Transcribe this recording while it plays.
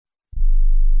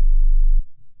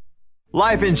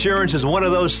Life insurance is one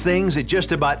of those things that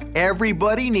just about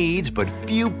everybody needs, but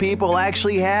few people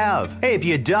actually have. Hey, if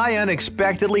you die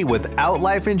unexpectedly without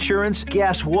life insurance,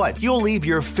 guess what? You'll leave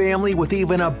your family with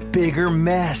even a bigger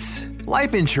mess.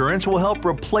 Life insurance will help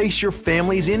replace your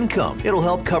family's income. It'll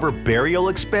help cover burial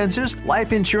expenses.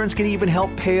 Life insurance can even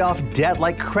help pay off debt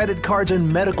like credit cards and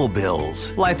medical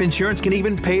bills. Life insurance can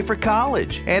even pay for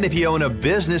college. And if you own a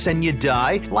business and you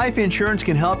die, life insurance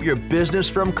can help your business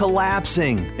from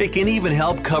collapsing. It can even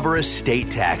help cover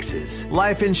estate taxes.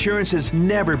 Life insurance has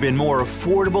never been more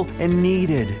affordable and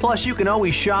needed. Plus, you can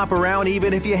always shop around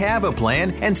even if you have a plan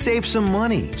and save some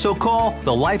money. So call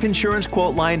the Life Insurance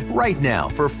Quote Line right now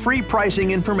for free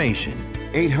pricing information.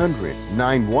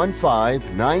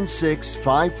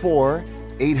 800-915-9654.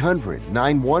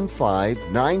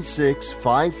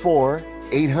 800-915-9654.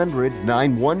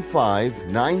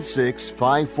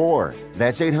 800-915-9654.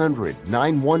 That's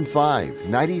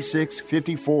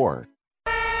 800-915-9654.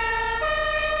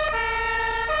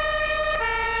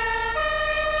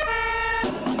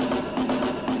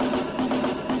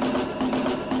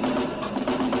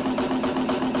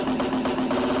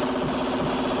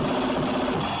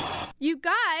 You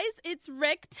guys, it's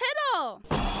Rick Tittle.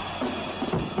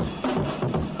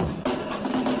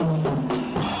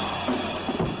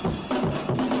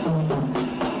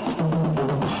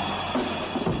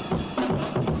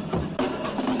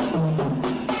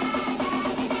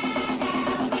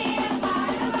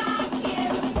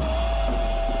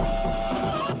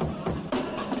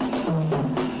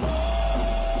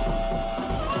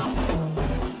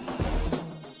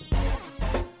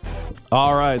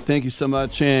 All right, thank you so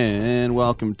much, and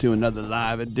welcome to another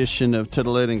live edition of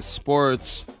Titillating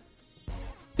Sports.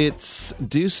 It's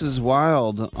Deuces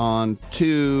Wild on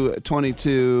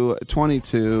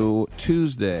 2/22/22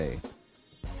 Tuesday.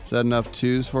 Is that enough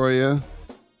twos for you?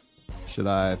 Should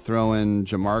I throw in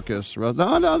Jamarcus?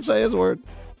 No, don't say his word.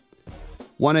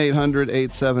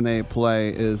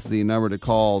 1-800-878-PLAY is the number to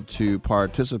call to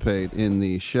participate in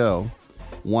the show.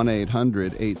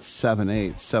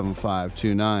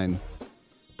 1-800-878-7529.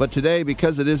 But today,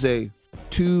 because it is a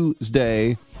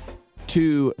Tuesday,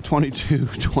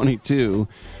 2/22/22,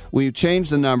 we've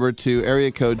changed the number to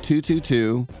area code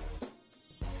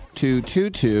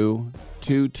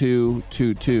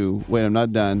 222-222-2222. Wait, I'm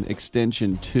not done.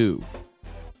 Extension 2.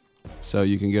 So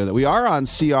you can get that. We are on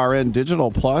CRN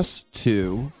Digital Plus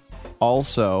 2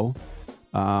 also.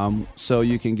 So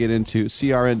you can get into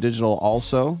CRN Digital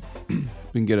also. You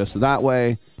can get us that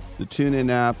way. The TuneIn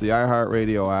app, the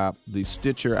iHeartRadio app, the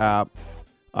Stitcher app.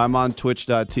 I'm on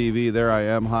Twitch.tv. There I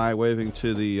am, hi, waving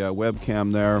to the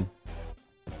webcam there.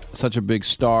 Such a big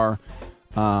star.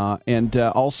 And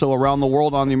also around the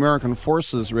world on the American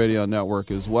Forces Radio Network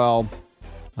as well.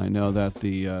 I know that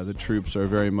the troops are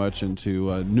very much into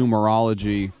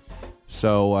numerology.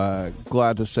 So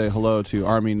glad to say hello to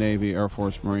Army, Navy, Air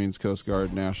Force, Marines, Coast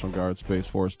Guard, National Guard, Space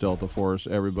Force, Delta Force,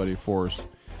 everybody Force.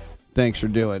 Thanks for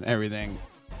doing everything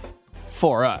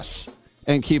for us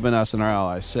and keeping us and our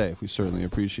allies safe. We certainly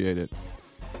appreciate it.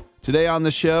 Today on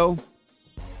the show,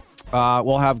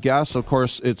 we'll have guests. Of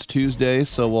course, it's Tuesday,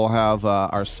 so we'll have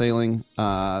our sailing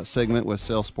segment with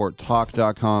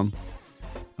sailsporttalk.com.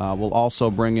 We'll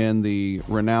also bring in the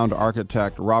renowned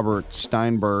architect Robert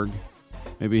Steinberg.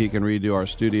 Maybe he can redo our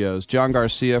studios. John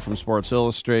Garcia from Sports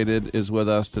Illustrated is with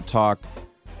us to talk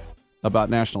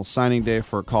about National Signing Day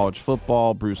for college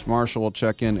football. Bruce Marshall will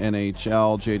check in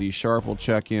NHL. J.D. Sharp will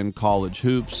check in college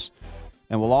hoops.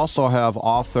 And we'll also have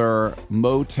author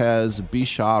Motez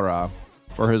Bishara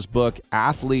for his book,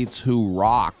 Athletes Who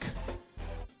Rock.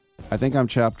 I think I'm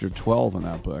chapter 12 in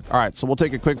that book. All right, so we'll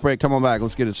take a quick break. Come on back.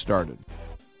 Let's get it started.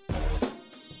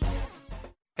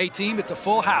 Hey, team, it's a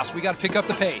full house. We got to pick up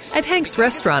the pace. At Hank's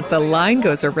Restaurant, the line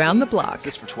goes around the block. Is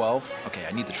this for 12? Okay,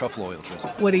 I need the truffle oil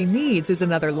drizzle. What he needs is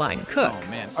another line cook. Oh,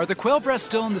 man. Are the quail breasts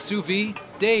still in the sous vide?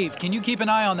 Dave, can you keep an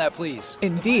eye on that, please?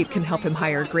 Indeed can help him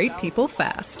hire great people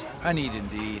fast. I need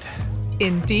Indeed.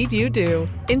 Indeed you do.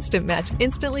 Instant Match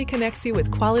instantly connects you with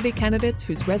quality candidates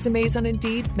whose resumes on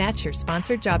Indeed match your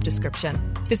sponsored job description.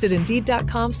 Visit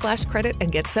Indeed.com/credit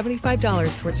and get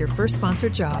 $75 towards your first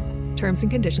sponsored job. Terms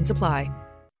and conditions apply.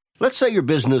 Let's say your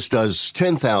business does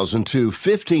 $10,000 to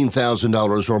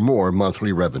 $15,000 or more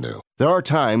monthly revenue. There are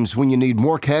times when you need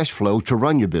more cash flow to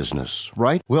run your business,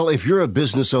 right? Well, if you're a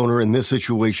business owner in this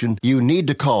situation, you need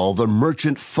to call the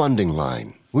Merchant Funding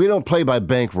Line. We don't play by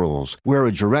bank rules. We're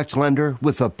a direct lender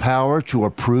with the power to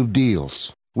approve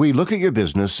deals. We look at your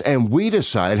business and we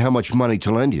decide how much money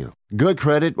to lend you. Good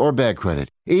credit or bad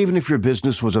credit, even if your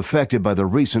business was affected by the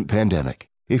recent pandemic.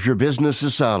 If your business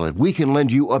is solid, we can lend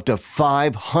you up to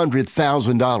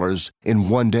 $500,000 in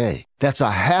one day. That's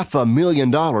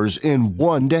 $500,000 in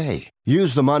one day.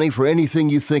 Use the money for anything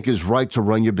you think is right to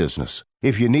run your business.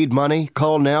 If you need money,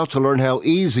 call now to learn how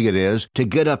easy it is to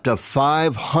get up to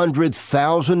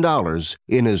 $500,000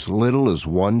 in as little as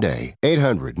one day.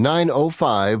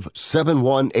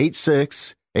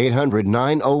 800-905-7186.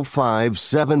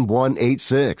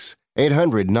 800-905-7186.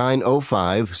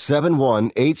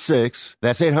 800-905-7186.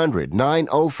 That's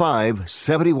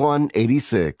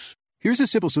 800-905-7186. Here's a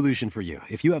simple solution for you.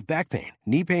 If you have back pain,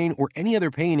 knee pain, or any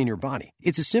other pain in your body,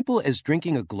 it's as simple as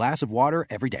drinking a glass of water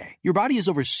every day. Your body is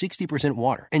over 60%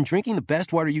 water, and drinking the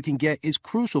best water you can get is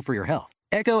crucial for your health.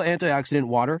 Echo Antioxidant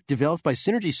Water, developed by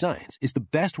Synergy Science, is the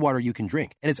best water you can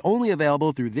drink, and it's only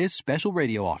available through this special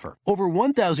radio offer. Over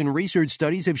 1,000 research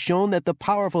studies have shown that the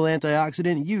powerful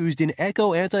antioxidant used in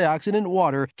Echo Antioxidant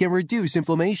Water can reduce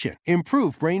inflammation,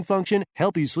 improve brain function,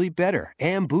 help you sleep better,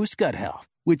 and boost gut health.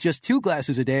 With just 2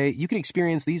 glasses a day, you can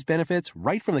experience these benefits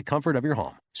right from the comfort of your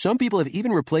home. Some people have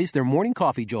even replaced their morning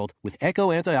coffee jolt with Echo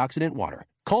Antioxidant Water.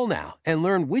 Call now and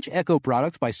learn which Echo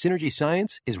product by Synergy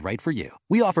Science is right for you.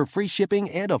 We offer free shipping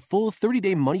and a full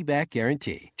 30-day money-back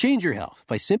guarantee. Change your health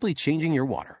by simply changing your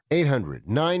water.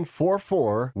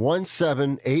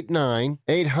 800-944-1789.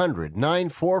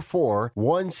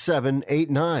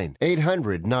 800-944-1789.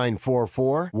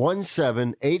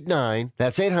 800-944-1789.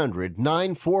 That's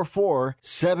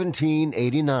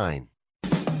 800-944-1789.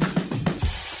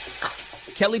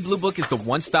 Kelley Blue Book is the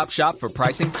one-stop shop for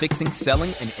pricing, fixing,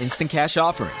 selling, and instant cash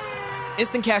offering.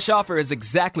 Instant Cash Offer is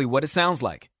exactly what it sounds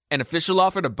like. An official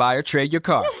offer to buy or trade your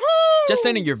car. Woohoo! Just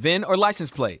enter your VIN or license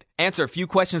plate, answer a few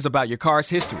questions about your car's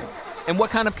history, and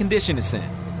what kind of condition it's in.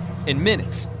 In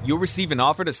minutes, you'll receive an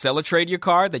offer to sell or trade your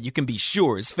car that you can be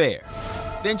sure is fair.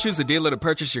 Then choose a dealer to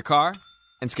purchase your car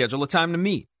and schedule a time to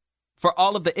meet. For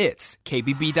all of the its,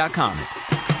 KBB.com.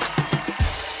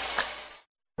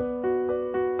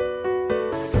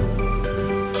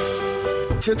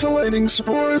 Titillating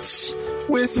Sports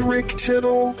with Rick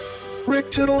Tittle.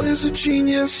 Rick Tittle is a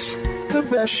genius, the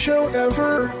best show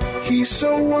ever. He's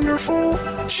so wonderful,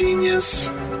 genius,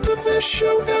 the best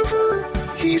show ever.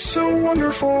 He's so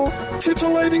wonderful.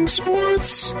 Titillating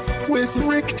Sports with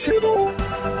Rick Tittle.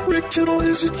 Rick Tittle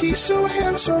he's so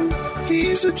handsome,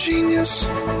 he's a genius.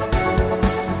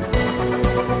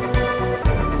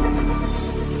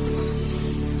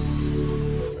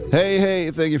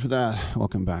 Hey, thank you for that.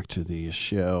 Welcome back to the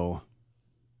show.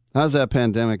 How's that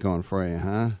pandemic going for you,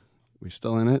 huh? We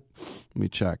still in it? Let me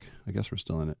check. I guess we're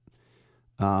still in it.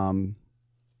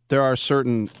 There are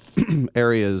certain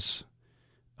areas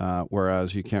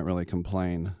whereas you can't really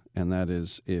complain, and that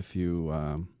is if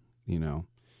you,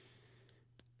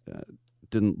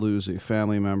 didn't lose a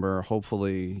family member.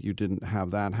 Hopefully you didn't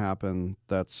have that happen.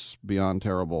 That's beyond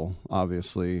terrible,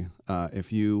 obviously.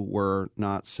 If you were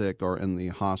not sick or in the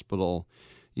hospital,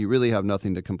 you really have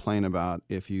nothing to complain about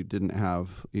if you didn't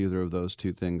have either of those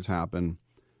two things happen.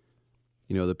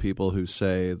 You know, the people who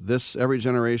say, every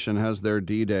generation has their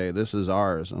D-Day, this is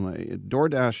ours. I'm like,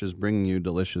 DoorDash is bringing you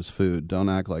delicious food. Don't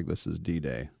act like this is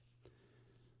D-Day.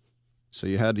 So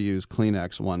you had to use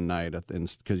Kleenex one night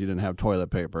because you didn't have toilet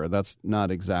paper. That's not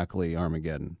exactly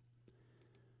Armageddon.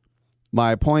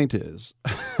 My point is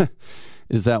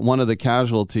that one of the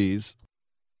casualties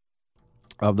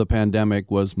of the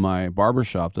pandemic was my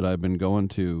barbershop that I've been going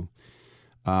to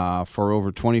for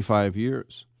over 25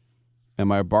 years. And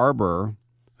my barber,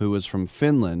 who was from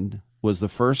Finland, was the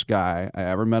first guy I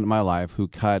ever met in my life who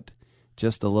cut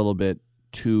just a little bit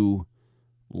too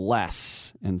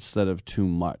less instead of too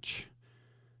much.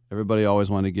 Everybody always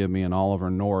wanted to give me an Oliver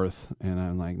North, and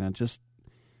I'm like, now just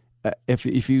if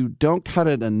you don't cut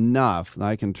it enough,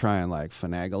 I can try and like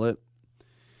finagle it.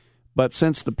 But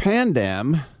since the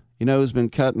pandem, you know who's been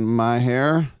cutting my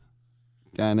hair?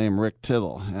 A guy named Rick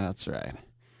Tittle. Yeah, that's right.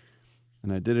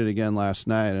 And I did it again last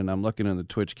night, and I'm looking in the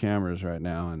Twitch cameras right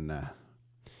now, and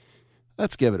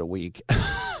let's give it a week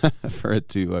for it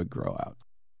to grow out.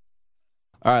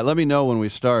 All right, let me know when we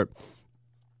start.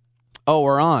 Oh,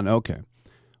 we're on. Okay.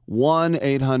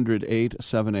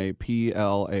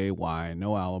 1-800-878-PLAY.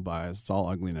 No alibis. It's all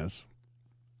ugliness.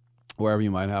 Wherever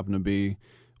you might happen to be.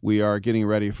 We are getting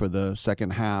ready for the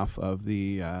second half of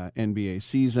the NBA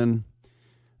season.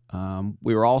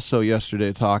 We were also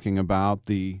yesterday talking about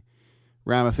the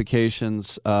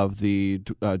ramifications of the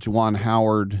Juwan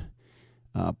Howard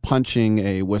punching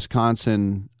a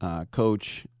Wisconsin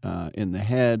coach in the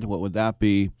head. What would that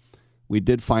be? We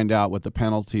did find out what the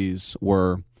penalties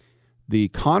were. The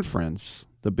conference,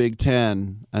 the Big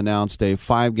Ten, announced a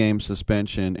 5-game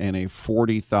suspension and a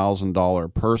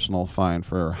 $40,000 personal fine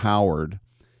for Howard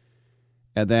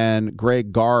And then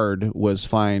Greg Gard was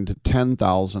fined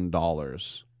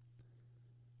 $10,000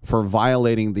 for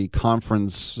violating the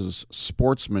conference's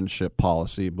sportsmanship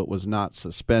policy, but was not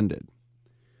suspended.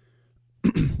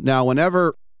 Now,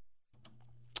 whenever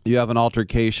you have an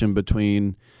altercation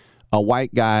between a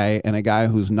white guy and a guy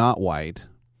who's not white,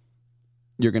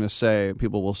 you're going to say,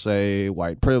 people will say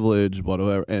white privilege,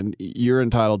 whatever, and you're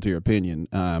entitled to your opinion.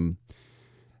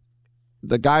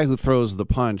 The guy who throws the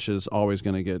punch is always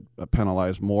going to get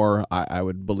penalized more, I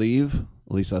would believe.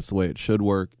 At least that's the way it should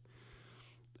work.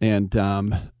 And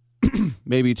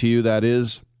maybe to you that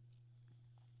is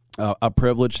a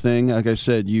privilege thing. Like I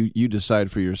said, you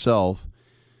decide for yourself.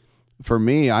 For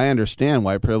me, I understand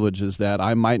why privilege is that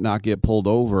I might not get pulled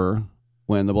over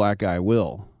when the black guy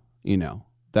will. You know,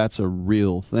 that's a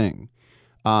real thing.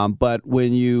 But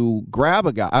when you grab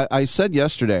a guy, I said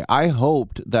yesterday, I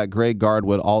hoped that Greg Gard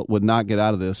would not get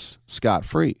out of this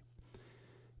scot-free.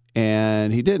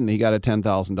 And he didn't. He got a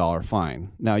 $10,000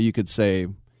 fine. Now, you could say,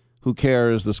 who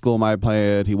cares? The school might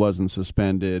pay it. He wasn't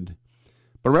suspended.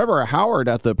 But remember, Howard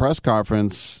at the press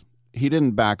conference, he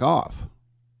didn't back off.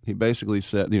 He basically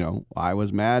said, I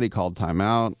was mad. He called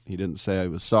timeout. He didn't say he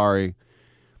was sorry.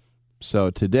 So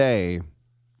today,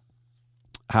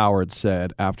 Howard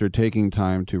said, after taking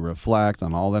time to reflect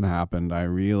on all that happened, I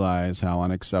realize how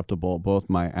unacceptable both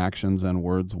my actions and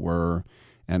words were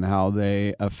and how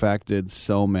they affected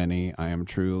so many. I am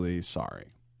truly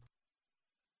sorry.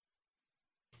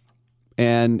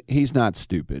 And he's not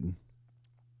stupid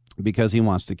because he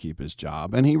wants to keep his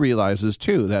job. And he realizes,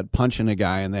 too, that punching a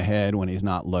guy in the head when he's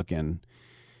not looking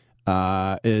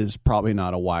is probably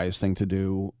not a wise thing to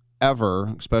do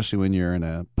ever, especially when you're in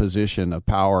a position of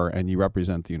power and you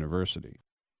represent the university.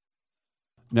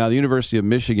 Now, the University of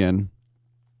Michigan,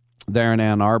 there in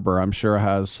Ann Arbor, I'm sure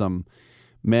has some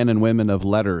men and women of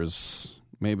letters,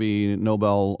 maybe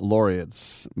Nobel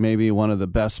laureates, maybe one of the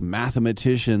best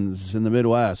mathematicians in the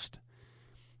Midwest.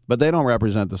 But they don't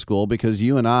represent the school because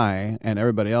you and I and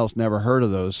everybody else never heard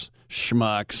of those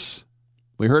schmucks.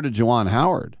 We heard of Juwan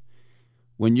Howard.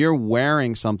 When you're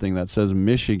wearing something that says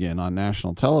Michigan on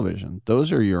national television,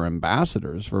 those are your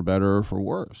ambassadors, for better or for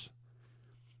worse.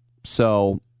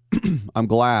 So I'm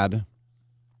glad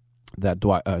that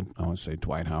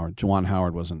Juwan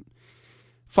Howard wasn't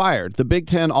fired. The Big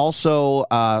Ten also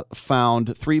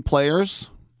found 3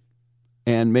 players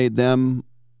and made them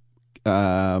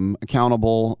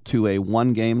accountable to a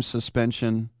 1-game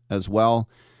suspension as well.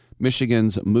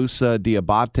 Michigan's Musa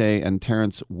Diabate and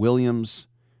Terrence Williams,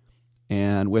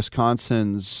 and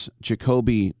Wisconsin's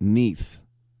Jacoby Neath.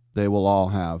 They will all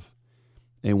have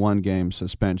a 1-game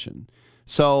suspension.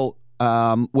 So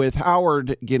with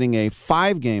Howard getting a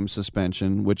 5-game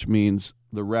suspension, which means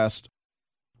the rest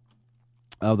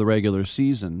of the regular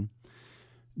season,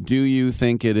 do you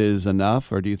think it is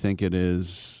enough, or do you think it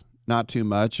is not too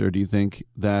much, or do you think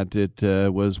that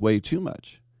it was way too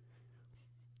much?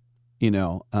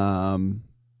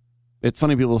 It's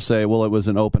funny, people say, well, it was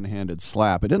an open-handed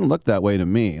slap. It didn't look that way to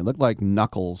me. It looked like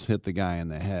knuckles hit the guy in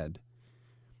the head.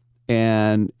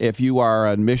 And if you are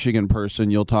a Michigan person,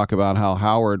 you'll talk about how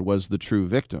Howard was the true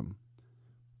victim,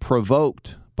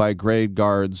 provoked by Greg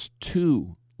Gard's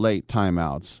 2 late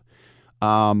timeouts.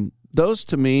 Those,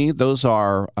 to me, those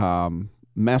are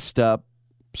messed up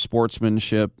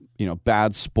sportsmanship,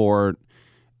 bad sport.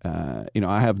 I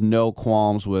have no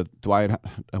qualms with Dwight.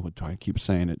 What do I keep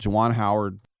saying it? Juwan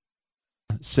Howard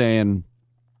saying,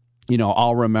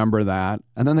 I'll remember that.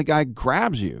 And then the guy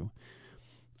grabs you.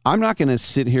 I'm not going to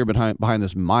sit here behind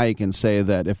this mic and say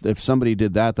that if somebody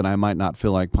did that, then I might not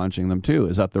feel like punching them too.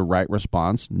 Is that the right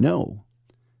response? No,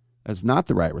 that's not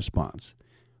the right response.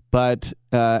 But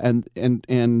and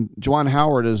Juwan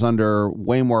Howard is under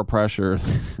way more pressure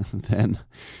than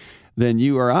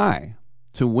you or I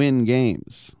to win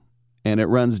games, and it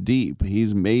runs deep.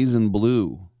 He's maize and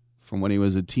blue from when he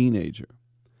was a teenager.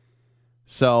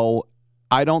 So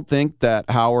I don't think that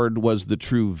Howard was the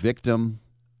true victim.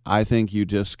 I think you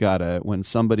just gotta, when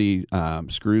somebody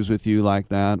screws with you like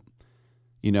that,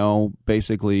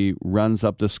 basically runs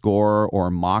up the score or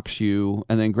mocks you,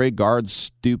 and then Greg Gard's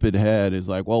stupid head is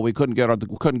like, well, we couldn't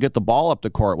get the ball up the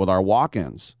court with our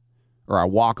walk-ins or our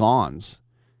walk-ons.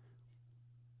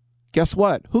 Guess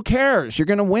what? Who cares? You're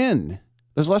going to win.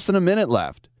 There's less than a minute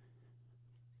left.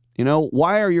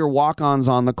 Why are your walk-ons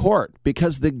on the court?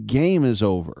 Because the game is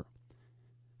over.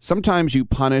 Sometimes you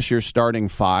punish your starting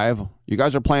 5. You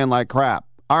guys are playing like crap.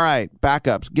 All right,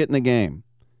 backups, get in the game.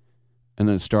 And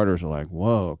then starters are like,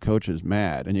 whoa, coach is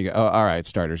mad. And you go, oh, all right,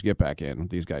 starters, get back in.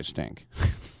 These guys stink.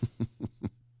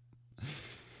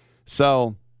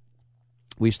 So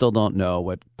We still don't know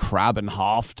what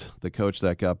Krabenhoft, the coach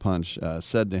that got punched,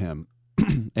 said to him.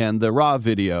 And the raw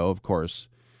video, of course,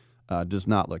 does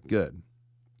not look good.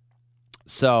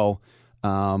 So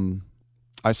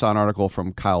I saw an article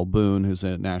from Kyle Boone, who's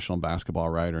a national basketball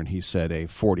writer, and he said a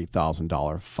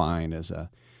 $40,000 fine is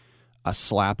a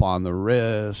slap on the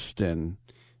wrist, and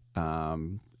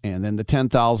then the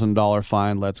 $10,000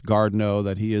 fine lets guard know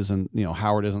that he isn't,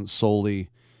 Howard isn't solely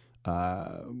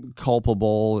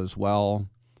culpable as well.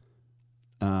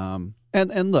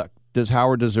 And look, does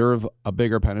Howard deserve a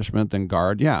bigger punishment than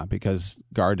guard? Yeah, because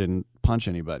guard didn't punch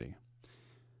anybody.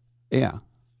 Yeah.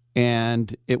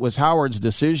 And it was Howard's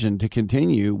decision to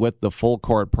continue with the full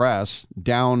court press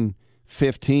down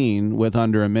 15 with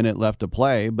under a minute left to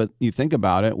play. But you think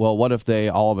about it, well, what if they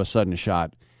all of a sudden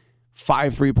shot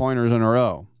 5 3-pointers in a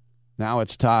row? Now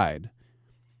it's tied.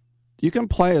 You can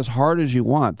play as hard as you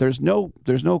want. There's no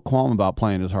qualm about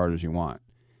playing as hard as you want.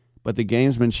 But the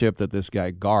gamesmanship that this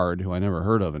guy Guard, who I never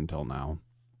heard of until now,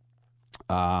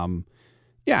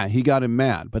 he got him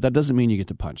mad. But that doesn't mean you get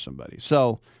to punch somebody.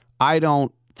 So I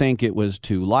don't think it was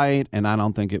too light, and I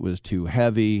don't think it was too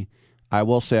heavy. I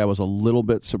will say I was a little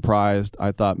bit surprised.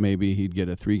 I thought maybe he'd get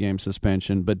a 3-game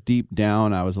suspension, but deep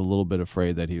down I was a little bit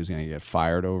afraid that he was going to get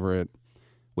fired over it,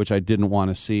 which I didn't want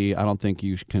to see. I don't think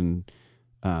you can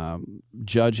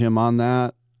judge him on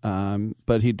that,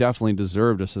 but he definitely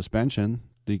deserved a suspension.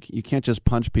 You can't just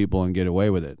punch people and get away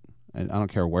with it, and I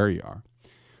don't care where you are.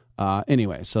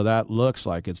 Anyway, so that looks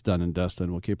like it's done and dusted.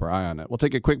 We'll keep our eye on it. We'll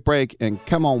take a quick break and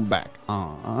come on back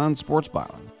on Sports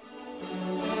Byline.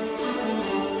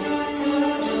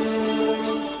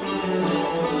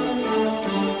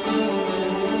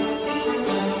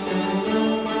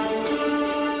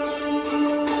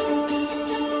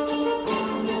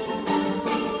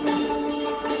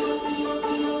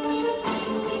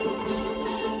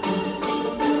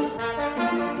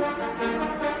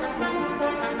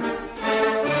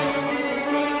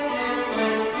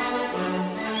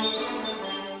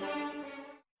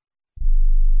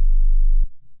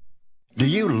 Do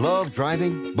you love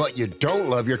driving, but you don't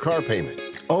love your car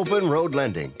payment? Open Road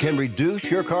Lending can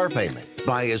reduce your car payment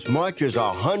by as much as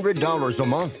 $100 a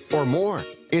month or more.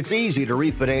 It's easy to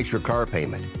refinance your car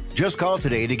payment. Just call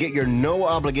today to get your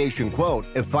no-obligation quote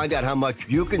and find out how much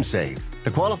you can save. To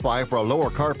qualify for a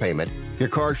lower car payment, your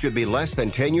car should be less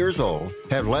than 10 years old,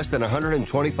 have less than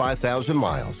 125,000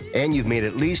 miles, and you've made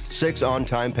at least 6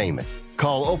 on-time payments.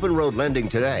 Call Open Road Lending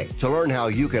today to learn how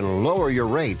you can lower your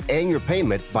rate and your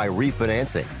payment by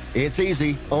refinancing. It's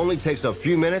easy, only takes a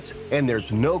few minutes, and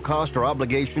there's no cost or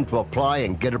obligation to apply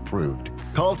and get approved.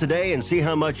 Call today and see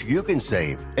how much you can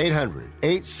save.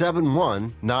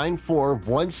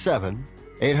 800-871-9417.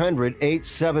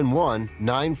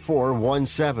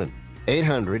 800-871-9417.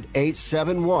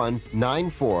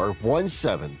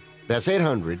 800-871-9417. That's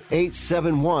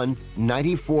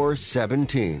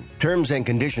 800-871-9417. Terms and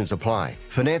conditions apply.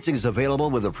 Financing is available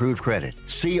with approved credit.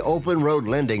 See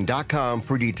openroadlending.com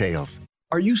for details.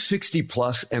 Are you 60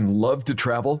 plus and love to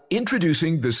travel?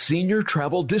 Introducing the Senior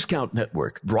Travel Discount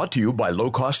Network, brought to you by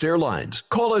Low Cost Airlines.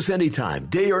 Call us anytime,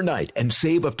 day or night, and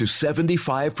save up to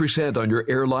 75% on your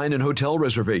airline and hotel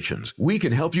reservations. We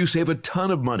can help you save a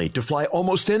ton of money to fly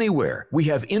almost anywhere. We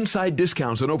have inside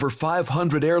discounts on over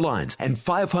 500 airlines and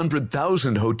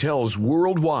 500,000 hotels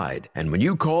worldwide. And when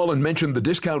you call and mention the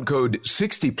discount code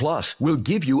 60 plus, we'll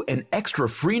give you an extra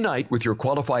free night with your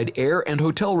qualified air and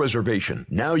hotel reservation.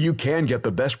 Now you can get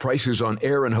the best prices on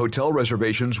air and hotel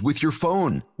reservations with your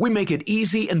phone. We make it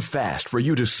easy and fast for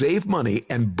you to save money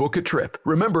and book a trip.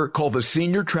 Remember, call the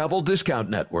Senior Travel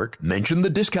Discount Network, mention the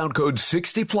discount code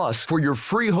 60 plus for your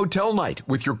free hotel night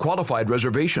with your qualified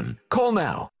reservation. Call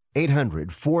now.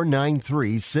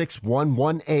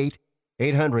 800-493-6118.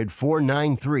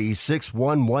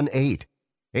 800-493-6118.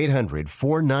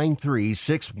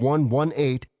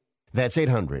 800-493-6118. That's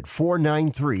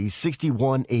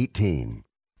 800-493-6118.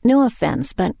 No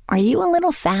offense, but are you a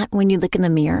little fat when you look in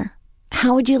the mirror?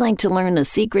 How would you like to learn the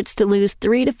secrets to lose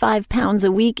 3 to 5 pounds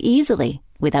a week easily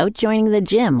without joining the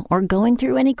gym or going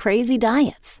through any crazy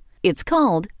diets? It's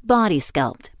called Body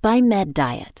Sculpt by Med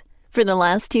Diet. For the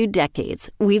last 2 decades,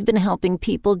 we've been helping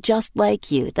people just like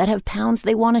you that have pounds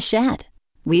they want to shed.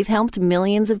 We've helped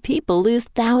millions of people lose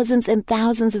thousands and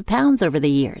thousands of pounds over the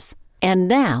years. And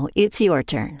now it's your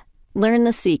turn. Learn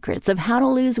the secrets of how to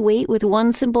lose weight with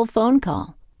one simple phone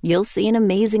call. You'll see an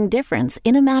amazing difference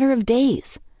in a matter of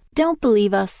days. Don't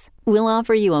believe us? We'll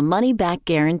offer you a money-back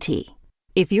guarantee.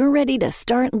 If you're ready to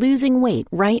start losing weight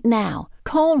right now,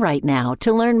 Call right now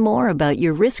to learn more about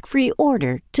your risk-free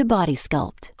order to Body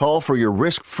Sculpt. Call for your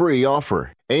risk-free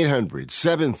offer.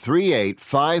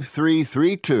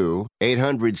 800-738-5332.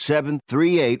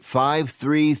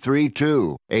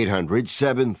 800-738-5332.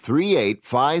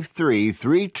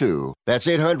 800-738-5332. That's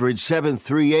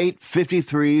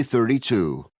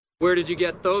 800-738-5332. Where did you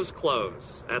get those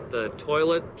clothes? At the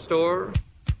toilet store?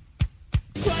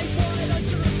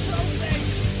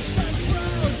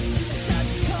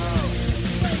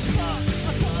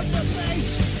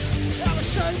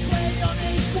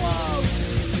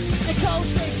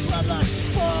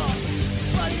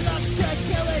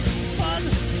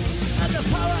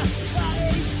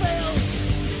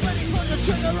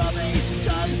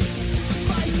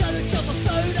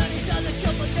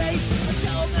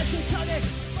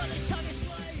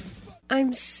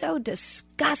 I'm so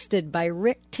disgusted by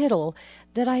Rick Tittle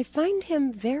that I find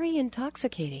him very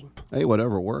intoxicating. Hey,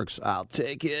 whatever works. I'll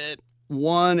take it.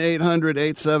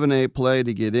 1-800-878-PLAY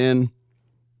to get in.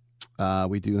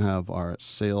 We do have our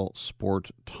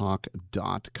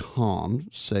SaleSportTalk.com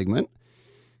segment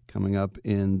coming up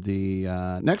in the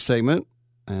next segment.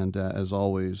 And as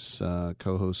always,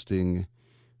 co-hosting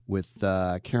with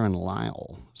Karen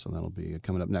Lyle. So that'll be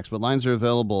coming up next. But lines are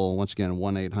available, once again,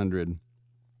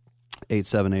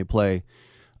 1-800-878-PLAY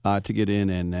to get in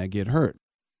and get hurt.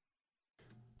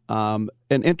 An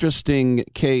interesting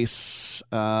case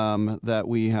that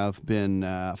we have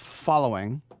been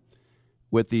following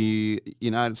with the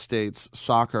United States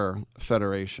Soccer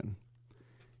Federation.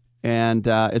 And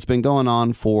it's been going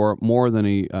on for more than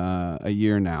a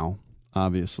year now,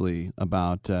 obviously,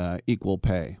 about equal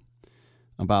pay,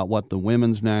 about what the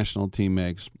women's national team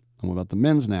makes and what about the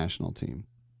men's national team.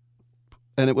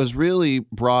 And it was really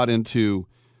brought into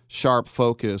sharp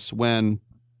focus when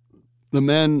the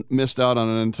men missed out on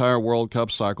an entire World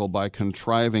Cup cycle by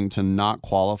contriving to not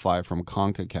qualify from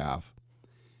CONCACAF,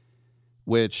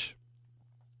 which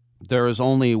there is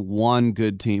only one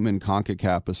good team in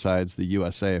CONCACAF besides the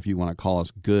USA, if you want to call us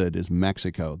good, is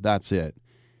Mexico. That's it.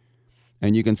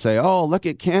 And you can say, oh, look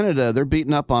at Canada. They're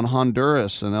beating up on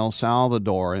Honduras and El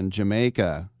Salvador and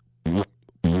Jamaica.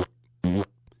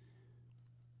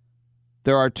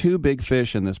 There are two big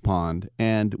fish in this pond,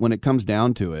 and when it comes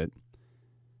down to it,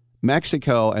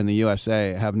 Mexico and the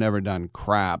USA have never done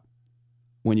crap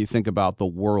when you think about the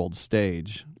world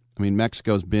stage. I mean,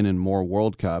 Mexico's been in more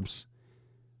World Cups,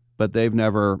 but they've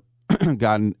never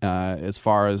gotten as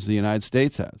far as the United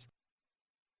States has.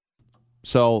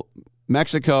 So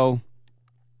Mexico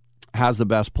has the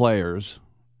best players.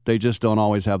 They just don't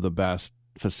always have the best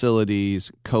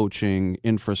facilities, coaching,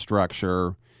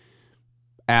 infrastructure,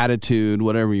 attitude,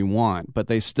 whatever you want. But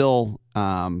they still,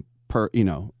 if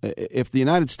the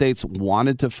United States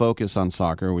wanted to focus on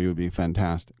soccer, we would be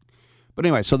fantastic. But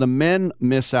anyway, so the men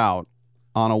miss out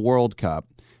on a World Cup,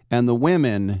 and the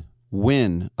women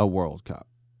win a World Cup.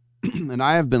 And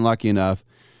I have been lucky enough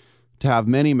to have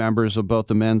many members of both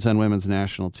the men's and women's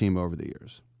national team over the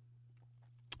years.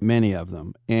 Many of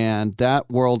them. And that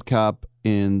World Cup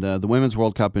in the Women's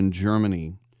World Cup in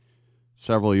Germany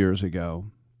several years ago,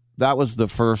 that was the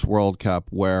first World Cup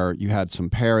where you had some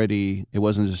parity. It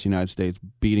wasn't just the United States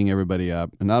beating everybody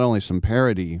up. And not only some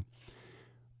parity,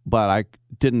 but I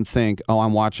didn't think,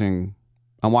 I'm watching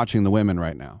the women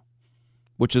right now,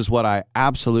 which is what I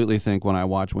absolutely think when I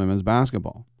watch women's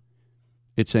basketball.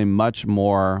 It's a much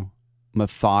more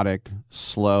methodic,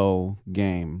 slow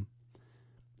game.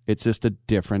 It's just a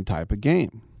different type of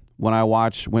game. When I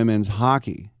watch women's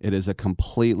hockey, it is a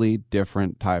completely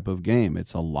different type of game.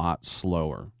 It's a lot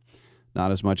slower,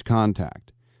 not as much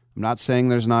contact. I'm not saying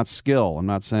there's not skill. I'm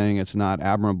not saying it's not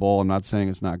admirable. I'm not saying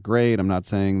it's not great. I'm not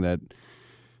saying that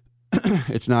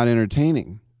it's not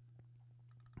entertaining.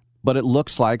 But it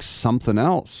looks like something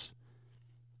else.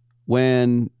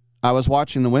 When I was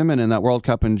watching the women in that World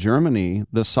Cup in Germany,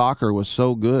 the soccer was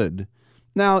so good.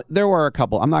 Now, there were a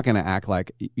couple, I'm not going to act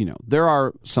like, there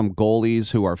are some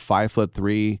goalies who are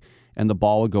 5'3" and the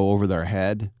ball would go over their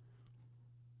head.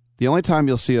 The only time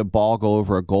you'll see a ball go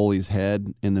over a goalie's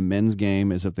head in the men's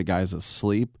game is if the guy's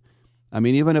asleep. I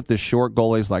mean, even if the short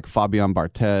goalies like Fabian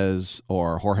Barthez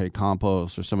or Jorge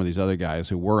Campos or some of these other guys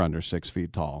who were under 6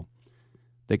 feet tall,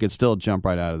 they could still jump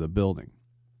right out of the building.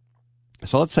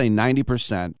 So let's say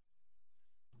 90%,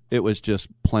 it was just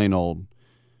plain old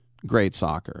great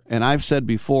soccer. And I've said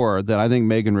before that I think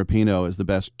Megan Rapinoe is the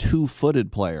best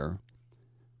two-footed player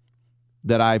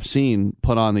that I've seen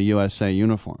put on the USA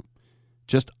uniform.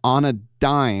 Just on a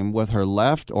dime with her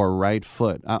left or right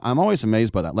foot. I'm always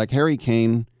amazed by that. Like Harry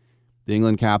Kane, the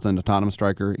England captain, the Tottenham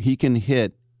striker, he can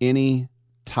hit any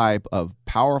type of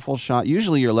powerful shot.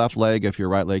 Usually your left leg, if you're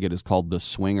right-legged, is called the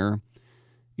swinger.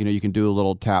 you can do a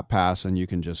little tap pass and you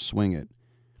can just swing it.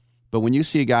 But when you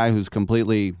see a guy who's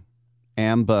completely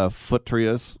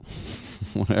ambidextrous,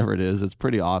 whatever it is, it's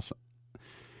pretty awesome.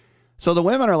 So the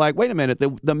women are like, wait a minute,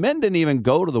 the men didn't even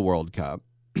go to the World Cup.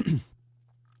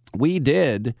 We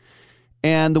did.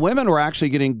 And the women were actually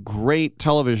getting great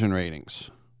television ratings.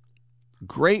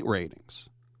 Great ratings.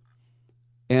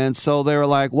 And so they were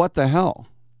like, what the hell?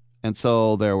 And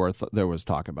so there was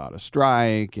talk about a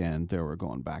strike, and they were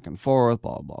going back and forth,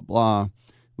 blah, blah, blah.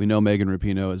 We know Megan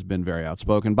Rapinoe has been very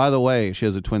outspoken. By the way, she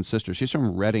has a twin sister. She's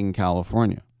from Redding,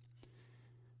 California.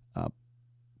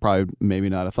 Probably maybe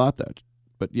not have thought that.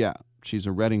 But yeah, she's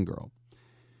a Redding girl.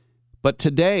 But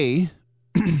today,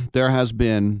 there has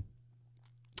been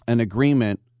an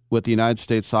agreement with the United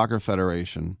States Soccer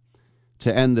Federation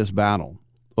to end this battle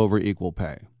over equal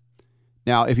pay.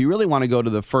 Now, if you really want to go to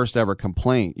the first ever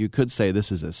complaint, you could say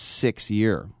this is a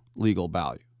 6-year legal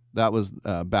battle. That was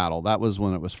battle. That was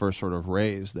when it was first sort of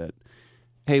raised that,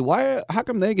 hey, how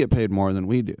come they get paid more than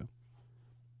we do?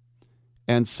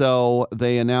 And so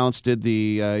they announced at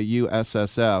the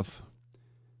USSF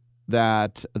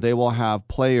that they will have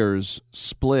players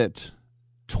split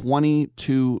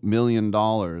 $22 million,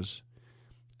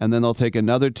 and then they'll take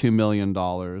another $2 million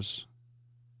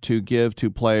to give to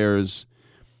players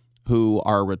who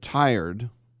are retired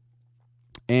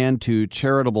and to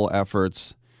charitable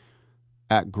efforts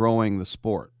at growing the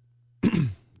sport.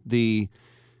 The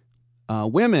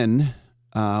women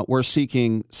were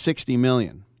seeking $60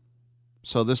 million.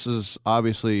 So this is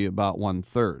obviously about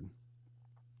 1/3.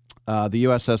 The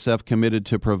USSF committed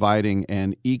to providing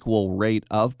an equal rate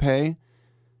of pay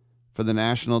for the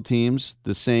national teams,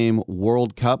 the same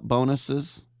World Cup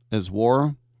bonuses as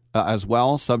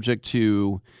well, subject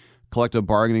to collective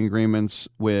bargaining agreements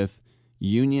with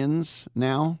unions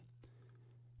now.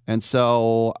 And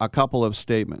so a couple of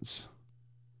statements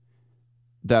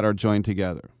that are joined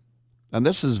together. And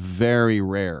this is very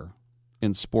rare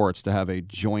in sports to have a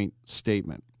joint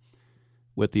statement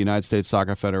with the United States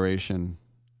Soccer Federation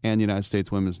and the United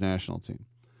States Women's National Team.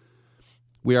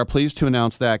 We are pleased to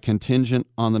announce that, contingent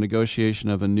on the negotiation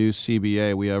of a new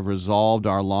CBA, we have resolved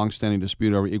our longstanding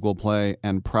dispute over equal play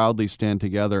and proudly stand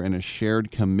together in a shared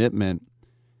commitment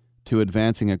to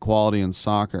advancing equality in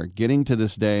soccer. Getting to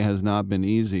this day has not been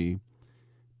easy.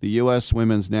 The U.S.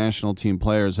 Women's National Team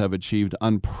players have achieved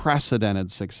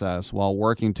unprecedented success while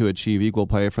working to achieve equal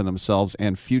pay for themselves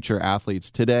and future athletes.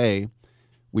 Today,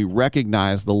 we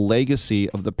recognize the legacy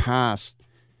of the past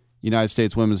United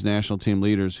States Women's National Team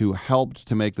leaders who helped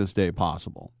to make this day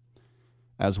possible,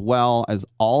 as well as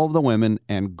all of the women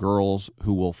and girls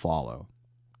who will follow.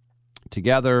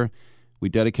 Together, we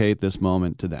dedicate this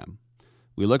moment to them.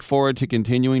 We look forward to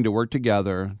continuing to work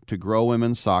together to grow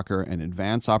women's soccer and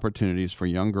advance opportunities for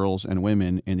young girls and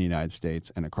women in the United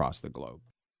States and across the globe.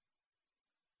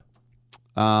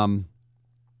 And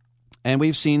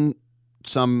we've seen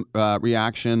some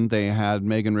reaction. They had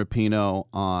Megan Rapinoe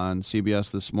on CBS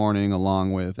this morning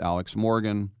along with Alex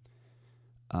Morgan.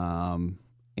 And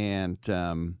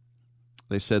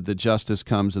they said that justice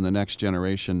comes in the next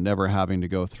generation, never having to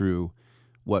go through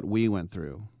what we went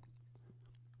through.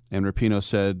 And Rapinoe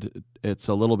said, it's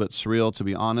a little bit surreal, to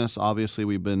be honest. Obviously,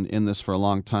 we've been in this for a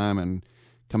long time and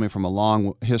coming from a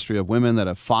long history of women that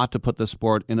have fought to put the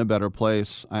sport in a better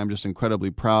place. I am just incredibly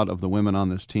proud of the women on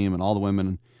this team and all the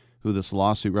women who this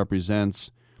lawsuit represents.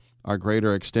 Our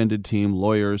greater extended team,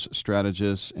 lawyers,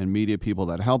 strategists, and media people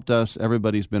that helped us.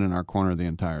 Everybody's been in our corner the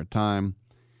entire time.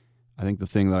 I think the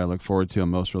thing that I look forward to,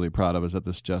 I'm most really proud of, is that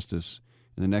this justice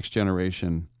in the next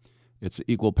generation, it's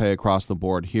equal pay across the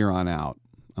board here on out.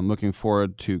 I'm looking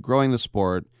forward to growing the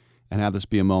sport and have this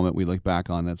be a moment we look back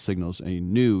on that signals a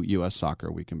new U.S. soccer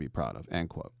we can be proud of, end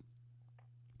quote.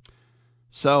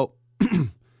 So,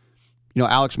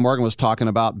 Alex Morgan was talking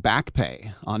about back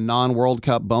pay on non-World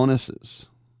Cup bonuses.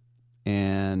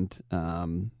 And,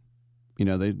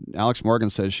 Alex Morgan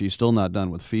says she's still not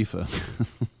done with FIFA.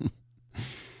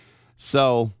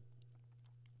 So,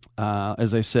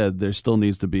 as I said, there still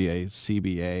needs to be a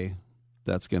CBA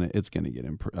it's gonna get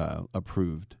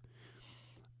approved.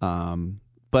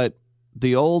 But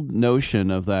the old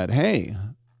notion of that, hey,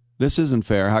 this isn't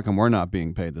fair, how come we're not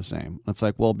being paid the same? It's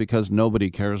like, well, because nobody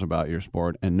cares about your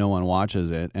sport and no one watches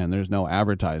it and there's no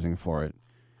advertising for it.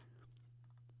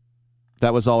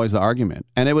 That was always the argument.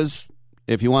 And it was,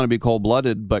 if you want to be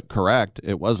cold-blooded but correct,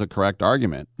 it was a correct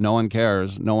argument. No one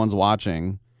cares. No one's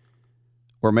watching.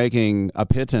 We're making a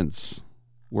pittance.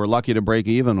 We're lucky to break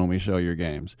even when we show your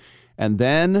games. And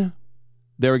then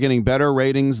they were getting better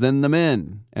ratings than the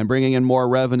men and bringing in more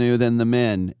revenue than the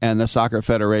men. And the Soccer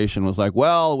Federation was like,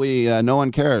 well, no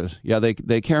one cares. Yeah,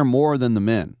 they care more than the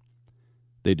men.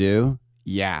 They do?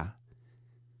 Yeah.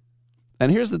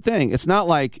 And here's the thing. It's not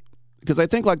like, because I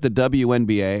think like the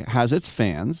WNBA has its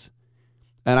fans,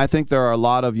 and I think there are a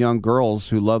lot of young girls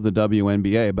who love the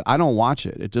WNBA, but I don't watch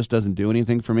it. It just doesn't do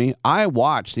anything for me. I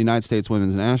watch the United States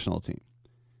women's national team.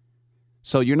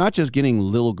 So you're not just getting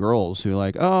little girls who are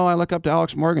like, oh, I look up to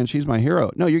Alex Morgan, she's my hero.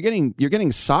 No, you're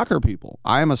getting soccer people.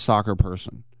 I am a soccer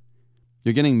person.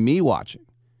 You're getting me watching.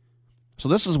 So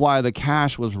this is why the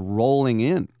cash was rolling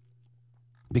in,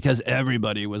 because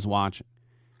everybody was watching.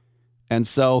 And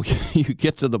so you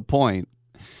get to the point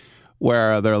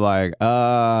where they're like,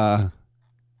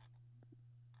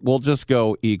 we'll just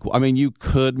go equal. I mean, you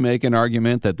could make an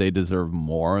argument that they deserve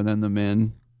more than the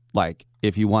men, like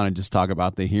if you want to just talk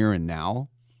about the here and now.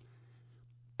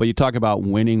 But you talk about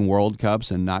winning World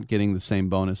Cups and not getting the same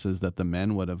bonuses that the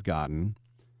men would have gotten,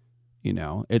 you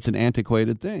know, it's an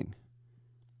antiquated thing.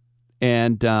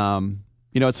 And,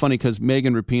 you know, it's funny because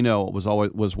Megan Rapinoe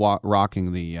was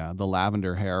rocking the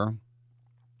lavender hair.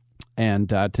 And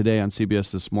today on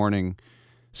CBS This Morning,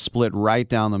 split right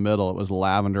down the middle. It was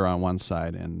lavender on one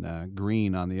side and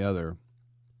green on the other.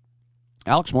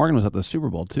 Alex Morgan was at the Super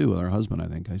Bowl, too, with her husband, I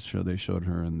think. They showed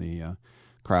her in the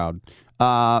crowd.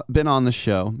 Been on the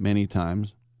show many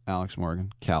times. Alex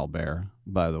Morgan, Cal Bear,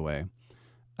 by the way.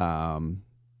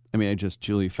 I mean, just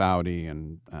Julie Foudy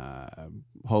and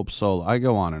Hope Solo. I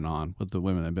go on with the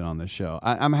women that have been on this show.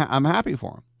 I'm happy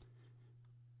for them.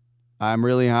 I'm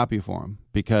really happy for them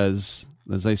because,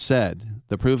 as I said,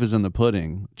 the proof is in the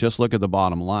pudding. Just look at the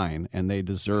bottom line, and they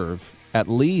deserve at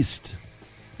least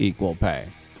equal pay.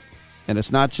 And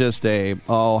it's not just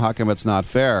how come it's not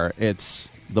fair? It's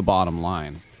the bottom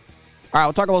line. All right,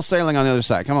 we'll talk a little sailing on the other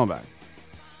side. Come on back.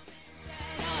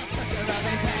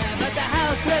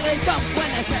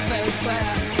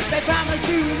 They promise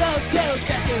you love till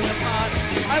death do us part.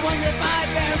 I wonder if my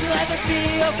parents will ever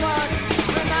be apart.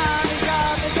 My mom is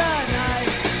off in the night.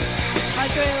 I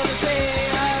thrill to see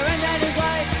her and daddy's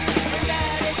wife. And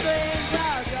daddy's twins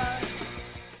are gone.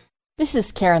 This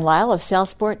is Karen Lyle of Sail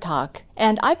Sport Talk,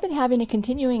 and I've been having a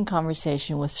continuing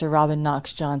conversation with Sir Robin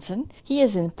Knox-Johnson. He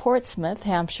is in Portsmouth,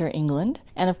 Hampshire, England,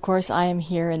 and of course I am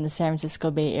here in the San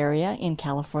Francisco Bay Area in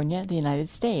California, the United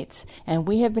States. And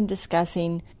we have been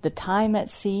discussing the time at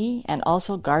sea and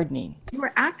also gardening. You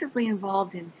were actively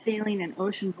involved in sailing and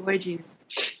ocean voyaging.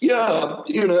 Yeah,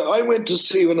 you know, I went to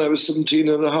sea when I was 17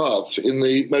 and a half in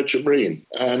the Merchant Marine,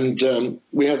 and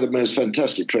we had the most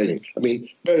fantastic training. I mean,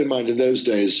 bear in mind, in those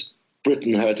days,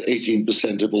 Britain had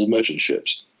 18% of all merchant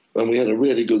ships, and we had a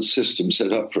really good system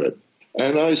set up for it.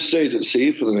 And I stayed at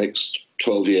sea for the next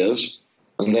 12 years,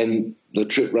 and then the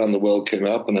trip around the world came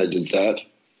up, and I did that.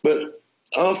 But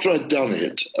after I'd done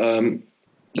it,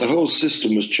 the whole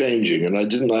system was changing, and I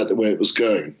didn't like the way it was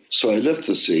going. So I left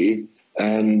the sea,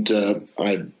 and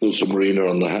I built a marina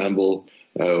on the Hamble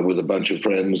with a bunch of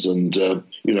friends, and, you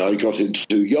know, I got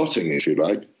into yachting, if you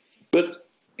like. But,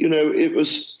 you know, it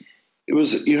was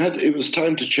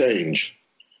time to change.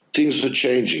 Things were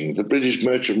changing. The British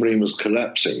Merchant Marine was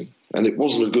collapsing, and it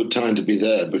wasn't a good time to be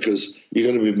there because you're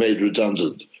going to be made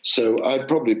redundant. So I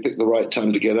probably picked the right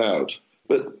time to get out.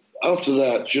 But after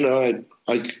that, you know,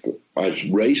 I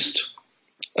raced.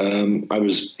 I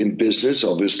was in business,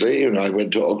 obviously, and I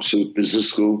went to Oxford Business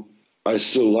School. I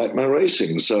still like my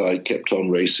racing, so I kept on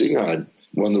racing. I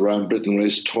won the Round Britain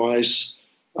race twice.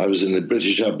 I was in the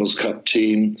British Admirals Cup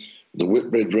team. The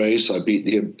Whitbread race, I beat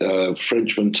the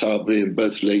Frenchman Tarbury in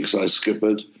both legs I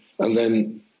skippered. And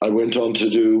then I went on to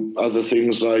do other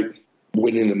things like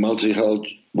winning the multi-hull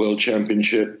world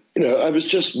championship. You know, I was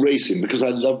just racing because I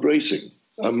loved racing.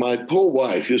 And my poor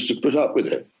wife used to put up with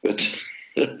it. But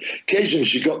occasionally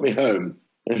she got me home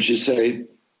and she'd say,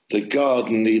 the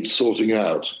garden needs sorting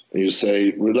out. And you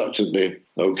say reluctantly,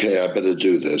 okay, I better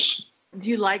do this. Do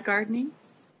you like gardening?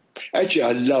 Actually,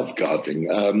 I love gardening.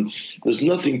 There's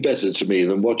nothing better to me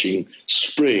than watching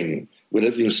spring when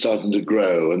everything's starting to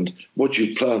grow and what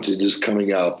you planted is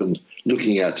coming up and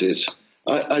looking at it.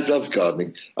 I love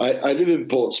gardening. I live in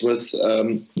Portsmouth.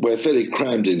 We're fairly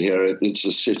crammed in here. It's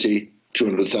a city,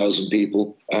 200,000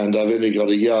 people, and I've only got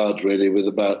a yard, really, with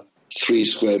about 3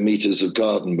 square meters of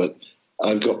garden, but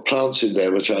I've got plants in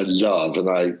there which I love and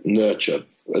I nurture.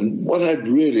 And what I'd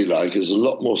really like is a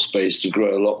lot more space to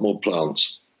grow a lot more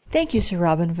plants. Thank you, Sir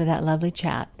Robin, for that lovely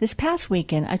chat. This past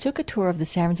weekend, I took a tour of the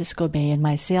San Francisco Bay in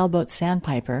my sailboat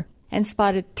Sandpiper and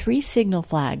spotted 3 signal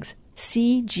flags,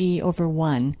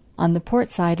 CG/1, on the port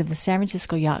side of the San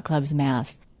Francisco Yacht Club's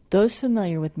mast. Those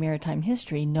familiar with maritime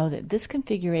history know that this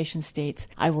configuration states,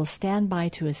 "I will stand by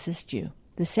to assist you."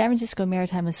 The The San Francisco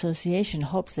Maritime Association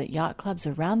hopes that yacht clubs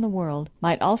around the world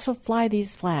might also fly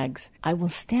these flags. I will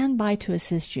stand by to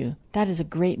assist you. That is a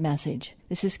great message.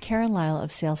 This is Karen Lyle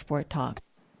of Sailsport Talk.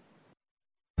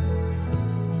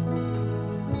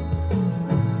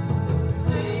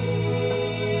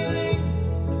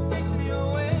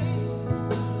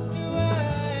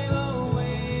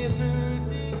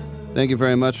 Thank you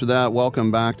very much for that.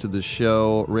 Welcome back to the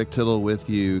show. Rick Tittle with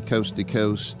you, coast to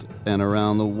coast and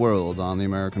around the world on the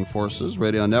American Forces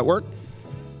Radio Network.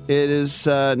 It is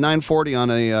 9:40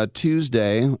 on a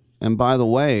Tuesday, and by the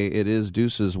way, it is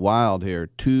Deuces Wild here.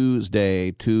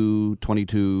 Tuesday,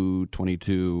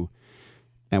 2/22/22,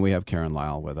 and we have Karen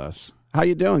Lyle with us. How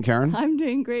you doing, Karen? I'm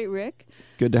doing great, Rick.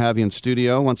 Good to have you in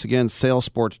studio. Once again,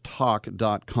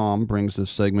 sailsportstalk.com brings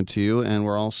this segment to you, and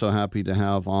we're also happy to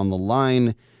have on the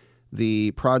line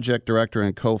the project director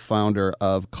and co-founder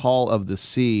of Call of the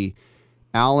Sea,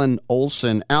 Alan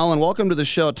Olson. Alan, welcome to the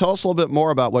show. Tell us a little bit more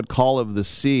about what Call of the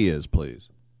Sea is, please.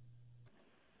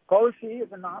 Call of the Sea is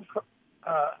a nonprofit.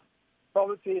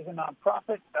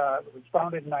 It was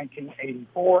founded in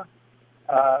 1984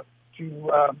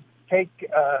 to take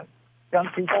young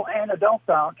people and adults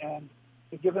out and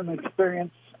to give them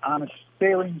experience on a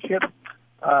sailing ship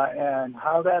and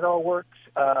how that all works.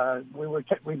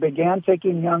 We began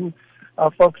taking young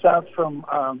folks out from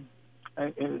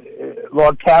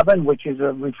Log Cabin, which is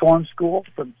a reform school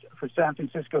for San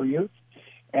Francisco youth,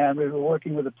 and we were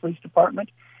working with the police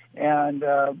department, and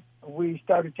we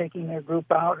started taking their group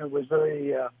out. It was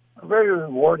very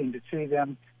rewarding to see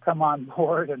them come on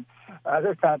board, and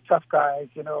they're kind of tough guys,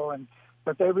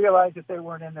 but they realized that they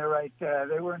weren't in their right.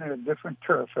 They were in a different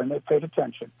turf, and they paid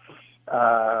attention.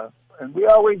 And we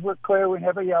always were clear. We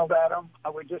never yelled at them.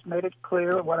 We just made it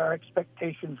clear what our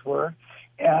expectations were.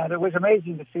 And it was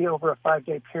amazing to see over a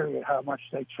 5-day period how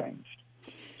much they changed.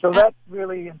 So that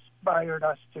really inspired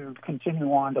us to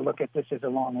continue on to look at this as a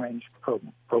long-range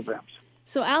programs.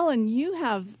 So, Alan, you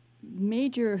have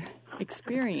major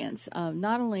experience,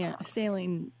 not only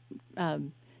sailing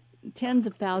tens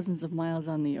of thousands of miles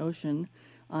on the ocean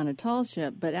on a tall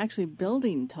ship, but actually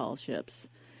building tall ships.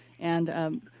 And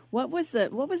what was the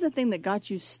thing that got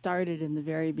you started in the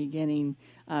very beginning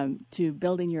to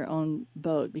building your own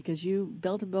boat? Because you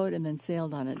built a boat and then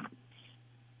sailed on it.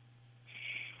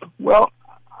 Well,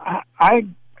 I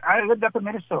lived up in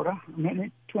Minnesota,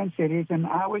 Twin Cities, and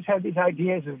I always had these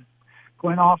ideas of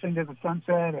going off into the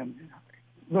sunset and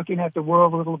looking at the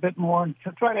world a little bit more and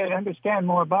to try to understand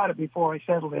more about it before I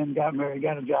settled in, got married,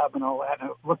 got a job and all that,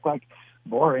 and it looked like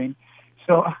boring.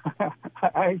 So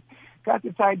I got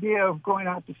this idea of going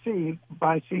out to sea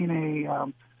by seeing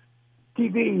a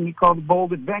TV called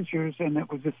Bold Adventures, and it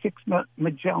was the Six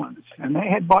Magellans, and they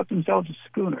had bought themselves a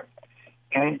schooner,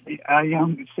 and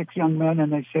six young men,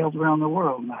 and they sailed around the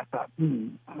world. And I thought,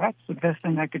 that's the best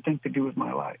thing I could think to do with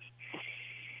my life.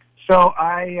 So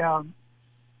I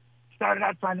started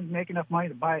out trying to make enough money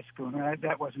to buy a schooner.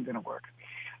 That wasn't going to work.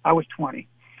 I was 20.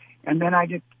 And then I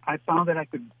found that I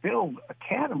could build a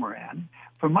catamaran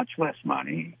for much less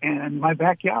money in my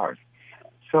backyard.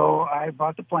 So I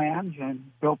bought the plans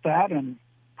and built that and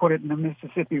put it in the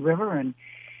Mississippi River and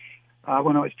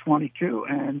when I was 22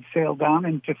 and sailed down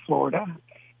into Florida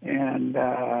and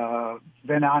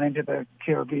then on into the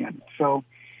Caribbean. So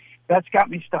that's got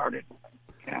me started.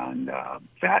 And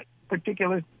that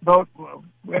particular boat,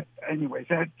 we had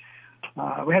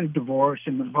a divorce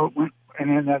and the boat went in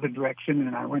another direction,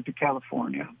 and I went to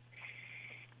California,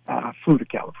 flew to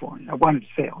California. I wanted to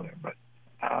sail there, but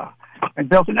I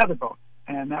built another boat,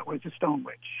 and that was the Stone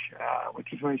Witch, which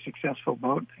was a very successful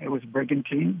boat. It was a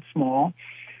brigantine, small,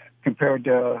 compared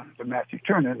to the Matthew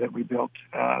Turner that we built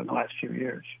in the last few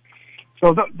years.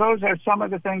 So those are some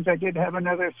of the things. I did have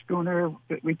another schooner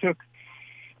that we took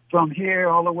from here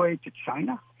all the way to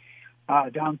China,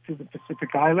 down through the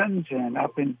Pacific Islands and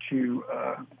up into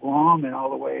Guam and all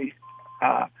the way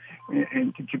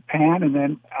into Japan and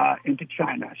then into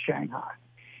China, Shanghai.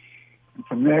 And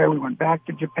from there we went back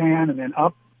to Japan and then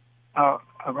up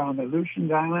around the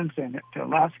Aleutian Islands and to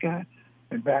Alaska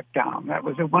and back down. That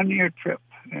was a 1-year trip,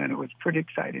 and it was pretty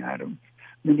exciting. I had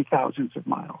many thousands of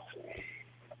miles.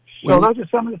 So those are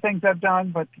some of the things I've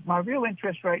done, but my real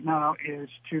interest right now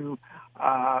is to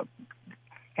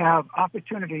have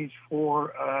opportunities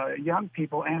for young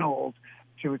people and old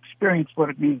to experience what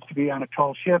it means to be on a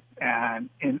tall ship and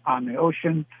on the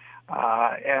ocean,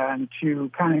 and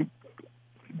to kind of,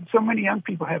 so many young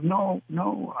people have no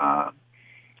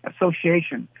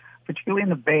association, particularly in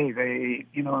the Bay. They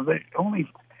only,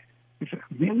 there's 1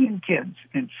 million kids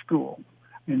in school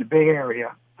in the Bay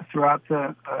Area throughout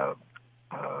the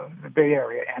Bay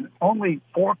Area, and only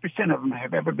 4% of them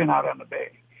have ever been out on the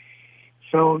bay.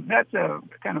 So that's a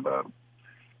kind of a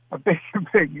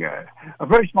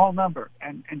very small number.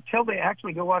 And until they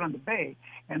actually go out on the bay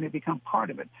and they become part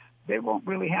of it, they won't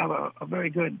really have a very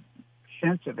good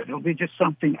sense of it. It'll be just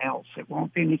something else. It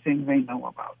won't be anything they know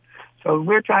about. So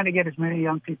we're trying to get as many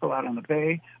young people out on the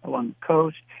bay, along the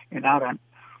coast, and out on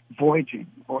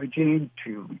voyaging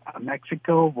to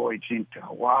Mexico, voyaging to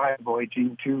Hawaii,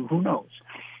 voyaging to, who knows,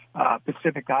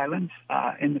 Pacific Islands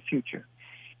in the future.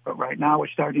 But right now we're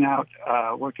starting out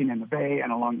working in the bay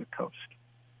and along the coast.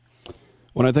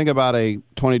 When I think about a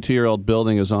 22-year-old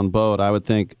building his own boat, I would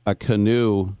think a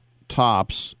canoe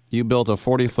tops. You built a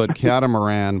 40-foot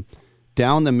catamaran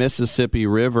down the Mississippi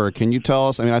River. Can you tell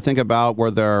us, I think about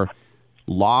where there are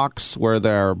locks, where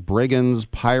there are brigands,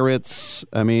 pirates.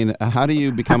 How do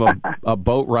you become a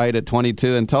boat ride at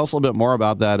 22? And tell us a little bit more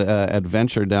about that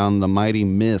adventure down the mighty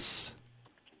Miss.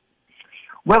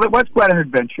 Well, it was quite an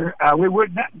adventure. We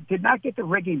did not get the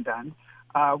rigging done.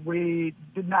 We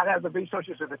did not have the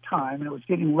resources at the time, and it was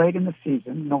getting late in the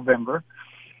season, November.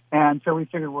 And so we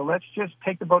figured, well, let's just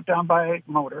take the boat down by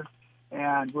motor,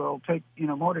 and we'll take,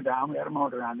 motor down. We had a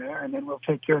motor on there, and then we'll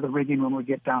take care of the rigging when we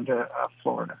get down to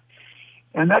Florida.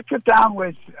 And that trip down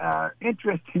was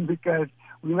interesting because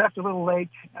we left a little late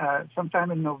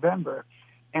sometime in November,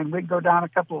 and we'd go down a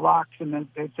couple of locks, and then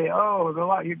they'd say, oh, the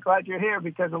lock, you're glad you're here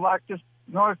because the lock just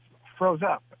north froze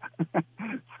up.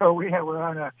 So were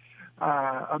on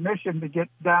a mission to get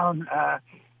down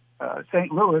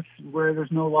St. Louis where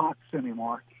there's no locks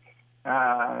anymore.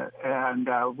 And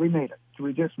we made it.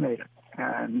 We just made it.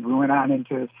 And we went on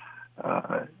into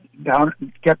down,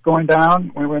 kept going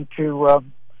down. We went to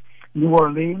New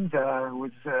Orleans. It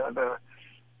was the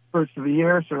first of the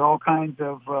year, so all kinds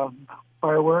of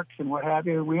fireworks and what have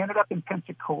you. We ended up in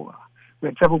Pensacola. We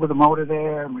had trouble with the motor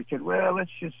there, and we said, well, let's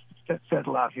just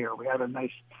settle out here. We had a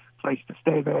nice place to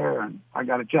stay there, and I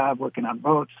got a job working on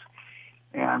boats.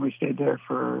 And we stayed there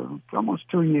for almost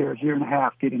 2 years, year and a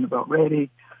half, getting the boat ready,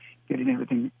 getting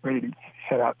everything ready to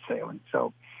head out sailing.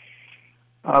 So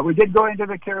we did go into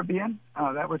the Caribbean.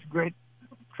 That was a great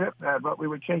trip, but we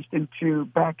were chased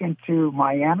back into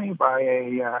Miami by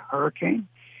a hurricane.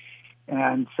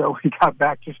 And so we got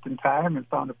back just in time and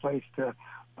found a place to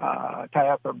tie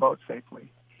up our boat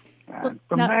safely. And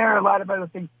from there, a lot of other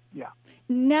things, yeah.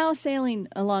 Now sailing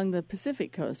along the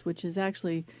Pacific coast, which is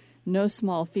actually no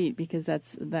small feat because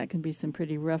that can be some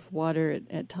pretty rough water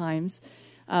at times.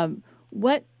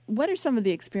 What are some of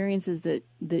the experiences that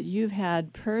you've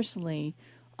had personally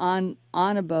on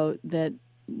a boat that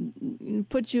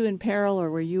put you in peril, or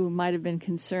where you might have been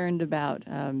concerned about,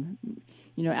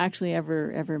 actually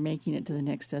ever making it to the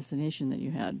next destination that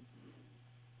you had?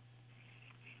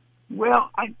 Well,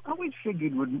 I always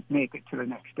figured we'd make it to the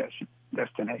next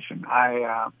destination.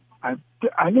 I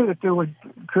knew that there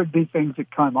could be things that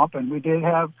come up, and we did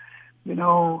have,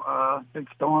 big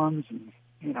storms and,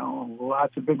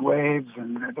 lots of big waves.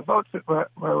 And the boats where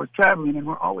I was traveling in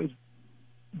were always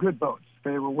good boats.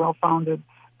 They were well-founded.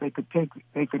 They could take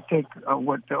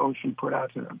what the ocean put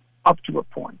out to them, up to a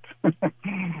point.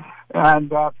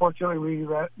 And fortunately, we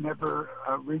never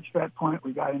reached that point.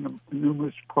 We got into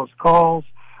numerous close calls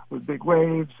with big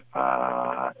waves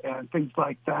and things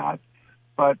like that.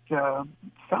 But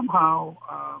somehow,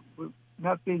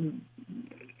 nothing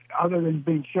other than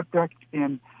being shipwrecked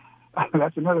in,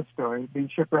 that's another story, being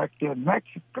shipwrecked in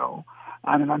Mexico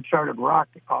on an uncharted rock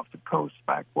off the coast,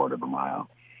 back quarter of a mile.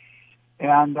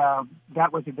 And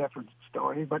that was a different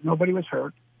story, but nobody was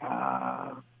hurt.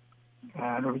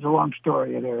 And it was a long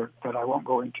story there that I won't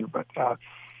go into. But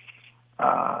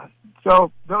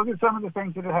so those are some of the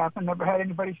things that have happened. Never had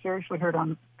anybody seriously hurt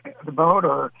on the boat,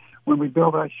 or when we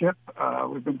build our ship.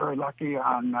 We've been very lucky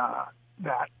on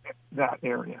that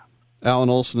area. Alan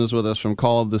Olson is with us from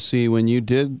Call of the Sea. When you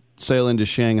did sail into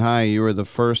Shanghai, you were the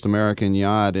first American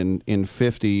yacht in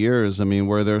 50 years.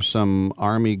 Were there some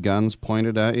Army guns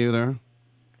pointed at you there?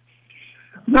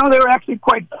 No, they were actually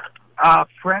quite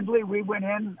friendly. We went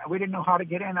in. We didn't know how to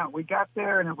get in. We got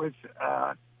there, and it was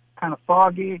kind of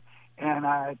foggy. And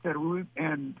I said,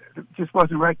 and it just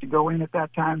wasn't right to go in at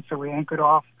that time, so we anchored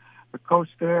off the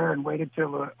coast there and waited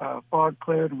till the fog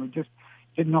cleared, and we just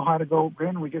didn't know how to go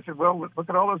in. We just said, well, look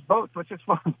at all those boats. Let's just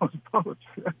follow those boats.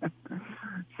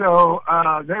 So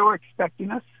they were expecting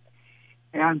us,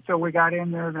 and so we got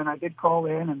in there, and then I did call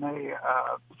in, and they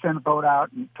sent a boat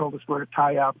out and told us where to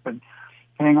tie up and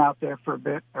hang out there for a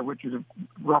bit, which is a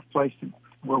rough place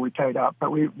where we tied up,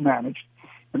 but we managed.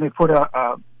 And they put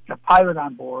a pilot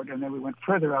on board, and then we went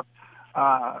further up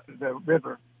the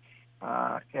river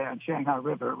and Shanghai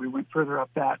River. We went further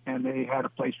up that, and they had a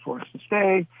place for us to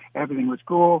stay. Everything was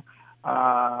cool.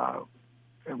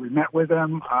 We met with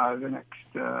them the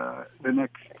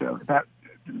next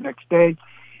day,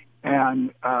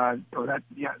 and it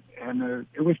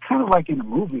was kind of like in a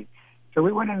movie. So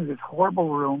we went into this horrible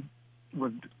room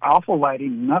with awful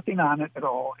lighting, nothing on it at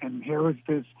all, and here was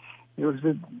the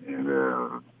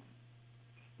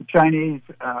Chinese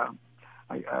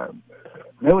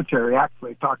military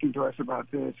actually talking to us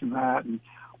about this and that, and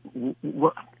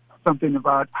something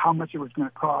about how much it was going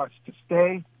to cost to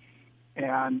stay,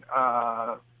 and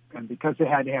because they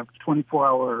had to have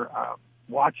 24-hour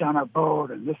watch on our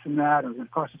boat and this and that, it was going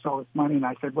to cost us all this money. And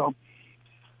I said, well,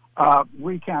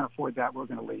 we can't afford that. We're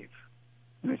going to leave.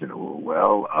 And they said,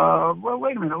 well,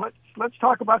 wait a minute. Let's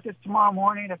talk about this tomorrow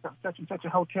morning at such and such a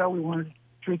hotel. We want to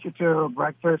treat you to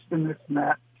breakfast and this and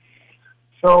that.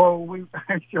 So we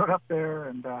showed up there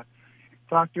and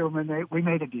talked to them, and we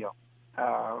made a deal.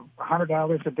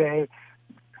 $100 a day,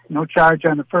 no charge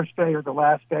on the first day or the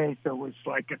last day, so it was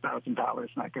like $1,000, and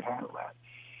I could handle that.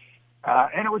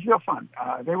 And it was real fun.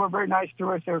 They were very nice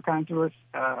to us. They were kind to us.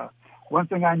 One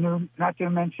thing I knew not to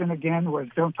mention again was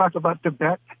don't talk about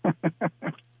Tibet,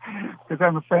 because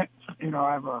I'm a fan.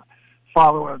 I'm a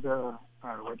follower of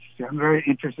I'm very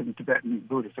interested in Tibetan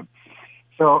Buddhism.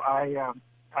 So I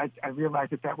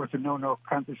realized that was a no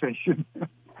conversation,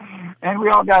 and we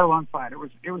all got along fine. It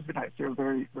was nice. They were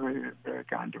very, very, very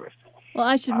kind to us. Well,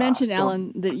 I should mention,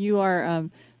 Alan, that you are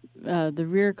the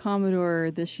Rear Commodore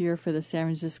this year for the San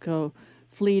Francisco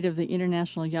fleet of the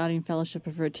International Yachting Fellowship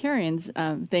of Rotarians.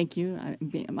 Thank you.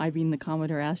 I, being the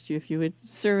Commodore, asked you if you would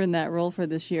serve in that role for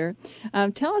this year.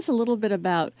 Tell us a little bit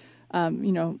about, how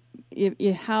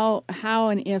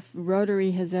and if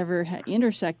Rotary has ever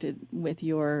intersected with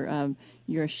your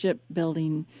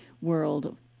shipbuilding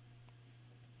world.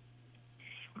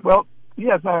 Well,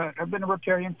 yes, I've been a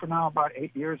Rotarian for now about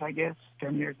 8 years, I guess,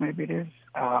 10 years maybe it is.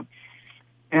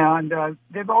 And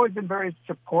they've always been very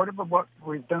supportive of what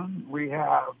we've done. We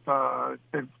have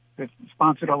they've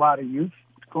sponsored a lot of youth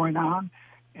going on,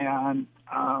 and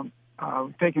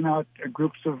taken out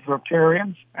groups of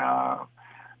Rotarians,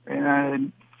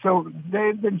 and so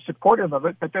they've been supportive of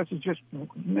it. But this is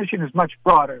mission is much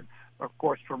broader, of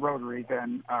course, for Rotary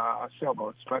than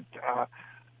sailboats. But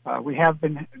we have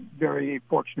been very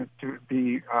fortunate to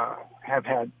have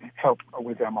had help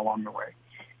with them along the way.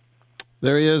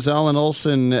 There he is, Alan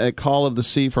Olson at Call of the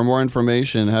Sea. For more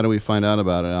information, how do we find out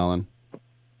about it, Alan?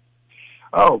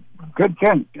 Oh, good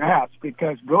thing to ask,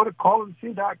 because go to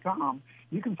callofthesea.com.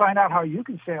 You can find out how you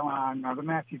can sail on the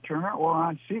Matthew Turner or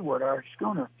on Seaward, our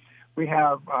schooner. We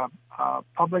have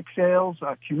public sails,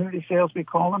 community sails we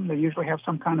call them. They usually have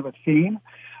some kind of a theme.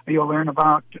 You'll learn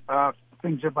about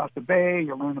things about the bay.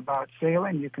 You'll learn about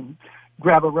sailing. You can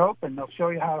grab a rope and they'll show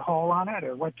you how to haul on it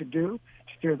or what to do,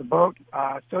 steer the boat.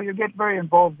 So you get very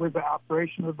involved with the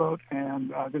operation of the boat,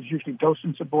 and there's usually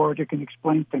docents aboard who can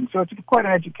explain things. So it's quite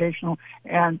an educational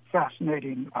and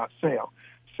fascinating sail.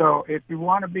 So if you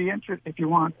want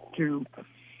to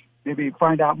maybe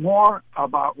find out more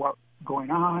about what's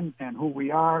going on and who we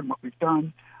are and what we've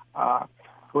done,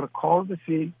 go to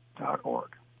callofthesea.org.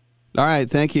 All right.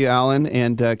 Thank you, Alan.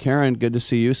 And Karen, good to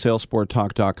see you.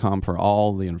 Sailsporttalk.com for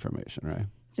all the information, right?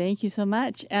 Thank you so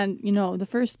much. And, the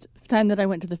first time that I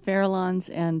went to the Farallones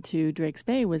and to Drake's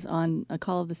Bay was on a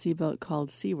Call of the Sea boat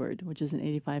called Seaward, which is an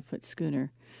 85-foot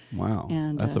schooner. Wow.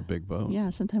 And that's a big boat. Yeah,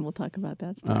 sometime we'll talk about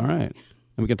that stuff. All right.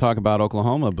 And we can talk about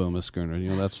Oklahoma Boomer Schooner. You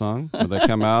know that song? Where they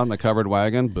come out in the covered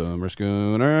wagon, Boomer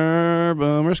Schooner,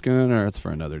 Boomer Schooner. It's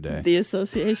for another day. The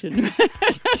association.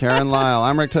 Karen Lyle.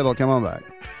 I'm Rick Tittle. Come on back.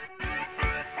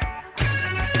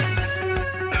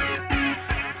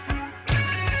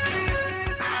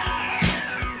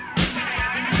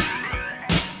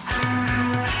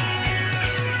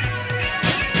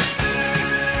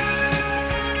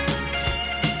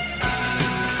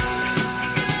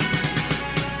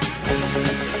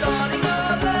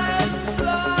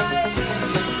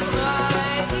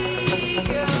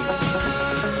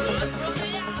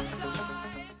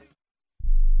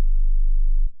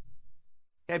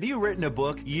 Have you written a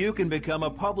book? You can become a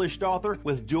published author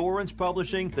with Dorrance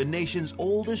Publishing, the nation's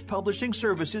oldest publishing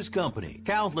services company.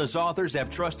 Countless authors have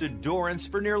trusted Dorrance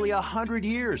for nearly 100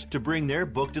 years to bring their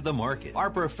book to the market. Our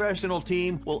professional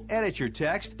team will edit your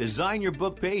text, design your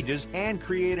book pages, and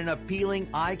create an appealing,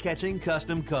 eye-catching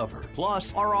custom cover.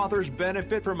 Plus, our authors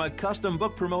benefit from a custom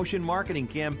book promotion marketing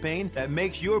campaign that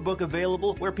makes your book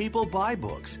available where people buy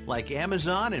books, like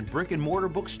Amazon and brick-and-mortar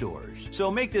bookstores. So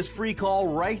make this free call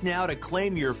right now to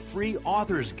claim your free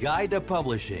Author's Guide to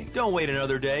Publishing. Don't wait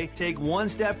another day. Take one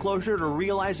step closer to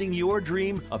realizing your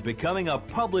dream of becoming a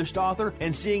published author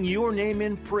and seeing your name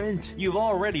in print. You've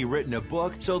already written a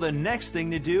book, so the next thing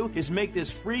to do is make this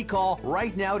free call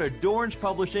right now to Dorrance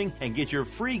Publishing and get your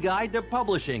free guide to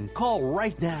publishing. Call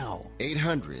right now.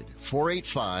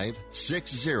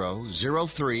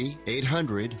 800-485-6003.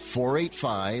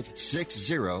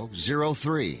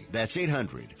 800-485-6003. That's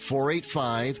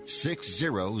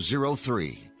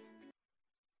 800-485-6003.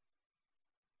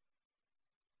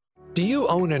 Do you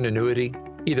own an annuity,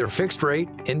 either fixed rate,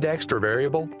 indexed, or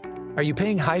variable? Are you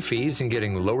paying high fees and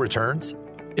getting low returns?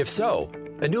 If so,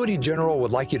 Annuity General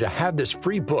would like you to have this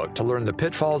free book to learn the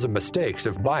pitfalls and mistakes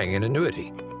of buying an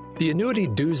annuity. The Annuity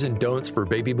Do's and Don'ts for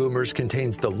Baby Boomers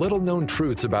contains the little-known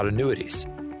truths about annuities,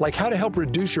 like how to help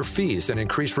reduce your fees and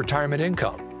increase retirement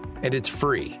income. And it's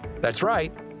free. That's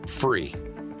right, free.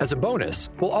 As a bonus,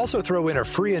 we'll also throw in a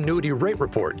free annuity rate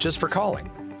report just for calling.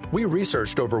 We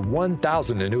researched over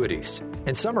 1,000 annuities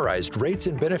and summarized rates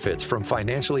and benefits from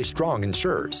financially strong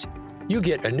insurers. You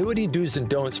get Annuity Do's and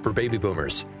Don'ts for Baby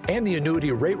Boomers and the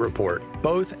Annuity Rate Report,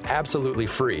 both absolutely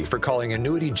free for calling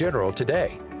Annuity General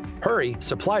today. Hurry,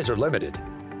 supplies are limited.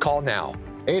 Call now.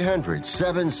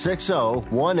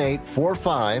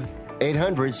 800-760-1845.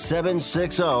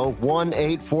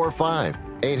 800-760-1845.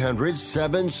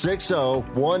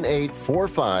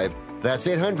 800-760-1845. That's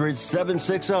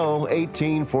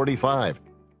 800-760-1845.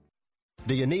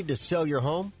 Do you need to sell your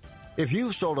home? If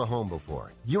you've sold a home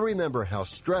before, you remember how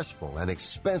stressful and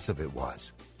expensive it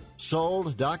was.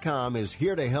 Sold.com is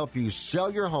here to help you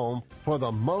sell your home for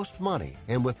the most money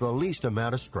and with the least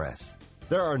amount of stress.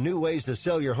 There are new ways to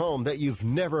sell your home that you've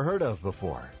never heard of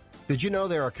before. Did you know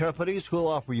there are companies who'll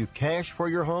offer you cash for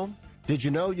your home? Did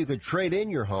you know you could trade in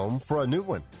your home for a new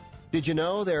one? Did you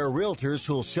know there are realtors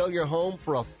who'll sell your home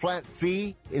for a flat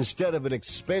fee instead of an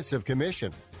expensive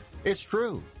commission? It's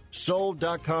true.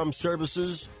 Sold.com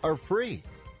services are free.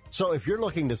 So if you're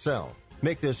looking to sell,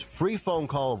 make this free phone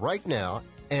call right now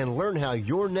and learn how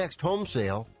your next home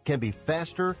sale can be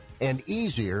faster and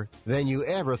easier than you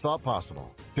ever thought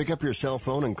possible. Pick up your cell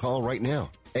phone and call right now.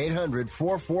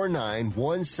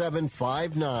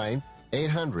 800-449-1759.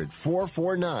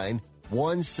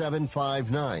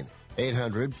 800-449-1759.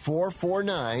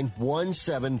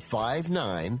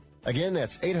 800-449-1759. Again,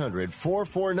 that's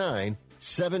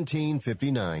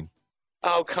 800-449-1759.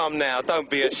 Oh, come now, don't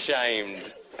be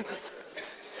ashamed.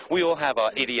 We all have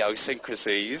our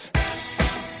idiosyncrasies.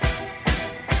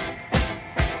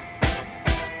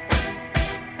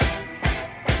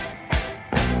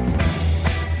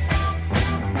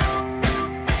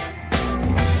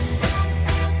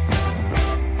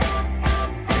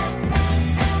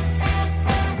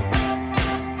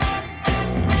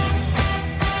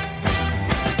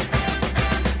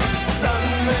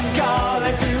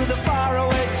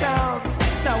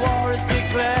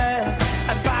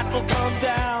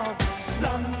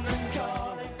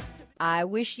 I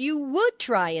wish you would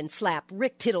try and slap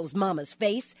Rick Tittle's mama's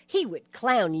face. He would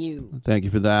clown you. Thank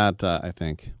you for that, I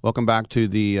think. Welcome back to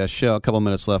the show. A couple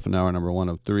minutes left in hour number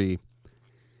 103.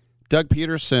 Doug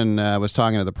Peterson was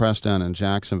talking to the press down in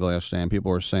Jacksonville yesterday, and people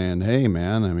were saying, hey,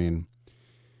 man, I mean,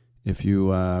 if you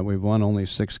we've won only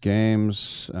 6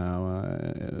 games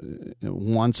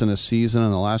once in a season in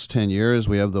the last 10 years.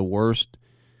 We have the worst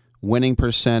winning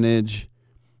percentage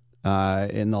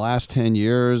in the last 10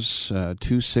 years,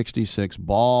 266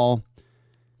 ball.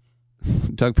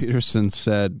 Doug Peterson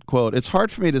said, quote, "It's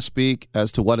hard for me to speak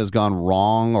as to what has gone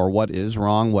wrong or what is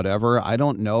wrong, whatever. I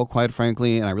don't know, quite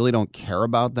frankly, and I really don't care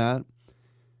about that.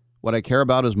 What I care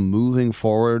about is moving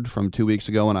forward from 2 weeks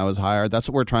ago when I was hired. That's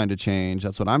what we're trying to change.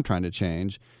 That's what I'm trying to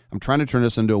change. I'm trying to turn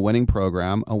this into a winning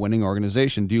program, a winning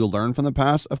organization. Do you learn from the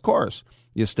past? Of course.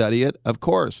 You study it? Of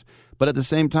course. But at the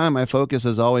same time, my focus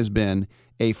has always been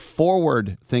a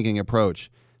forward-thinking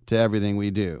approach to everything we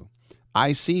do.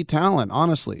 I see talent,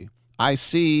 honestly. I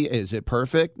see, is it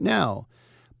perfect? No.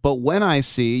 But when I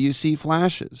see, you see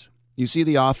flashes. You see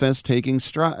the offense taking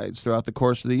strides throughout the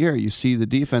course of the year. You see the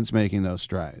defense making those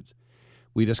strides.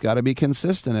 We just got to be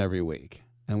consistent every week,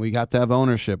 and we got to have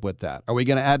ownership with that. Are we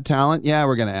going to add talent? Yeah,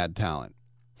 we're going to add talent.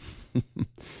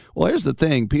 Well, here's the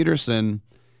thing. Peterson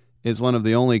is one of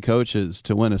the only coaches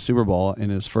to win a Super Bowl in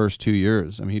his first 2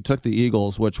 years. I mean, he took the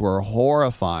Eagles, which were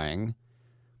horrifying.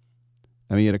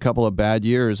 I mean, he had a couple of bad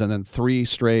years and then 3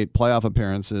 straight playoff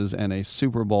appearances and a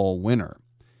Super Bowl winner.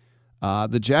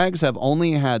 The Jags have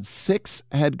only had 6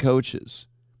 head coaches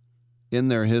in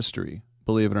their history,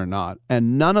 believe it or not,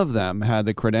 and none of them had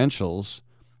the credentials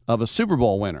of a Super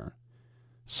Bowl winner.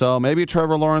 So maybe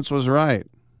Trevor Lawrence was right.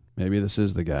 Maybe this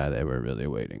is the guy they were really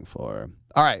waiting for.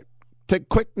 All right. Take a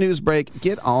quick news break.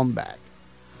 Get on back.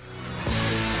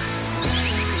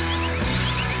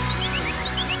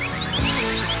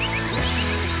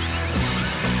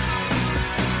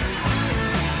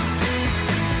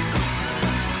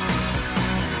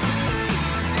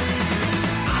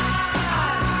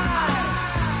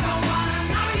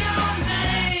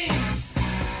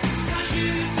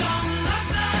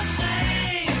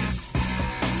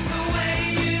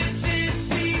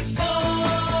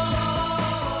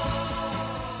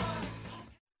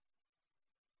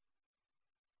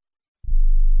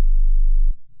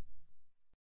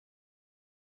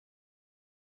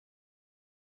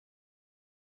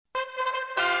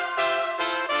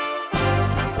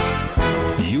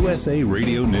 USA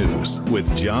Radio News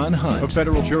with John Hunt. A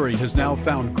federal jury has now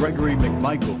found Gregory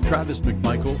McMichael, Travis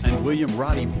McMichael, and William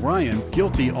Roddy Bryan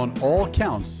guilty on all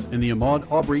counts in the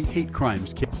Ahmaud Arbery hate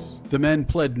crimes case. The men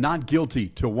pled not guilty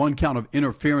to one count of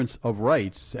interference of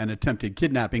rights and attempted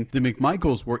kidnapping. The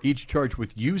McMichaels were each charged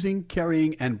with using,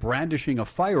 carrying, and brandishing a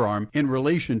firearm in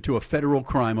relation to a federal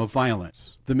crime of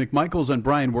violence. The McMichaels and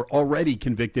Bryan were already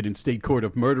convicted in state court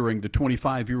of murdering the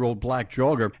 25-year-old black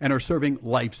jogger and are serving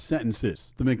life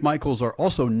sentences. The McMichaels are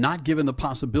also not given the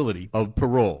possibility of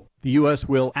parole. The U.S.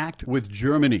 will act with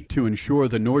Germany to ensure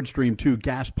the Nord Stream 2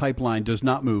 gas pipeline does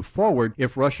not move forward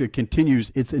if Russia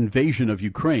continues its invasion of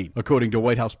Ukraine, according to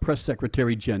White House Press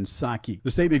Secretary Jen Psaki. The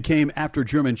statement came after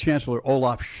German Chancellor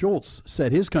Olaf Scholz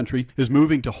said his country is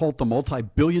moving to halt the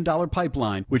multi-billion-dollar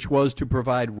pipeline, which was to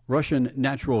provide Russian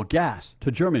natural gas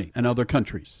to Germany and other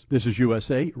countries. This is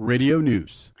USA Radio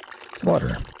News.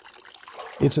 Water.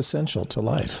 It's essential to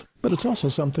life, but it's also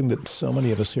something that so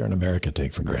many of us here in America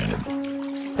take for granted.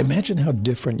 Imagine how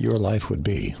different your life would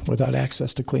be without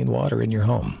access to clean water in your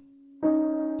home.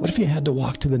 What if you had to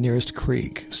walk to the nearest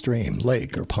creek, stream,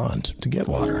 lake, or pond to get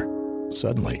water?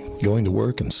 Suddenly, going to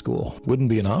work and school wouldn't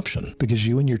be an option because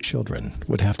you and your children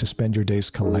would have to spend your days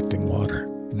collecting water.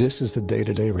 This is the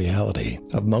day-to-day reality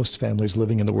of most families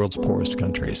living in the world's poorest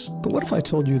countries. But what if I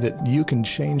told you that you can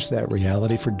change that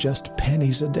reality for just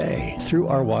pennies a day through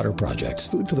our water projects?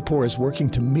 Food for the Poor is working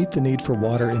to meet the need for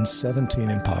water in 17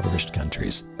 impoverished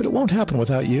countries. But it won't happen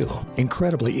without you.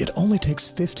 Incredibly, it only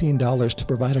takes $15 to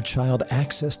provide a child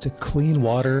access to clean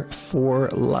water for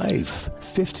life.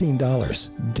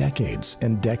 $15, decades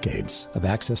and decades of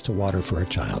access to water for a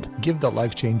child. Give the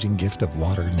life-changing gift of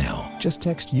water now. Just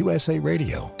text USA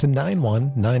Radio to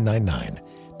 91999.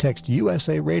 Text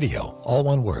USA Radio, all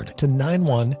one word, to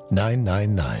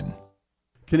 91999.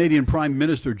 Canadian Prime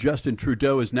Minister Justin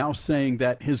Trudeau is now saying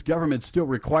that his government still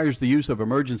requires the use of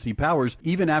emergency powers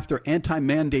even after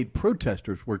anti-mandate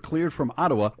protesters were cleared from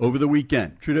Ottawa over the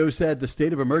weekend. Trudeau said the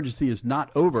state of emergency is not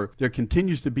over. There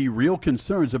continues to be real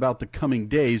concerns about the coming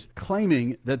days,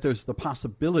 claiming that there's the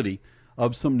possibility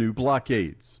of some new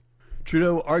blockades.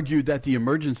 Trudeau argued that the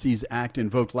Emergencies Act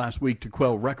invoked last week to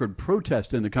quell record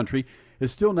protest in the country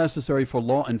is still necessary for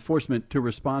law enforcement to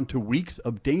respond to weeks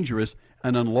of dangerous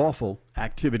and unlawful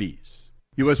activities.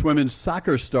 U.S. women's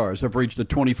soccer stars have reached a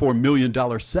 $24 million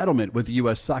settlement with the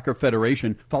U.S. Soccer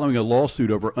Federation following a lawsuit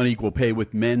over unequal pay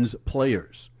with men's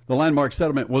players. The landmark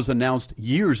settlement was announced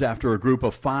years after a group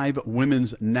of 5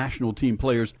 women's national team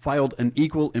players filed an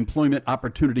Equal Employment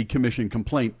Opportunity Commission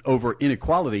complaint over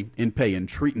inequality in pay and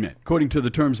treatment. According to the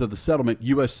terms of the settlement,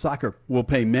 U.S. Soccer will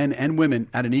pay men and women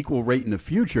at an equal rate in the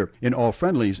future in all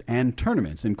friendlies and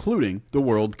tournaments, including the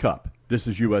World Cup. This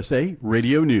is USA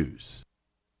Radio News.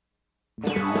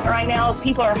 Right now,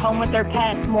 people are home with their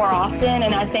pets more often,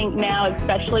 and I think now,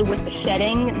 especially with the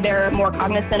shedding, they're more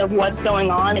cognizant of what's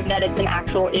going on and that it's an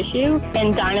actual issue,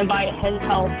 and Dinovite has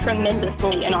helped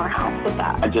tremendously in our house with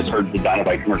that. I just heard the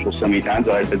Dinovite commercial so many times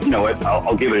that I said, you know what,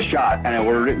 I'll give it a shot, and I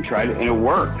ordered it and tried it, and it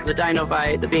worked. The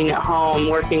Dinovite, the being at home,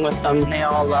 working with them, they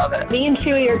all love it. Me and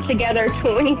Chewy are together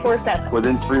 24/7.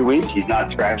 Within 3 weeks, he's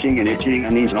not scratching and itching,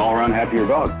 and he's an all-around happier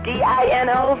dog.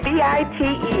 DINOVITE.com.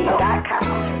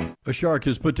 A shark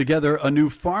has put together a new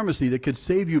pharmacy that could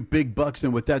save you big bucks,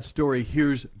 and with that story,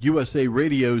 here's USA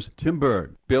Radio's Tim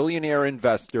Berg. Billionaire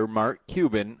investor Mark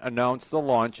Cuban announced the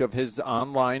launch of his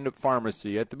online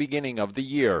pharmacy at the beginning of the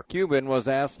year. Cuban was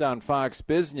asked on Fox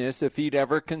Business if he'd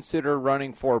ever consider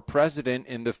running for president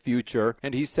in the future,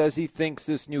 and he says he thinks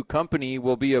this new company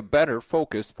will be a better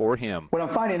focus for him. What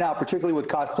I'm finding out, particularly with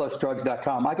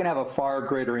CostPlusDrugs.com, I can have a far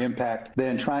greater impact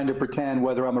than trying to pretend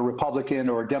whether I'm a Republican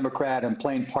or a Democrat and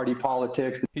playing party party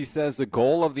politics. He says the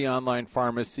goal of the online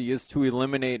pharmacy is to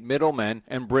eliminate middlemen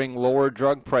and bring lower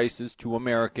drug prices to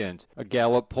Americans. A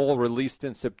Gallup poll released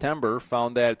in September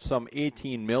found that some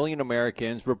 18 million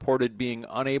Americans reported being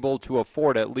unable to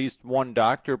afford at least one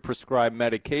doctor-prescribed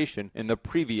medication in the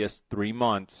previous 3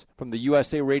 months. From the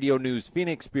USA Radio News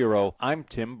Phoenix Bureau, I'm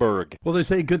Tim Berg. Well, they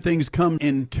say good things come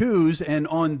in twos, and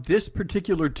on this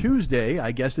particular Tuesday,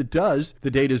 I guess it does.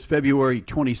 The date is February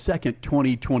 22nd,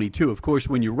 2022. Of course,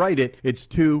 when you write it, it's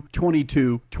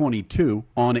 2/22/22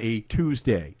 on a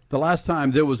Tuesday. The last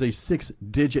time there was a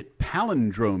 6-digit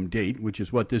palindrome date, which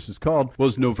is what this is called,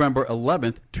 was November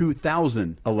 11th,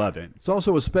 2011. It's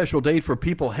also a special date for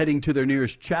people heading to their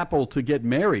nearest chapel to get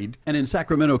married. And in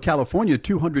Sacramento, California,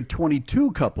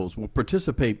 222 couples will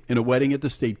participate in a wedding at the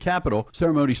state capitol,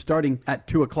 ceremony starting at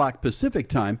 2 o'clock Pacific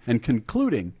time and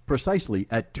concluding precisely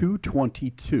at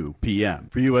 2:22 p.m.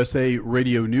 For USA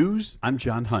Radio News, I'm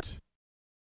John Hunt.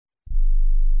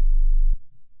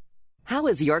 How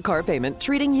is your car payment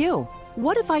treating you?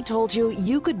 What if I told you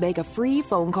you could make a free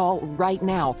phone call right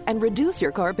now and reduce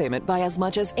your car payment by as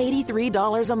much as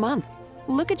 $83 a month?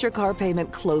 Look at your car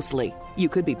payment closely. You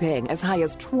could be paying as high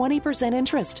as 20%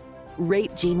 interest.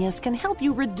 Rate Genius can help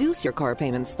you reduce your car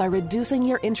payments by reducing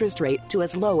your interest rate to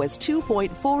as low as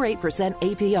 2.48%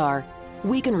 APR.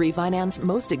 We can refinance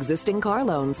most existing car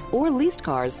loans or leased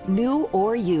cars, new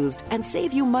or used, and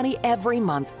save you money every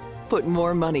month. Put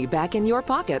more money back in your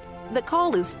pocket. The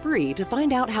call is free to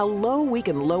find out how low we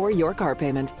can lower your car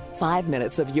payment. 5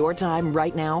 minutes of your time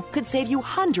right now could save you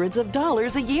hundreds of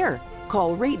dollars a year.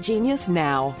 Call Rate Genius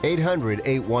now.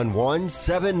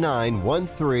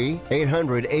 800-811-7913.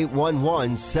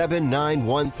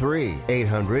 800-811-7913.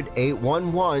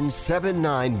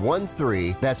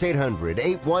 800-811-7913. That's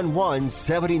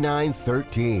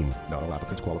 800-811-7913. Not all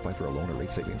applicants qualify for a loan or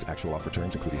rate savings. Actual offer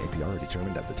terms, including APR, are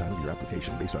determined at the time of your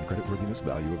application based on creditworthiness,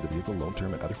 value of the vehicle, loan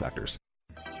term, and other factors.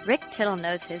 Rick Tittle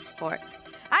knows his sports.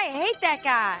 I hate that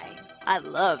guy. I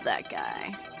love that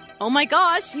guy. Oh my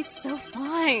gosh, he's so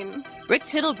fine. Rick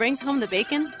Tittle brings home the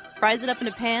bacon, fries it up in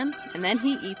a pan, and then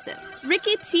he eats it.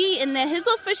 Ricky T in the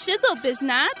hizzle for shizzle,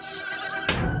 biznatch.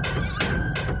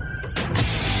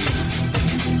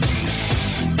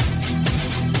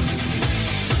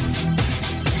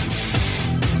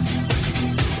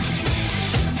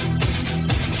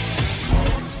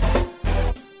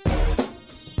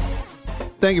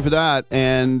 Thank you for that,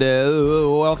 and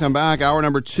welcome back. Hour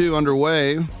number 2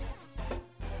 underway.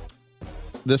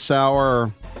 This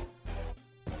hour,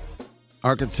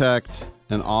 architect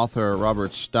and author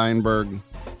Robert Steinberg,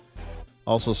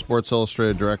 also Sports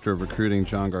Illustrated Director of Recruiting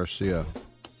John Garcia.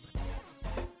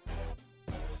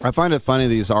 I find it funny,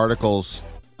 these articles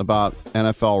about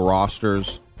NFL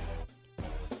rosters.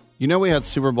 You know, we had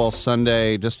Super Bowl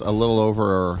Sunday just a little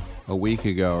over a week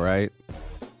ago, right?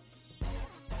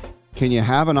 Can you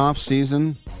have an off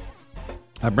season?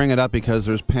 I bring it up because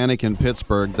there's panic in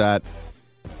Pittsburgh that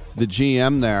the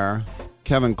GM there,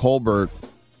 Kevin Colbert,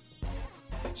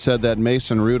 said that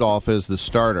Mason Rudolph is the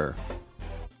starter.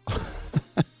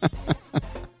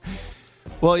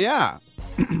 Well, yeah,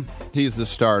 he's the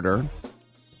starter.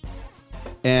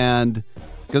 And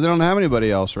because they don't have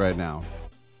anybody else right now.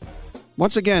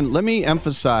 Once again, let me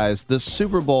emphasize, the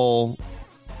Super Bowl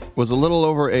was a little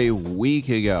over a week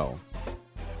ago.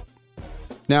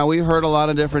 Now, we heard a lot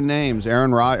of different names.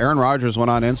 Aaron Rodgers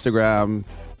went on Instagram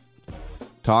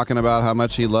talking about how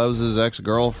much he loves his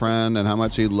ex-girlfriend and how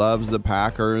much he loves the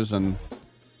Packers. And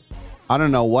I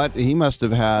don't know what he must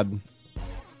have had,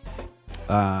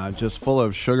 just full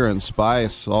of sugar and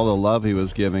spice, all the love he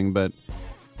was giving. But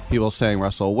people saying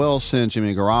Russell Wilson,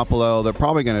 Jimmy Garoppolo, they're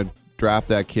probably going to draft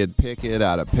that kid Pickett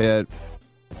out of Pitt,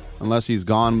 unless he's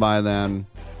gone by then.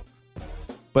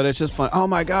 But it's just fun. Oh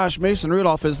my gosh, Mason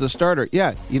Rudolph is the starter.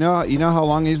 Yeah, you know how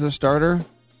long he's the starter?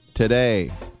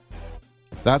 Today.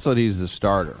 That's what he's the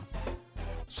starter.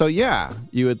 So yeah,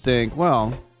 you would think,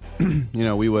 well,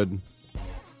 we would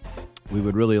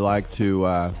really like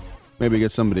to maybe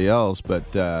get somebody else, but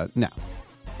no.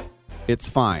 It's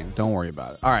fine. Don't worry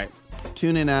about it. All right.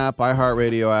 TuneIn app,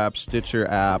 iHeartRadio app, Stitcher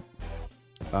app.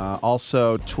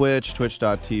 Also Twitch,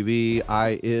 twitch.tv.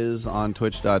 I is on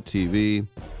twitch.tv.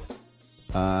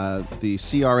 The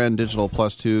CRN Digital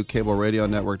Plus 2 Cable Radio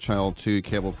Network Channel 2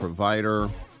 cable provider.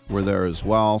 We're there as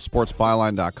well.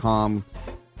 SportsByline.com.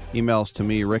 Emails to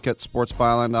me, Rick at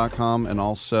SportsByline.com. And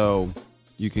also,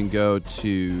 you can go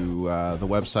to the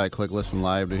website, click Listen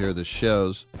Live to hear the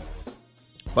shows.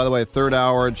 By the way, third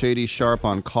hour, J.D. Sharp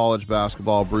on college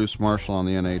basketball, Bruce Marshall on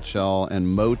the NHL, and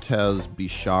Motez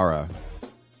Bishara.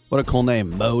 What a cool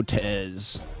name,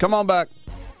 Motez. Come on back.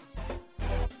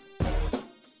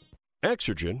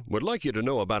 Exergen would like you to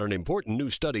know about an important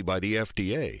new study by the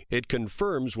FDA. It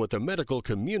confirms what the medical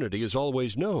community has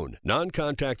always known.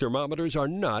 Non-contact thermometers are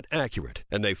not accurate,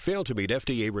 and they fail to meet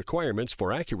FDA requirements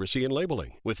for accuracy in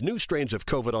labeling. With new strains of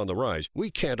COVID on the rise,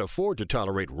 we can't afford to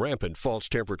tolerate rampant false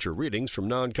temperature readings from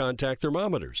non-contact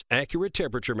thermometers. Accurate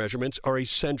temperature measurements are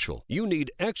essential. You need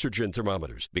Exergen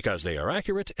thermometers because they are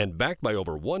accurate and backed by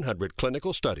over 100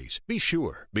 clinical studies. Be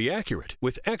sure, be accurate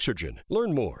with Exergen.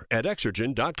 Learn more at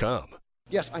Exergen.com.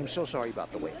 Yes, I'm so sorry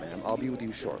about the wait, ma'am. I'll be with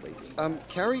you shortly.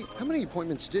 Carrie, how many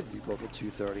appointments did we book at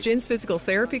 2:30? Jin's physical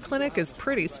therapy clinic is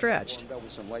pretty stretched.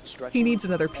 He needs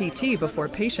another PT before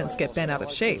patients get bent out of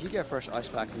shape. You get fresh ice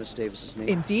pack from Miss Davis's name.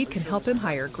 Indeed can help him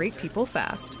hire great people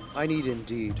fast. I need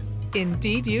Indeed.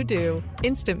 Indeed you do.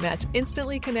 Instant Match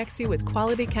instantly connects you with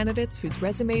quality candidates whose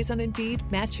resumes on Indeed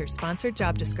match your sponsored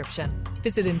job description.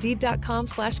 Visit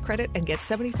Indeed.com/credit and get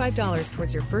 $75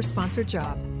 towards your first sponsored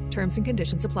job. Terms and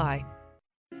conditions apply.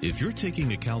 If you're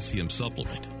taking a calcium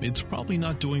supplement, it's probably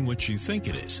not doing what you think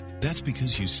it is. That's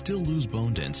because you still lose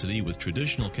bone density with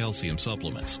traditional calcium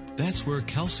supplements. That's where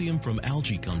calcium from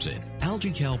algae comes in.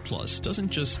 AlgaeCal Plus doesn't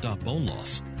just stop bone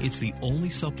loss. It's the only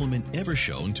supplement ever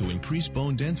shown to increase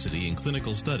bone density in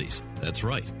clinical studies. That's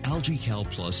right.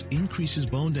 AlgaeCal Plus increases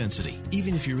bone density,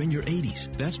 even if you're in your 80s.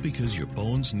 That's because your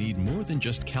bones need more than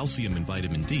just calcium and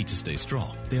vitamin D to stay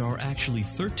strong. There are actually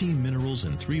 13 minerals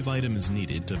and 3 vitamins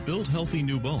needed to build healthy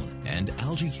new bone. And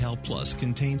AlgaeCal Plus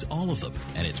contains all of them,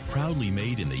 and it's proudly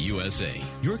made in the USA.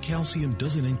 Your calcium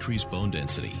doesn't increase bone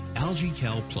density.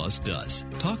 AlgaeCal Plus does.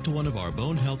 Talk to one of our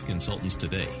bone health consultants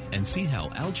today and see how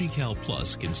AlgaeCal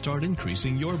Plus can start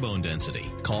increasing your bone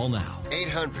density. Call now.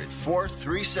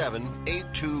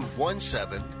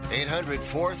 800-437-8217.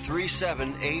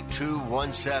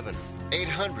 800-437-8217.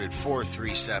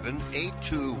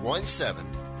 800-437-8217.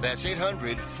 That's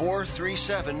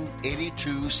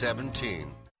 800-437-8217.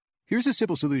 Here's a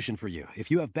simple solution for you if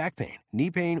you have back pain,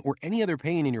 knee pain, or any other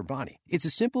pain in your body. It's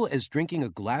as simple as drinking a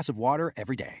glass of water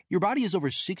every day. Your body is over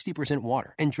 60%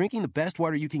 water, and drinking the best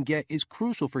water you can get is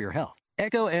crucial for your health.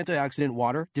 Echo Antioxidant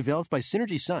Water, developed by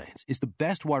Synergy Science, is the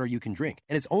best water you can drink,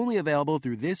 and it's only available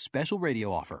through this special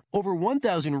radio offer. Over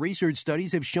 1,000 research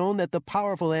studies have shown that the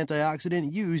powerful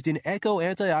antioxidant used in Echo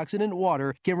Antioxidant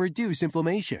Water can reduce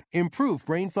inflammation, improve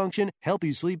brain function, help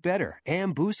you sleep better,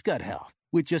 and boost gut health.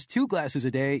 With just 2 glasses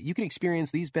a day, you can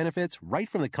experience these benefits right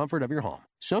from the comfort of your home.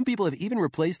 Some people have even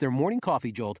replaced their morning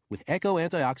coffee jolt with Echo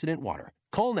Antioxidant Water.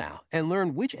 Call now and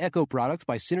learn which Echo product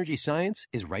by Synergy Science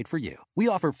is right for you. We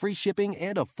offer free shipping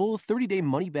and a full 30-day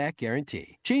money-back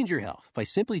guarantee. Change your health by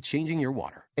simply changing your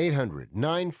water.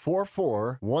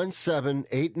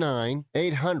 800-944-1789.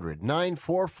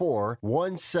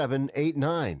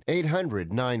 800-944-1789.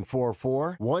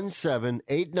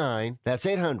 800-944-1789. That's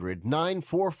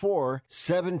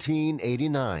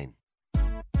 800-944-1789.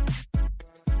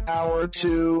 Hour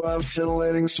 2 of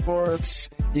titillating sports.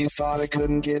 You thought it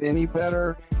couldn't get any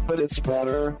better, but it's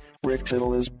better. Rick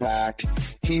Tittle is back.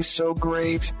 He's so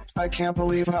great. I can't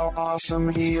believe how awesome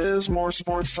he is. More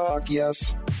sports talk,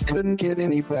 yes. Couldn't get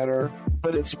any better,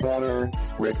 but it's better.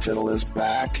 Rick Tittle is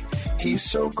back. He's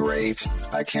so great.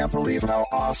 I can't believe how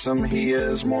awesome he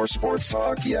is. More sports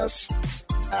talk, yes.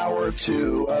 Hour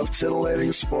 2 of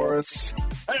titillating sports.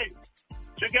 Hey,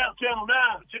 check out Channel 9.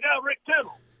 Check out Rick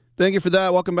Tittle. Thank you for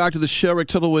that. Welcome back to the show. Rick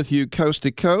Tittle with you coast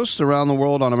to coast around the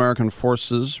world on American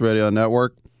Forces Radio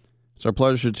Network. It's our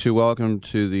pleasure to welcome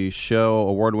to the show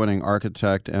award-winning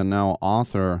architect and now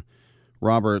author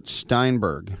Robert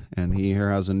Steinberg. And he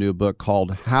here has a new book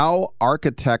called How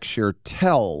Architecture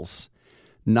Tells,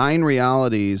 9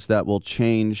 Realities That Will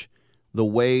Change the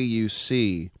Way You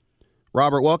See.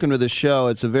 Robert, welcome to the show.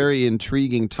 It's a very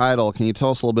intriguing title. Can you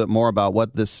tell us a little bit more about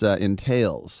what this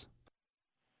entails?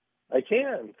 I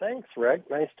can. Thanks, Rick.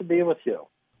 Nice to be with you.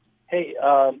 Hey,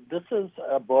 this is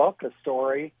a book, a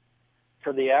story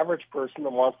for the average person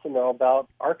that wants to know about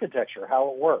architecture,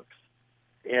 how it works.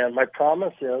 And my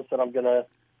promise is that I'm going to,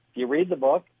 if you read the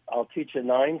book, I'll teach you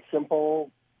 9 simple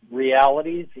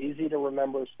realities, easy to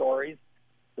remember stories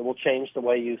that will change the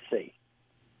way you see.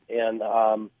 And,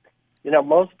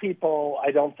 most people,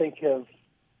 I don't think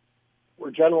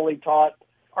were generally taught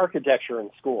architecture in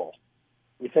school.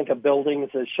 We think of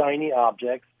buildings as shiny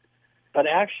objects, but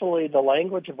actually the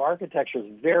language of architecture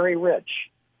is very rich.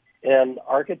 And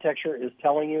architecture is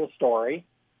telling you a story.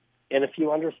 And if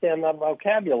you understand that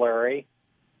vocabulary,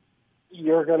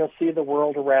 you're going to see the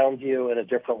world around you in a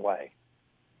different way.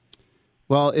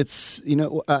 Well, it's,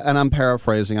 and I'm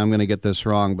paraphrasing, I'm going to get this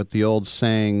wrong, but the old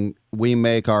saying, we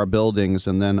make our buildings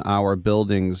and then our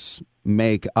buildings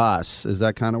make us. Is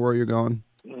that kind of where you're going?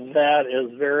 That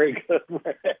is very good,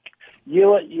 Rick.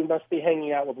 You must be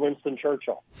hanging out with Winston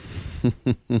Churchill.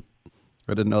 I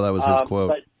didn't know that was his quote.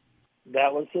 But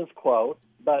that was his quote.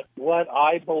 But what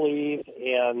I believe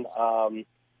and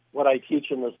what I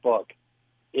teach in this book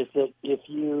is that if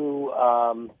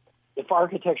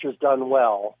architecture is done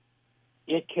well,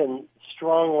 it can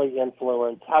strongly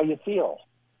influence how you feel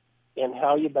and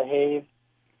how you behave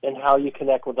and how you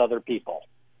connect with other people.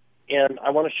 And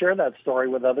I want to share that story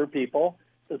with other people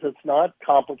because it's not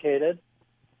complicated,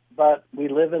 but we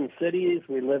live in cities,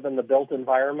 we live in the built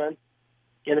environment,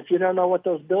 and if you don't know what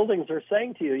those buildings are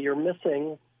saying to you, you're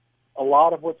missing a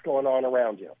lot of what's going on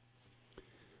around you.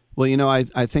 Well,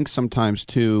 I think sometimes,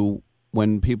 too,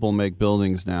 when people make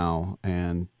buildings now,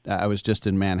 and I was just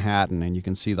in Manhattan, and you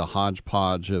can see the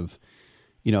hodgepodge of,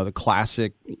 the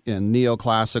classic and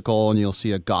neoclassical, and you'll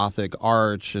see a Gothic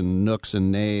arch and nooks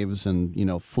and naves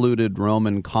and, fluted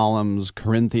Roman columns,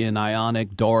 Corinthian,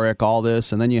 Ionic, Doric, all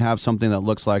this. And then you have something that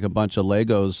looks like a bunch of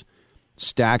Legos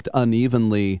stacked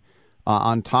unevenly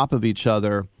on top of each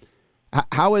other.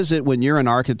 How is it when you're an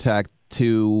architect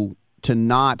to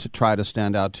not try to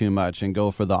stand out too much and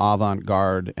go for the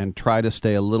avant-garde and try to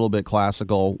stay a little bit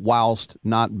classical whilst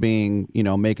not being,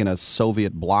 making a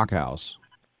Soviet blockhouse?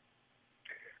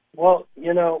 Well,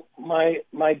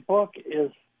 my book is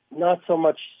not so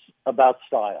much about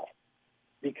style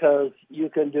because you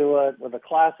can do it with a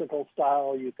classical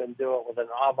style, you can do it with an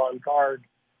avant-garde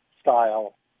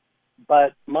style,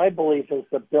 but my belief is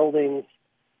that buildings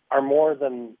are more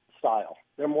than style.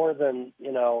 They're more than,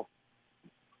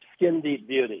 skin-deep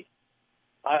beauty.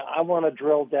 I want to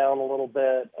drill down a little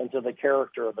bit into the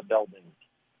character of the buildings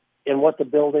and what the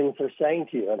buildings are saying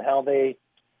to you and how they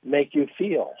make you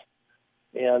feel.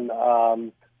 And,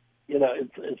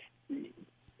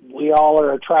 we all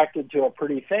are attracted to a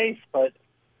pretty face, but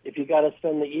if you got to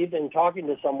spend the evening talking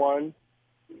to someone,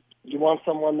 you want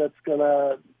someone that's going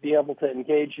to be able to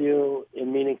engage you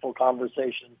in meaningful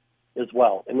conversation as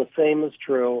well. And the same is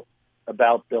true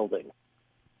about buildings.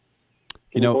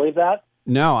 Can you believe that?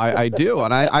 No, I do.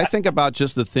 And I think about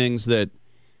just the things that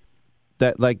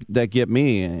get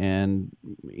me, and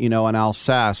in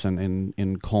Alsace and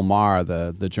in Colmar,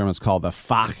 the Germans call the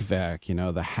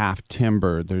Fachwerk, the half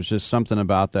timber. There's just something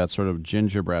about that sort of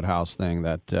gingerbread house thing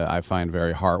that I find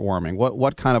very heartwarming.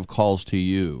 What kind of calls to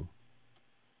you?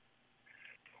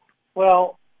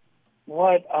 Well,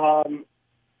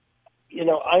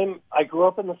 I grew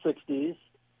up in the 60s.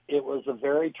 It was a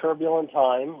very turbulent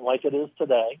time, like it is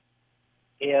today.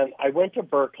 And I went to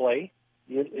Berkeley,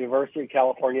 University of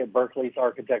California, Berkeley's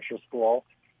architecture school,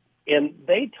 and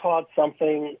they taught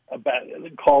something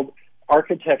called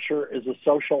architecture as a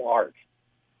social art.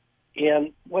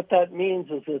 And what that means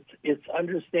is it's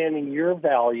understanding your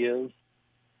values,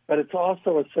 but it's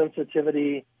also a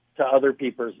sensitivity to other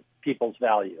people's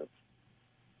values.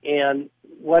 And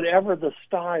whatever the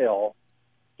style,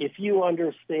 if you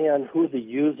understand who the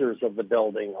users of the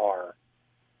building are,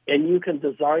 and you can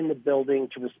design the building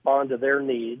to respond to their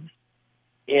needs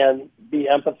and be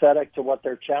empathetic to what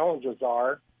their challenges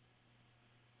are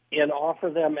and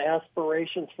offer them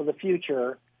aspirations for the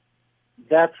future,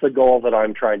 that's the goal that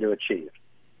I'm trying to achieve.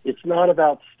 It's not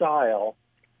about style.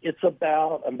 It's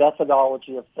about a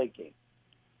methodology of thinking,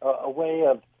 a way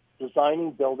of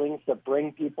designing buildings that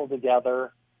bring people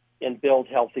together and build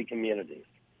healthy communities.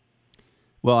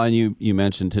 Well, and you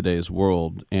mentioned today's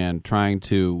world and trying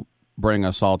to bring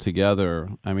us all together.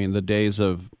 I mean, the days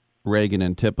of Reagan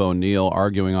and Tip O'Neill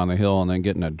arguing on the Hill and then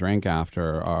getting a drink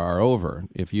after are over.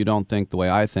 If you don't think the way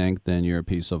I think, then you're a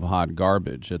piece of hot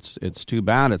garbage. It's too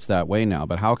bad it's that way now,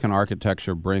 but how can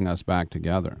architecture bring us back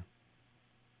together?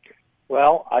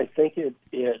 Well, I think it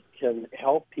can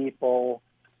help people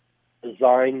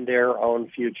design their own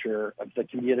future of the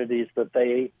communities that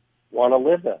they want to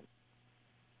live in.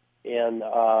 And,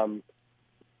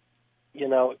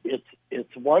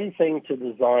 it's one thing to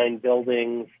design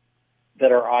buildings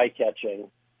that are eye-catching,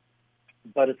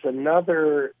 but it's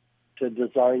another to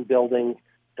design buildings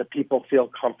that people feel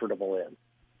comfortable in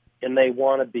and they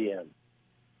want to be in,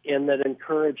 and that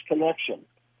encourage connection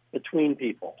between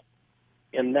people.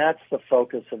 And that's the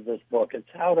focus of this book. It's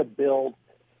how to build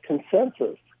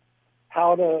consensus,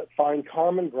 how to find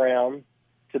common ground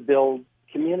to build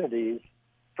communities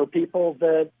for people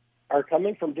that are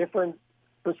coming from different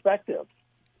perspectives.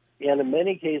 And in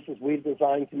many cases, we've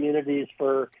designed communities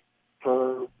for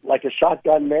like a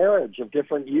shotgun marriage of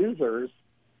different users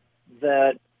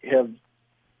that have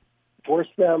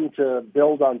forced them to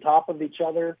build on top of each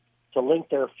other, to link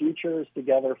their futures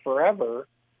together forever,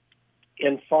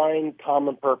 and find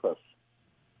common purpose.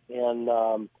 And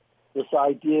this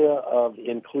idea of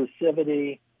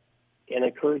inclusivity and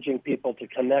encouraging people to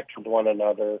connect with one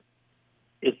another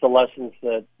is the lessons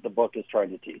that the book is trying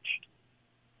to teach.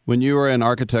 When you were in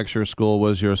architecture school,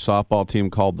 was your softball team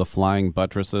called the Flying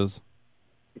Buttresses?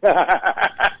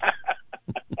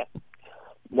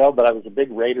 No, but I was a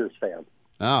big Raiders fan.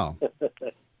 Oh,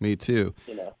 me too.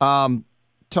 You know.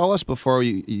 Tell us before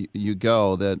you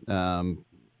go that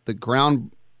the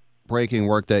groundbreaking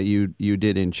work that you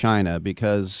did in China,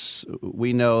 because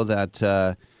we know that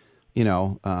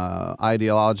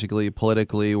ideologically,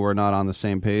 politically, we're not on the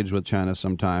same page with China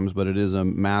sometimes, but it is a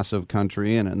massive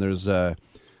country, and there's a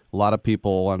lot of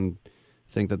people and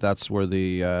think that that's where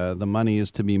the money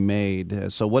is to be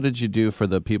made. So what did you do for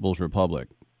the People's Republic?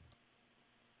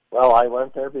 Well, I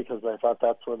went there because I thought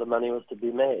that's where the money was to be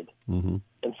made. Mm-hmm.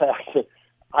 In fact,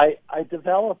 I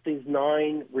developed these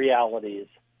 9 realities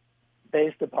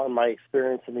based upon my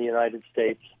experience in the United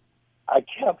States. I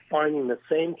kept finding the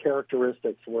same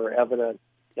characteristics were evident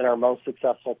in our most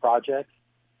successful projects.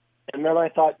 And then I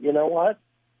thought, you know what?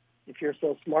 If you're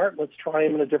so smart, let's try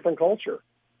them in a different culture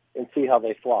and see how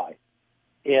they fly.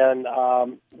 And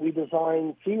we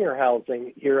designed senior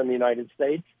housing here in the United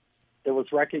States that was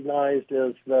recognized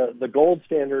as the gold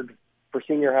standard for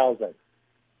senior housing.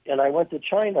 And I went to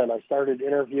China and I started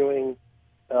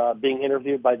being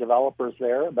interviewed by developers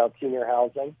there about senior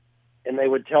housing. And they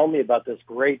would tell me about this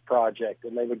great project,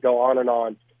 and they would go on.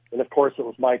 And, of course, it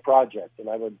was my project. And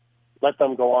I would let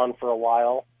them go on for a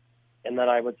while, and then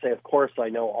I would say, of course, I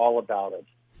know all about it.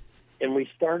 And we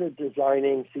started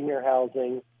designing senior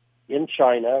housing in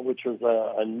China, which was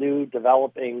a new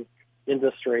developing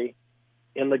industry.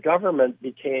 And the government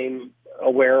became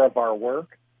aware of our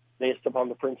work based upon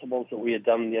the principles that we had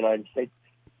done in the United States.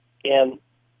 And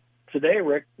today,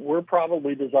 Rick, we're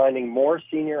probably designing more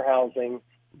senior housing,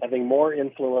 having more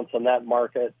influence on that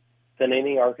market than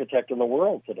any architect in the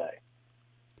world today.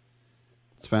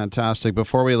 It's fantastic.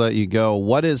 Before we let you go,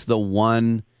 what is the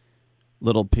one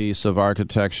little piece of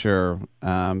architecture,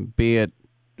 be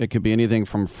it could be anything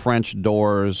from French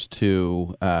doors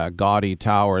to gaudy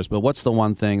towers, but what's the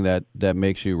one thing that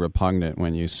makes you repugnant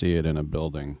when you see it in a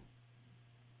building?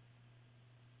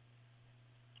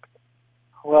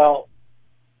 Well,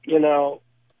 let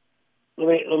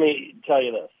me tell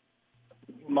you this.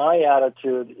 My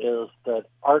attitude is that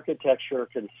architecture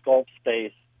can sculpt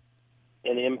space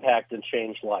and impact and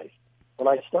change life. When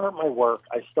I start my work,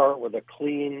 I start with a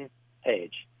clean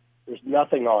page. There's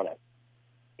nothing on it.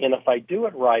 And if I do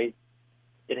it right,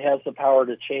 it has the power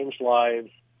to change lives,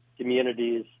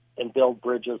 communities, and build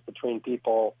bridges between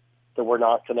people that were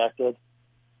not connected.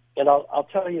 And I'll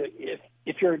tell you,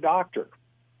 if you're a doctor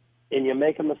and you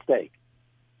make a mistake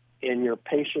and your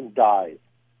patient dies,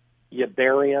 you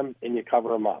bury him and you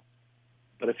cover him up.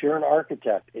 But if you're an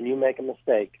architect and you make a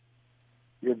mistake,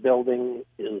 your building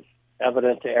is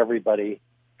evident to everybody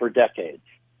for decades.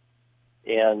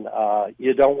 And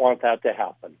you don't want that to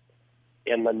happen.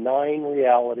 And the 9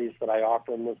 realities that I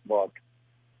offer in this book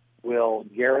will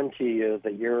guarantee you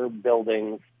that your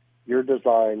buildings, your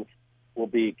designs will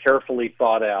be carefully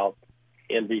thought out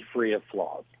and be free of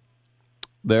flaws.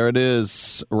 There it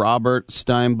is, Robert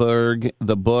Steinberg,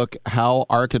 the book, How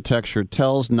Architecture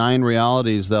Tells, 9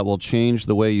 Realities That Will Change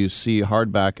the Way You See,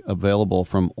 hardback, available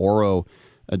from Oro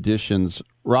Editions.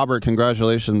 Robert,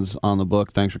 congratulations on the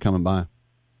book. Thanks for coming by.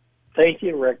 Thank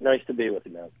you, Rick. Nice to be with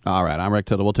you, man. All right, I'm Rick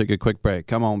Tittle. We'll take a quick break.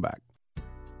 Come on back.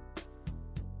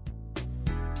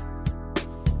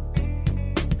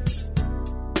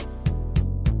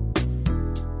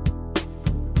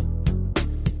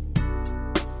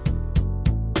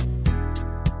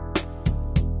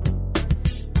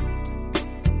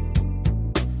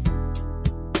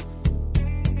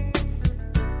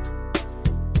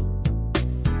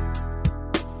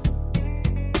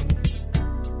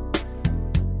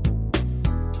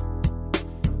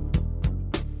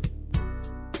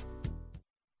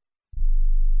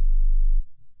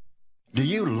 Do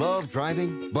you love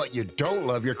driving, but you don't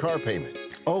love your car payment?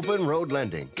 Open Road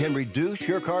Lending can reduce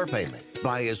your car payment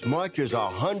by as much as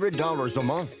 $100 a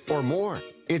month or more.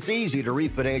 It's easy to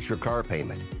refinance your car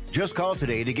payment. Just call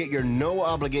today to get your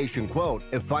no-obligation quote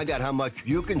and find out how much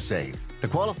you can save. To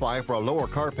qualify for a lower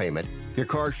car payment, your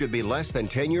car should be less than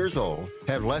 10 years old,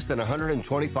 have less than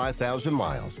 125,000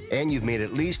 miles, and you've made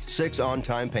at least 6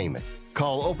 on-time payments.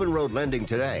 Call Open Road Lending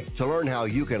today to learn how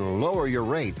you can lower your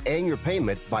rate and your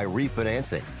payment by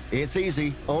refinancing. It's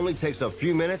easy, only takes a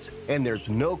few minutes, and there's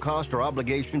no cost or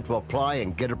obligation to apply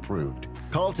and get approved.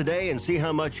 Call today and see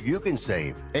how much you can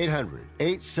save.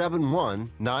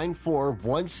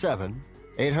 800-871-9417.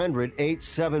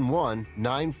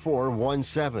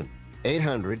 800-871-9417.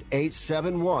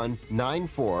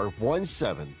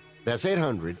 800-871-9417. That's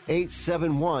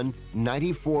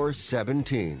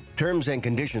 800-871-9417. Terms and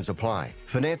conditions apply.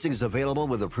 Financing is available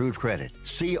with approved credit.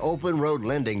 See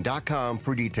openroadlending.com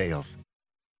for details.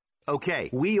 Okay,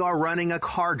 we are running a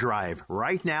car drive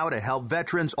right now to help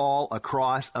veterans all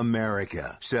across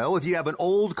America. So if you have an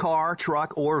old car,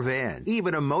 truck, or van,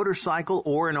 even a motorcycle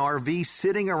or an RV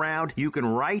sitting around, you can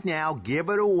right now give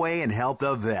it away and help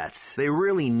the vets. They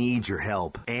really need your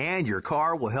help. And your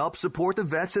car will help support the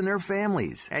vets and their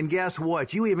families. And guess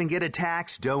what? You even get a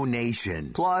tax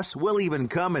donation. Plus, we'll even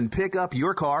come and pick up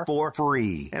your car for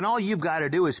free. And all you've got to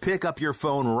do is pick up your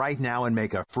phone right now and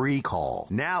make a free call.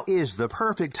 Now is the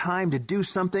perfect time to do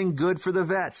something good for the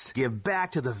vets. Give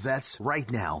back to the vets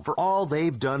right now for all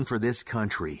they've done for this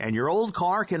country. And your old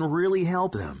car can really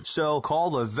help them. So call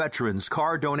the Veterans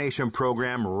Car Donation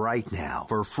Program right now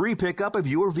for free pickup of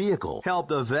your vehicle. Help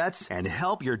the vets and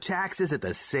help your taxes at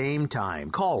the same time.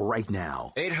 Call right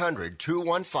now.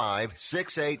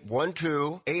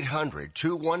 800-215-6812.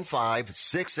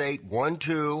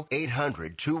 800-215-6812.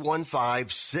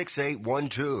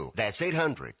 800-215-6812. That's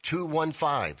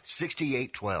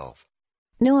 800-215-6812.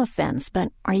 No offense,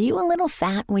 but are you a little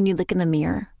fat when you look in the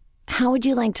mirror? How would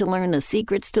you like to learn the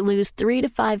secrets to lose 3 to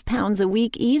 5 pounds a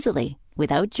week easily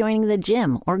without joining the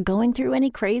gym or going through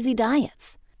any crazy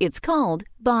diets? It's called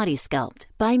Body Sculpt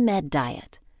by Med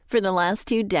Diet. For the last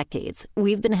 2 decades,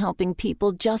 we've been helping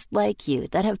people just like you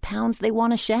that have pounds they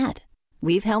want to shed.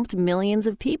 We've helped millions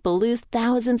of people lose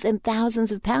thousands and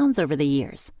thousands of pounds over the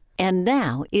years. And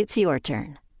now it's your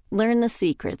turn. Learn the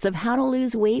secrets of how to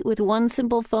lose weight with one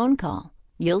simple phone call.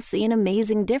 You'll see an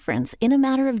amazing difference in a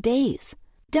matter of days.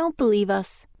 Don't believe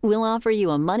us? We'll offer you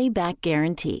a money-back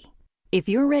guarantee. If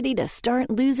you're ready to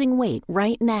start losing weight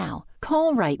right now,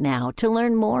 call right now to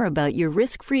learn more about your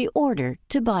risk-free order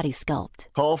to Body Sculpt.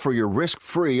 Call for your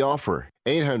risk-free offer.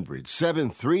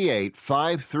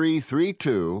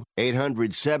 800-738-5332.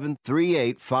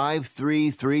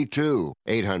 800-738-5332.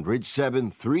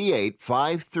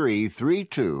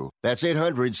 800-738-5332. That's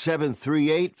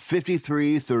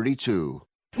 800-738-5332.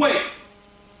 Wait!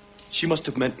 She must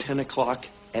have meant 10 o'clock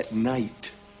at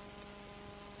night.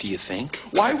 Do you think?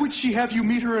 Why would she have you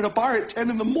meet her at a bar at 10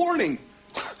 in the morning?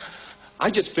 I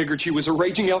just figured she was a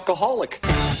raging alcoholic.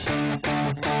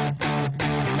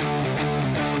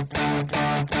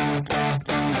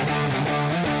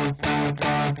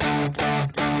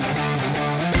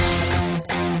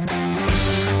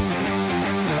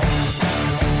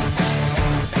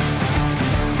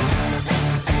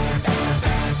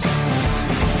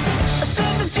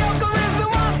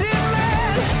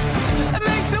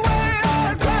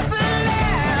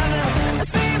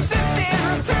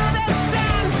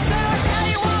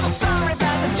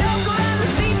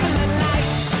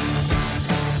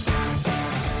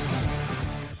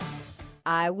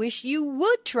 I wish you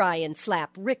would try and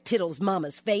slap Rick Tittle's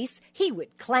mama's face. He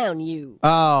would clown you.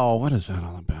 Oh, what is that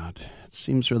all about? It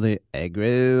seems really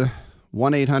aggro.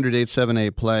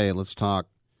 1-800-878-PLAY. Let's talk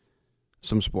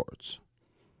some sports.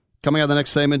 Coming out the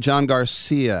next segment, John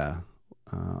Garcia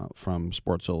from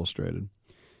Sports Illustrated.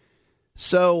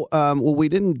 So, what we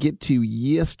didn't get to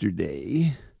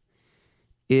yesterday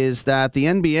is that the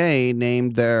NBA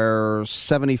named their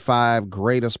 75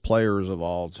 greatest players of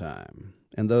all time.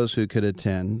 And those who could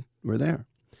attend were there.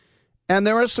 And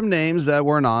there were some names that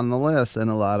weren't on the list, and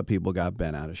a lot of people got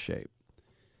bent out of shape.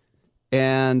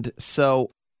 And so,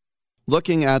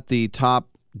 looking at the top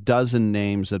dozen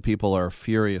names that people are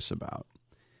furious about,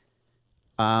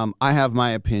 I have my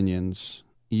opinions.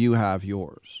 You have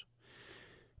yours.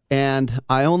 And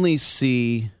I only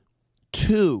see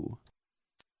 2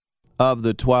 of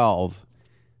the 12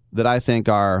 that I think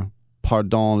are,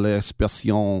 pardon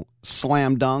l'expression,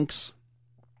 slam dunks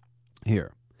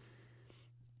here.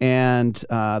 And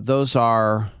those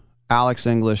are Alex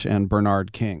English and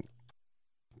Bernard King.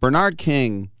 Bernard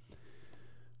King,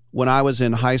 when I was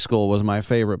in high school, was my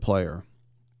favorite player.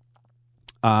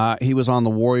 He was on the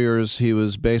Warriors. He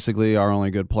was basically our only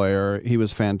good player. He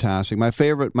was fantastic. My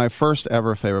first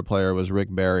ever favorite player was Rick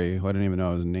Barry, who I didn't even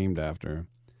know I was named after.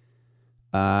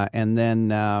 And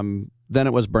then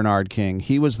it was Bernard King.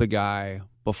 He was the guy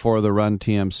before the Run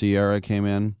TMC era came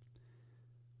in.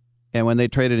 And when they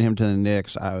traded him to the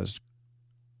Knicks, I was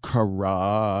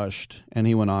crushed. And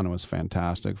he went on and was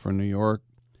fantastic for New York.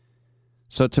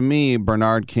 So to me,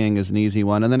 Bernard King is an easy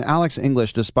one. And then Alex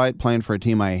English, despite playing for a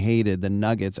team I hated, the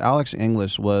Nuggets, Alex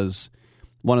English was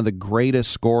one of the greatest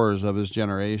scorers of his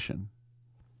generation.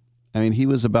 I mean, he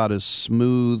was about as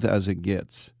smooth as it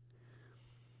gets.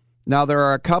 Now, there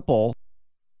are a couple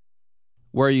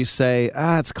where you say,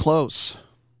 it's close.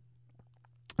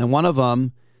 And one of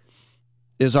them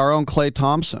is our own Klay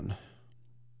Thompson.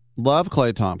 Love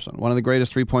Klay Thompson, one of the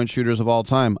greatest three-point shooters of all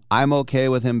time. I'm okay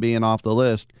with him being off the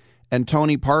list. And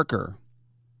Tony Parker.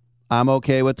 I'm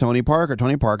okay with Tony Parker.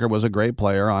 Tony Parker was a great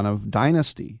player on a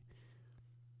dynasty.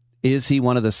 Is he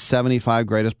one of the 75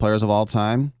 greatest players of all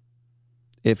time?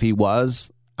 If he was,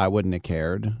 I wouldn't have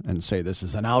cared and say this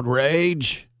is an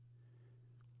outrage.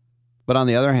 But on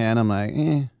the other hand, I'm like,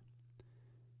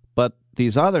 But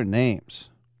these other names,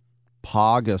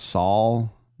 Pau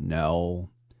Gasol, no.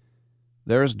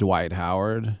 There's Dwight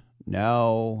Howard,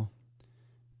 no.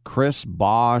 Chris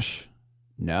Bosh,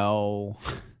 no.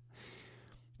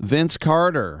 Vince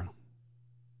Carter,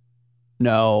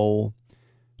 no.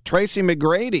 Tracy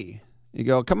McGrady. You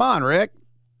go, come on, Rick.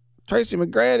 Tracy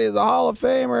McGrady is a Hall of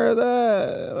Famer.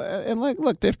 And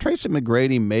look, if Tracy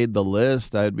McGrady made the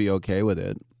list, I'd be okay with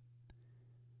it.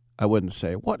 I wouldn't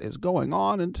say, what is going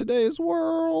on in today's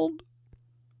world?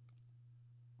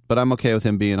 But I'm okay with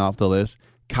him being off the list.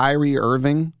 Kyrie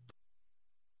Irving?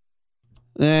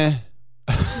 Nah.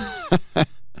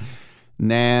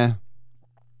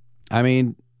 I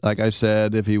mean, like I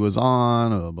said, if he was on,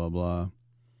 blah, blah, blah.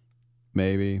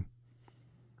 Maybe.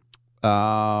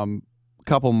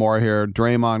 Couple more here.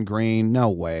 Draymond Green, no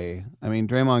way. I mean,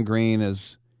 Draymond Green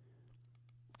has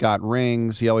got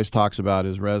rings. He always talks about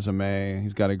his resume.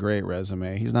 He's got a great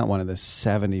resume. He's not one of the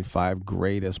 75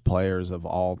 greatest players of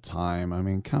all time. I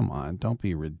mean, come on. Don't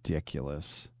be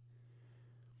ridiculous.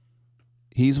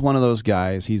 He's one of those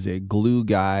guys. He's a glue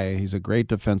guy. He's a great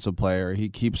defensive player. He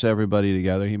keeps everybody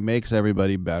together. He makes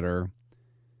everybody better.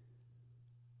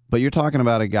 But you're talking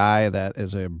about a guy that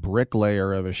is a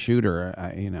bricklayer of a shooter,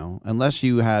 unless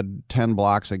you had 10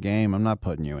 blocks a game, I'm not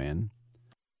putting you in.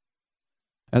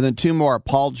 And then two more,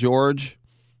 Paul George.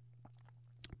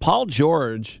 Paul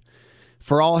George,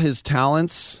 for all his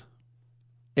talents,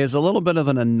 is a little bit of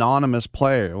an anonymous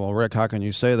player. Well, Rick, how can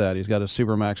you say that? He's got a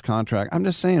Supermax contract. I'm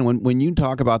just saying, when you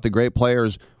talk about the great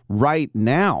players right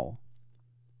now,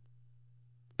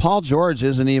 Paul George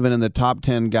isn't even in the top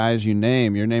 10 guys you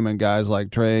name. You're naming guys like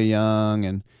Trae Young,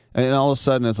 and all of a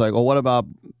sudden it's like, well, what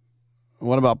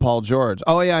about Paul George?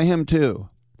 Oh, yeah, him too.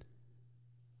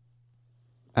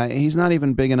 He's not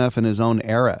even big enough in his own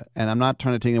era, and I'm not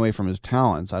trying to take away from his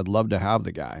talents. I'd love to have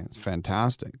the guy. It's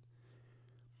fantastic.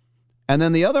 And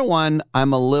then the other one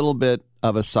I'm a little bit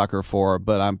of a sucker for,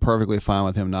 but I'm perfectly fine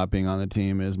with him not being on the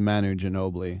team, is Manu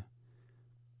Ginobili.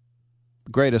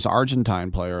 Greatest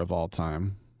Argentine player of all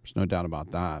time. There's no doubt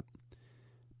about that.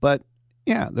 But,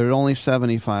 yeah, there are only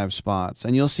 75 spots.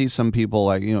 And you'll see some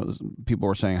people people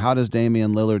were saying, how does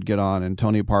Damian Lillard get on and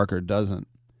Tony Parker doesn't?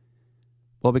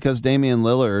 Well, because Damian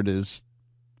Lillard is,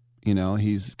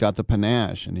 he's got the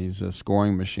panache and he's a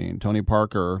scoring machine. Tony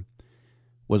Parker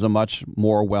was a much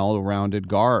more well-rounded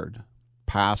guard.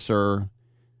 Passer,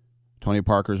 Tony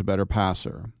Parker's a better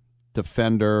passer.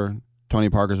 Defender, Tony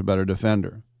Parker's a better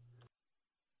defender.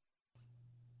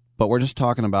 But we're just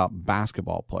talking about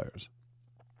basketball players.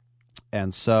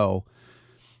 And so,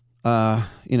 a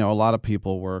lot of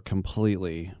people were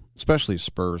completely, especially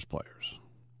Spurs players,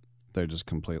 they're just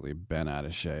completely bent out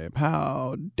of shape.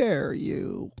 How dare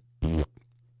you?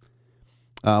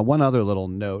 One other little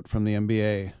note from the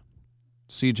NBA.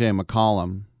 C.J.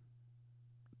 McCollum,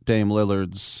 Dame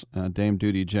Lillard's, Dame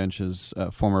Doody Gench's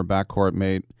former backcourt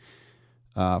mate,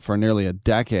 for nearly a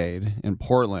decade in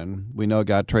Portland. We know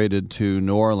got traded to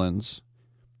New Orleans,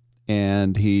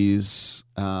 and he's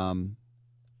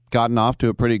gotten off to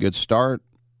a pretty good start,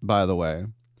 by the way.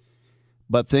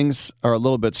 But things are a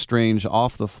little bit strange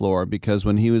off the floor, because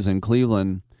when he was in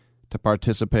Cleveland to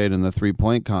participate in the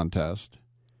three-point contest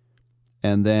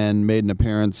and then made an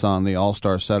appearance on the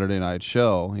All-Star Saturday Night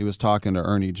Show, he was talking to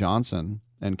Ernie Johnson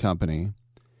and company,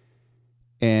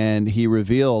 and he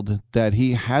revealed that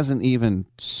he hasn't even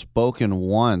spoken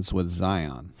once with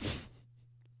Zion.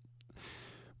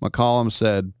 McCollum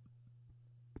said,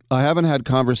 I haven't had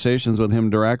conversations with him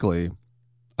directly.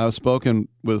 I've spoken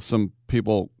with some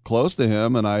people close to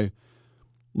him, and I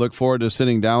look forward to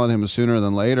sitting down with him sooner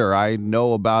than later. I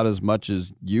know about as much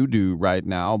as you do right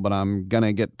now, but I'm going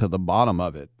to get to the bottom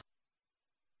of it.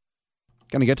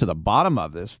 Going to get to the bottom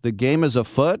of this. The game is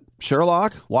afoot.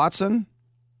 Sherlock, Watson,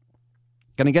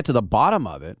 going to get to the bottom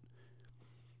of it.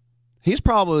 He's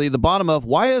probably the bottom of,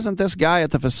 why isn't this guy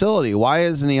at the facility? Why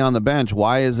isn't he on the bench?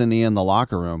 Why isn't he in the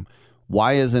locker room?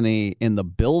 Why isn't he in the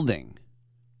building?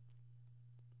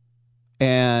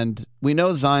 And we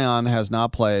know Zion has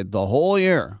not played the whole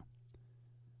year.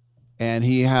 And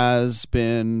he has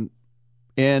been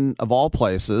in, of all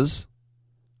places,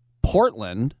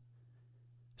 Portland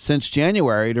since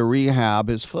January to rehab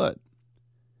his foot.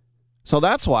 So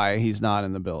that's why he's not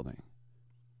in the building.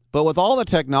 But with all the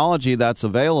technology that's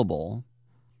available,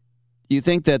 You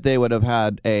think that they would have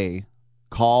had a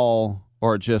call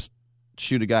or just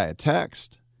shoot a guy a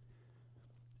text.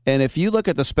 And if you look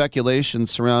at the speculation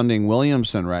surrounding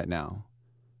Williamson right now,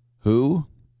 who?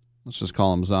 Let's just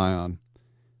call him Zion.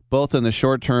 Both in the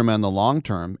short term and the long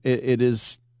term, it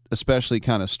is especially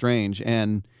kind of strange.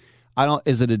 And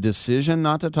is it a decision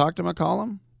not to talk to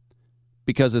McCollum?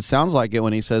 Because it sounds like it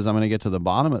when he says, I'm going to get to the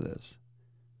bottom of this.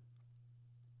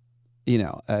 You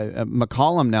know,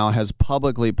 McCollum now has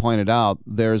publicly pointed out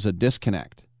there's a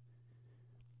disconnect.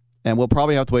 And we'll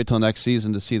probably have to wait till next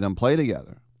season to see them play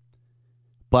together.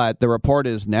 But the report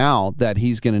is now that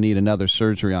he's going to need another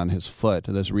surgery on his foot.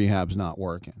 This rehab's not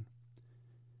working.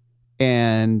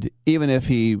 And even if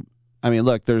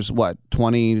look, there's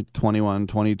 20, 21,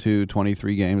 22,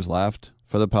 23 games left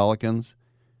for the Pelicans.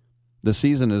 The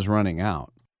season is running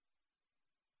out.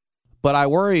 But I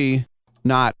worry,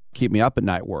 not keep me up at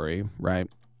night worry, right?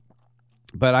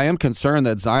 But I am concerned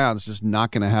that Zion's just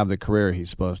not going to have the career he's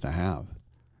supposed to have.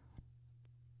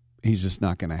 He's just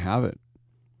not going to have it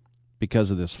because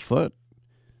of this foot.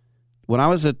 When I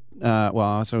was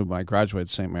when I graduated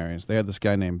St. Mary's, they had this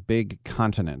guy named Big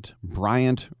Continent,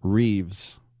 Bryant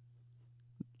Reeves.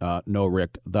 No,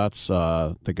 Rick, that's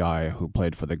the guy who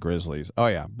played for the Grizzlies. Oh,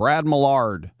 yeah, Brad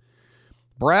Millard.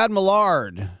 Brad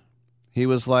Millard. He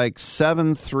was like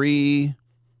 7'3",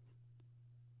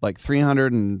 like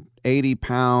 380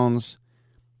 pounds.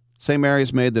 St.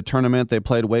 Mary's made the tournament. They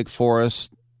played Wake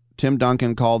Forest. Tim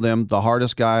Duncan called him the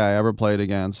hardest guy I ever played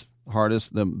against,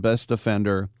 the best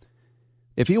defender.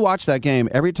 If you watch that game,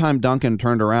 every time Duncan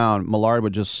turned around, Millard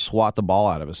would just swat the ball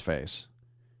out of his face.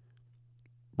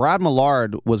 Brad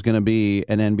Millard was going to be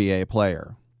an NBA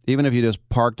player, even if he just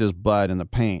parked his butt in the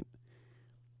paint.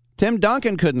 Tim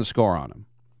Duncan couldn't score on him,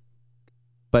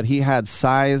 but he had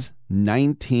size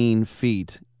 19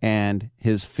 feet, and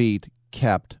his feet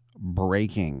kept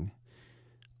breaking.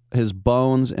 His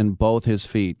bones in both his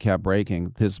feet kept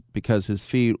breaking because his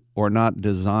feet were not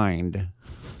designed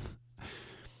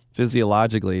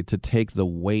physiologically to take the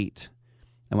weight.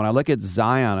 And when I look at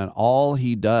Zion and all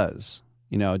he does,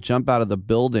 jump out of the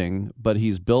building, but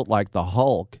he's built like the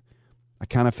Hulk, I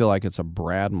kind of feel like it's a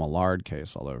Brad Millard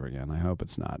case all over again. I hope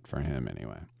it's not for him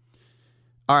anyway.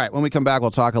 All right, when we come back,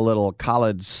 we'll talk a little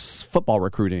college football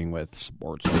recruiting with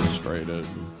Sports Illustrated.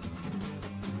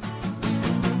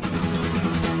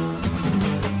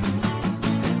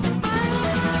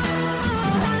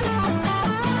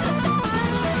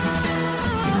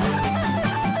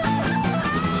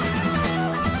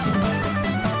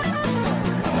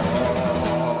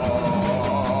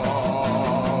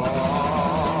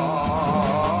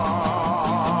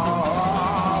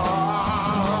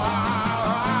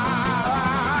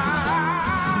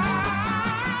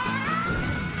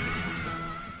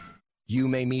 You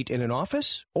may meet in an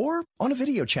office or on a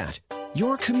video chat.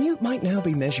 Your commute might now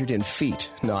be measured in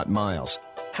feet, not miles.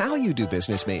 How you do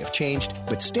business may have changed,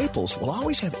 but Staples will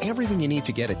always have everything you need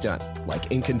to get it done,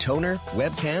 like ink and toner,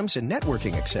 webcams, and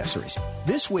networking accessories.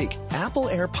 This week, Apple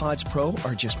AirPods Pro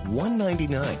are just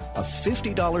 $199, a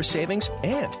 $50 savings,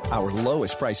 and our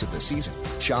lowest price of the season.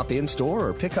 Shop in-store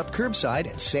or pick up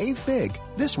curbside and save big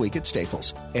this week at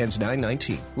Staples. Ends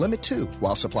 9/19. Limit 2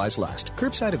 while supplies last.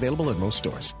 Curbside available in most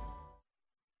stores.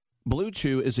 Blue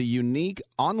Chew is a unique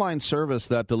online service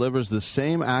that delivers the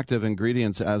same active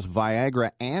ingredients as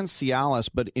Viagra and Cialis,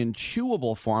 but in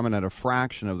chewable form and at a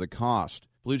fraction of the cost.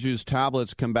 Blue Chew's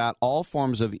tablets combat all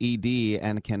forms of ED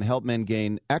and can help men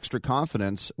gain extra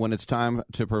confidence when it's time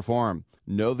to perform.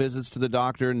 No visits to the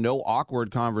doctor, no awkward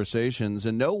conversations,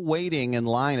 and no waiting in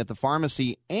line at the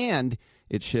pharmacy, and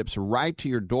it ships right to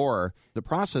your door. The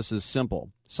process is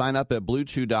simple. Sign up at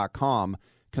BlueChew.com.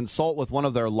 Consult with one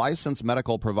of their licensed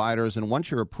medical providers, and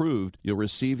once you're approved, you'll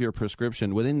receive your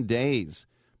prescription within days.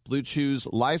 Blue Chew's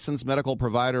licensed medical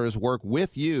providers work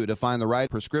with you to find the right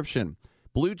prescription.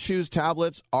 Blue Chew's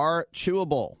tablets are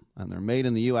chewable, and they're made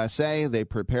in the USA. They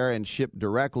prepare and ship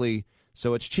directly,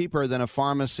 so it's cheaper than a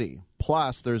pharmacy.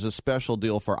 Plus, there's a special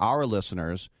deal for our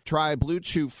listeners. Try Blue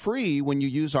Chew free when you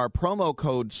use our promo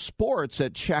code SPORTS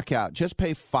at checkout. Just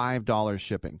pay $5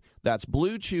 shipping. That's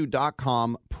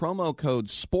BlueChew.com, promo code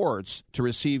SPORTS to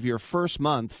receive your first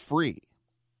month free.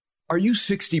 Are you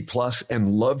 60 plus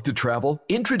and love to travel?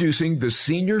 Introducing the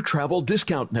Senior Travel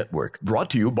Discount Network, brought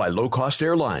to you by Low Cost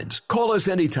Airlines. Call us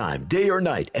anytime, day or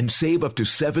night, and save up to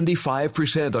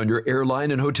 75% on your airline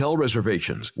and hotel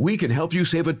reservations. We can help you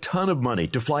save a ton of money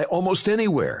to fly almost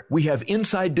anywhere. We have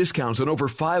inside discounts on over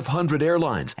 500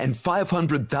 airlines and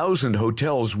 500,000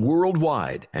 hotels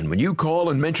worldwide. And when you call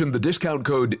and mention the discount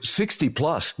code 60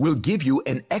 plus, we'll give you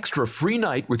an extra free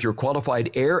night with your qualified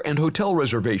air and hotel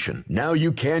reservation. Now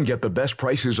you can get get the best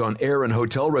prices on air and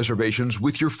hotel reservations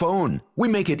with your phone. We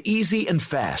make it easy and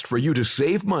fast for you to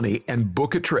save money and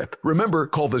book a trip. Remember,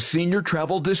 call the Senior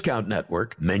Travel Discount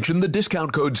Network. Mention the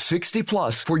discount code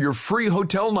 60+ for your free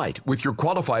hotel night with your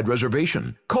qualified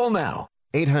reservation. Call now.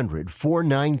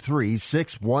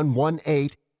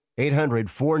 800-493-6118.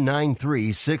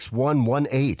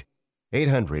 800-493-6118.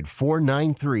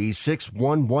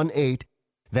 800-493-6118.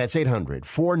 That's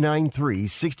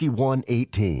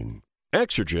 800-493-6118.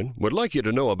 Exergen would like you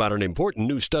to know about an important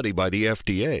new study by the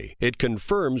FDA. It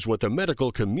confirms what the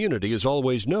medical community has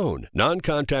always known.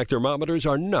 Non-contact thermometers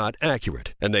are not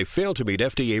accurate, and they fail to meet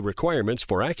FDA requirements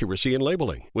for accuracy in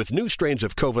labeling. With new strains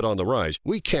of COVID on the rise,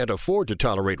 we can't afford to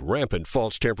tolerate rampant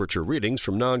false temperature readings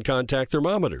from non-contact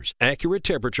thermometers. Accurate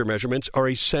temperature measurements are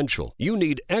essential. You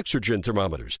need Exergen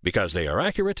thermometers because they are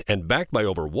accurate and backed by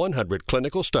over 100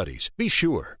 clinical studies. Be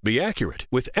sure, be accurate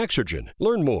with Exergen.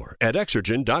 Learn more at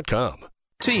Exergen.com.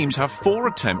 Teams have 4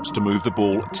 attempts to move the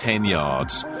ball 10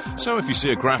 yards. So if you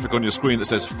see a graphic on your screen that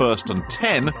says 1st and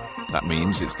 10, that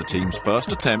means it's the team's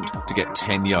first attempt to get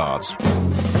 10 yards.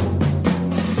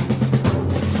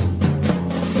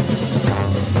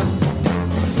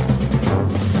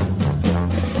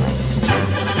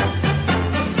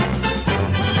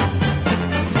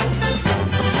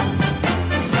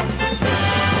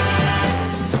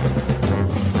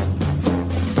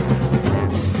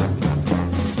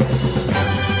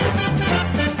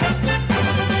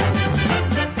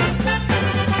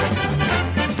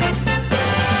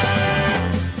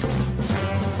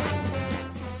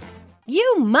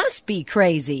 Must be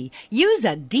crazy. Use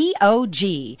a DOG.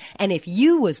 And if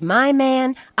you was my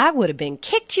man, I would have been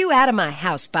kicked you out of my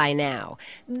house by now.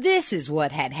 This is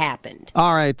what had happened.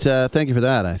 All right. Thank you for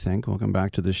that, I think. Welcome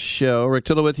back to the show. Rick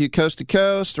Tittle with you coast to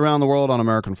coast around the world on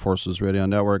American Forces Radio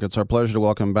Network. It's our pleasure to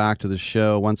welcome back to the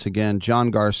show once again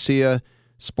John Garcia,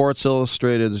 Sports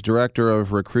Illustrated's Director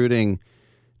of Recruiting.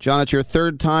 John, it's your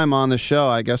third time on the show.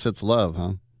 I guess it's love,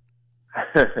 huh?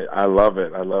 I love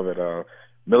it.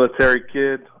 Military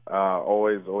kid,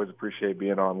 always appreciate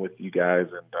being on with you guys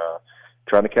and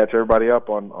trying to catch everybody up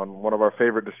on one of our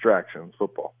favorite distractions,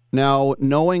 football. Now,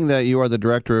 knowing that you are the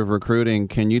Director of Recruiting,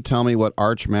 can you tell me what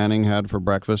Arch Manning had for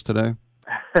breakfast today?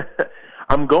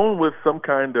 I'm going with some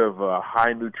kind of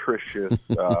high nutritious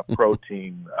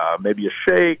protein, maybe a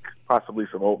shake, possibly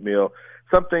some oatmeal,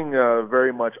 something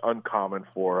very much uncommon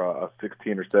for a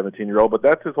 16 or 17-year-old, but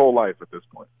that's his whole life at this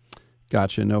point.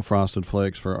 Gotcha. No Frosted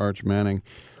Flakes for Arch Manning.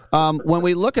 When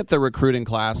we look at the recruiting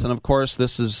class, and of course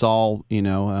this is all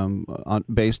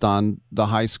based on the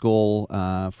high school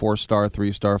 4-star,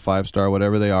 3-star, 5-star,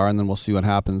 whatever they are, and then we'll see what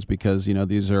happens because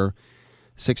these are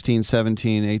 16,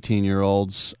 17,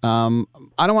 18-year-olds. I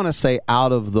don't want to say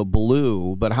out of the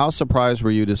blue, but how surprised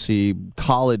were you to see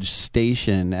College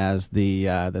Station as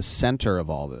the center of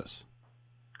all this?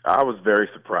 I was very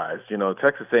surprised.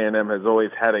 Texas A&M has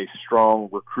always had a strong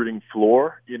recruiting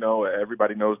floor.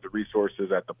 Everybody knows the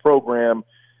resources at the program.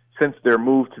 Since their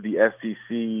move to the SEC,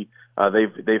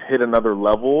 they've hit another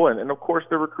level, and of course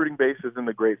their recruiting base is in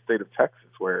the great state of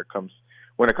Texas,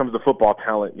 when it comes to football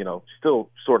talent, still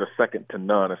sort of second to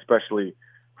none, especially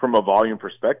from a volume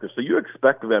perspective. So you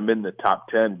expect them in the top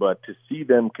 10, but to see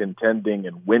them contending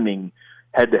and winning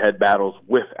head-to-head battles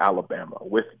with Alabama,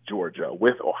 with Georgia,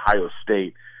 with Ohio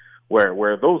State,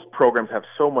 where those programs have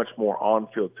so much more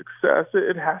on-field success,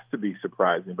 it has to be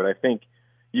surprising. But I think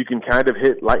you can kind of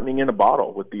hit lightning in a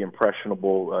bottle with the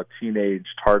impressionable teenage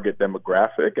target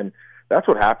demographic, and that's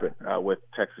what happened with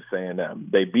Texas A&M.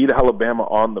 They beat Alabama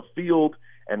on the field,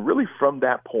 and really from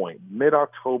that point,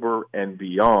 mid-October and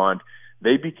beyond,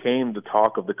 they became the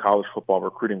talk of the college football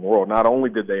recruiting world. Not only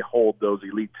did they hold those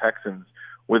elite Texans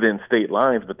within state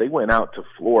lines, but they went out to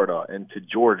Florida and to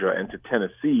Georgia and to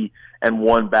Tennessee and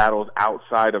won battles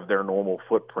outside of their normal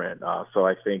footprint. So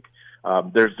I think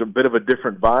there's a bit of a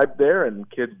different vibe there, and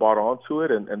kids bought onto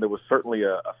it, and there was certainly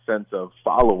a sense of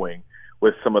following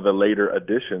with some of the later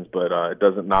additions, but it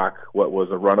doesn't knock what was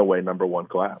a runaway number one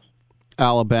class.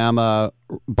 Alabama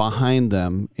behind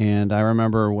them, and I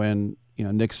remember when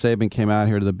Nick Saban came out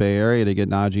here to the Bay Area to get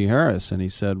Najee Harris, and he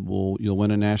said, well, you'll win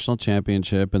a national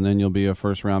championship, and then you'll be a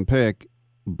first-round pick.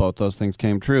 Both those things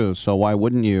came true, so why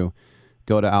wouldn't you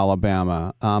go to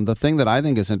Alabama? The thing that I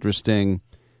think is interesting,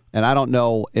 and I don't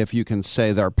know if you can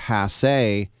say they're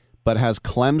passé, but has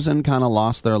Clemson kind of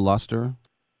lost their luster?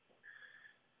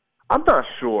 I'm not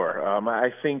sure. I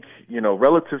think,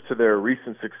 relative to their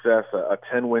recent success, a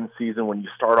 10-win season, when you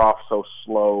start off so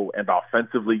slow and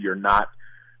offensively you're not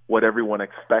what everyone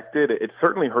expected, it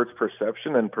certainly hurts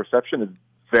perception, and perception is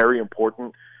very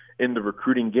important in the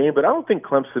recruiting game. But I don't think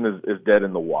Clemson is dead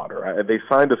in the water. They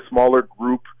signed a smaller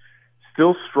group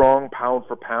still strong pound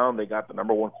for pound. They got the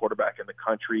number one quarterback in the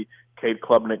country. Cade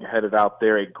Klubnik headed out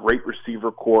there, a great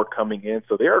receiver core coming in.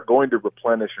 So they are going to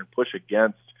replenish and push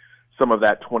against some of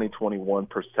that 2021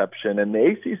 perception. And the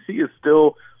ACC is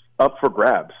still up for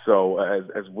grabs. So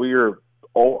as we're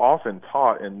often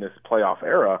taught in this playoff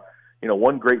era,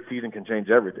 one great season can change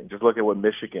everything. Just look at what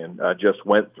Michigan just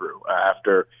went through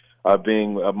after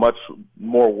being much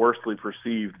more worsely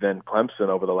perceived than Clemson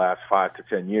over the last 5 to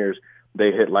 10 years.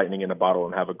 They hit lightning in a bottle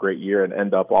and have a great year and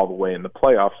end up all the way in the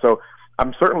playoffs. So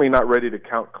I'm certainly not ready to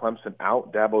count Clemson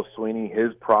out. Dabo Swinney,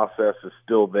 his process is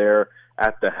still there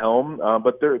at the helm,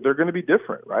 but they're going to be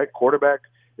different, right? Quarterback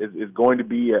is going to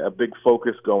be a big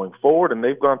focus going forward, and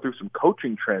they've gone through some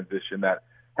coaching transition that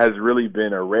has really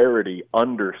been a rarity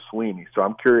under Swinney. So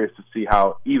I'm curious to see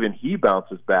how even he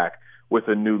bounces back with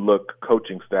a new look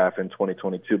coaching staff in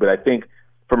 2022. But I think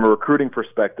from a recruiting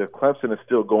perspective, Clemson is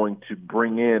still going to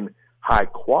bring in high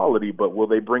quality, but will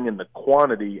they bring in the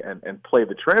quantity and play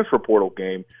the transfer portal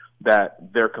game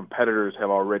that their competitors have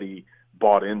already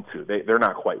bought into? They're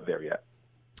not quite there yet.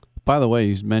 By the way,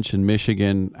 you mentioned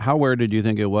Michigan. How weird did you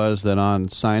think it was that on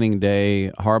signing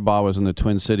day, Harbaugh was in the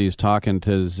Twin Cities talking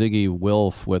to Ziggy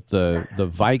Wilf with the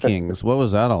Vikings? What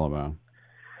was that all about?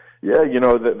 Yeah,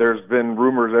 there's been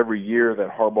rumors every year that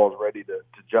Harbaugh's ready to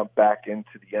jump back into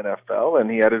the NFL, and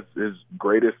he had his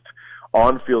greatest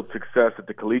on-field success at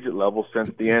the collegiate level since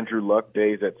the Andrew Luck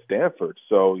days at Stanford.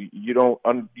 So you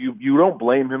don't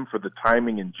blame him for the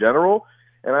timing in general,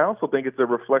 and I also think it's a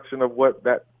reflection of what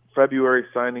that February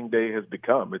signing day has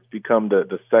become. It's become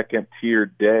the second-tier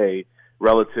day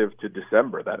relative to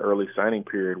December, that early signing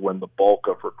period when the bulk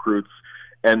of recruits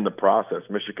end the process.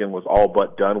 Michigan was all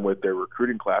but done with their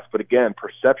recruiting class. But again,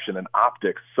 perception and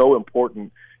optics, so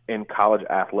important in college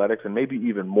athletics and maybe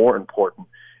even more important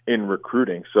in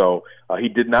recruiting. So he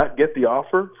did not get the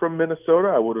offer from Minnesota.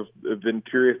 I would have been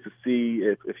curious to see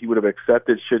if he would have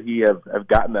accepted should he have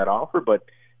gotten that offer, but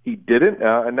he didn't,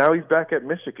 and now he's back at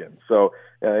Michigan. So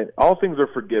all things are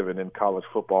forgiven in college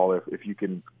football if you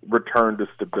can return to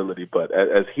stability. But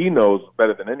as he knows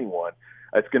better than anyone,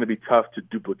 it's going to be tough to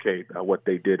duplicate what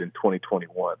they did in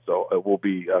 2021. So it will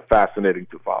be fascinating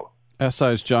to follow.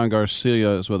 SI's John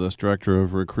Garcia is with us, Director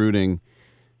of Recruiting.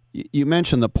 You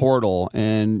mentioned the portal,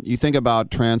 and you think about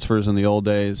transfers in the old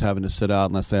days having to sit out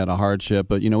unless they had a hardship.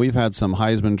 But, we've had some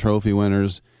Heisman Trophy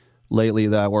winners lately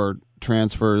that were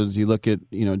transfers. You look at,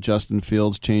 Justin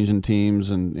Fields changing teams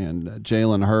and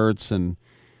Jalen Hurts. And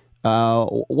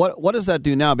what does that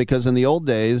do now? Because in the old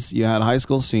days, you had high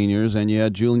school seniors and you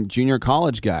had junior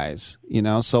college guys,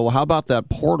 So how about that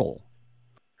portal?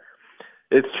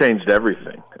 It's changed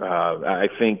everything. I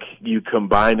think you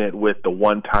combine it with the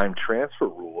one-time transfer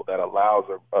rule that allows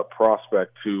a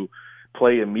prospect to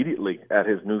play immediately at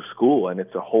his new school, and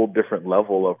it's a whole different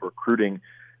level of recruiting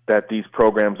that these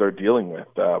programs are dealing with.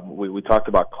 We talked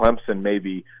about Clemson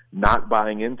maybe not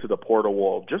buying into the portal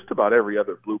wall. Just about every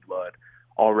other blue blood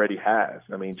already has.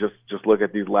 I mean, just look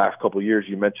at these last couple of years.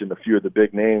 You mentioned a few of the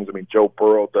big names. I mean, Joe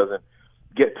Burrow doesn't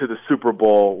get to the Super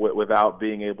Bowl without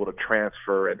being able to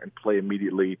transfer and play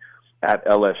immediately at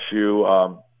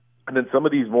LSU. And then some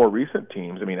of these more recent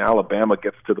teams, I mean, Alabama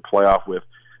gets to the playoff with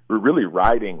really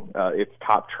riding its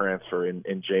top transfer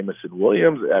in Jamison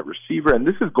Williams at receiver. And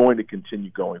this is going to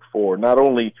continue going forward, not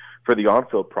only for the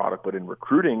on-field product, but in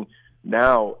recruiting.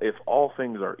 Now, if all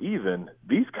things are even,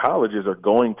 these colleges are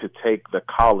going to take the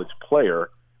college player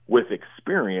with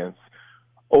experience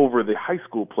over the high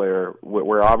school player,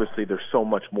 where obviously there's so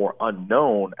much more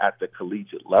unknown at the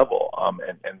collegiate level.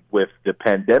 And with the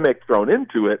pandemic thrown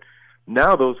into it,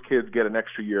 now those kids get an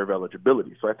extra year of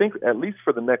eligibility. So I think at least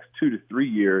for the next 2 to 3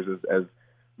 years, as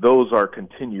those are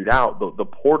continued out, the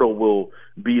portal will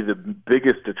be the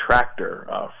biggest attractor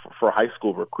for high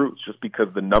school recruits, just because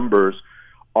the numbers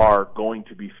are going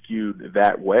to be skewed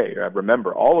that way.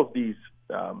 Remember, all of these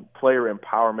player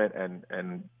empowerment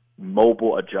and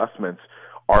mobile adjustments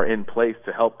are in place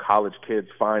to help college kids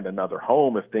find another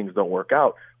home if things don't work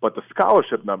out. But the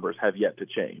scholarship numbers have yet to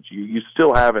change. You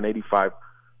still have an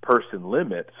 85-person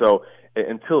limit. So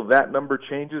until that number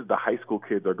changes, the high school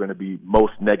kids are going to be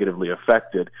most negatively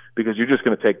affected because you're just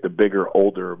going to take the bigger,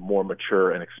 older, more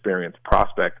mature and experienced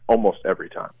prospect almost every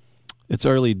time. It's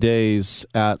early days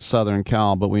at Southern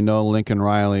Cal, but we know Lincoln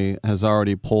Riley has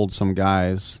already pulled some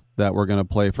guys that were going to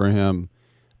play for him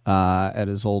at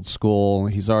his old school.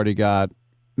 He's already got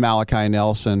Malachi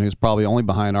Nelson, who's probably only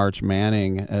behind Arch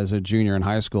Manning as a junior in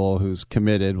high school, who's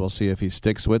committed. We'll see if he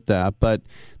sticks with that. But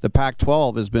the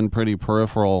Pac-12 has been pretty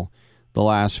peripheral the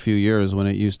last few years when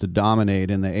it used to dominate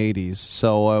in the 80s.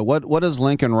 So what does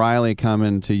Lincoln Riley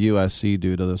coming to USC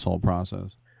do to this whole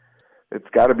process? It's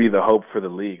got to be the hope for the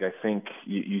league. I think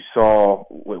you saw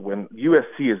when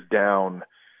USC is down,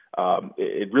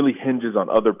 it really hinges on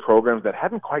other programs that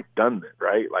hadn't quite done it,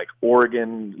 right? Like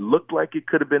Oregon looked like it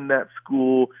could have been that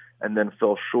school and then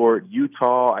fell short.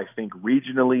 Utah, I think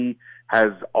regionally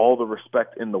has all the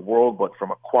respect in the world, but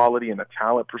from a quality and a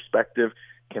talent perspective,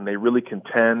 can they really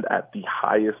contend at the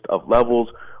highest of levels?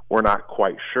 We're not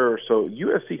quite sure. So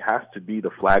USC has to be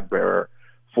the flag bearer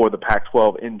for the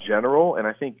Pac-12 in general, and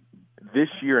I think this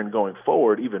year and going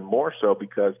forward even more so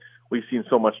because we've seen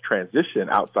so much transition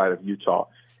outside of Utah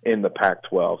in the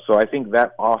Pac-12. So I think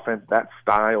that offense, that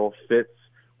style fits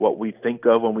what we think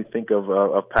of when we think of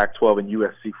Pac-12 and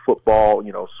USC football,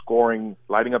 scoring,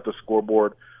 lighting up the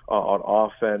scoreboard on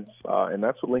offense, and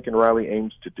that's what Lincoln Riley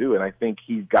aims to do. And I think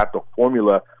he's got the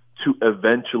formula to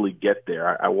eventually get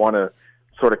there. I want to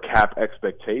sort of cap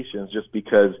expectations just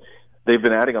because they've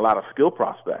been adding a lot of skill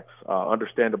prospects,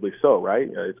 understandably so, right?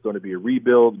 It's going to be a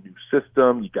rebuild, new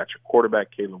system. You got your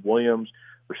quarterback, Caleb Williams,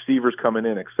 receivers coming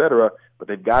in, et cetera, but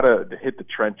they've got to hit the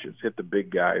trenches, hit the big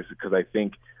guys, because I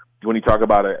think when you talk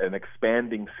about an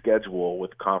expanding schedule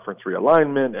with conference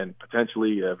realignment and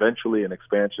potentially eventually an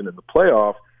expansion in the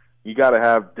playoff, you got to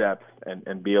have depth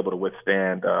and be able to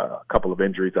withstand a couple of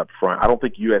injuries up front. I don't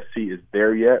think USC is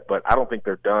there yet, but I don't think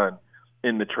they're done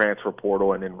in the transfer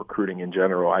portal and in recruiting in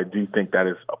general. I do think that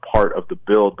is a part of the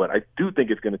build, but I do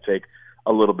think it's going to take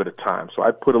a little bit of time. So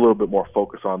I put a little bit more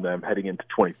focus on them heading into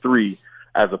 23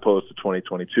 as opposed to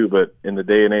 2022. But in the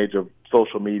day and age of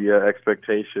social media,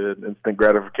 expectation, instant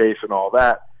gratification, all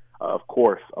that, of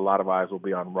course, a lot of eyes will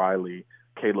be on Riley,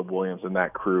 Caleb Williams, and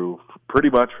that crew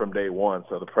pretty much from day one.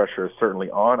 So the pressure is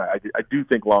certainly on. I do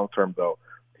think long-term, though,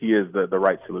 he is the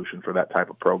right solution for that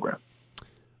type of program.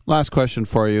 Last question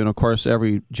for you, and of course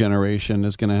every generation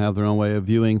is going to have their own way of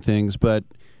viewing things, but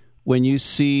when you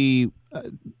see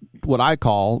what I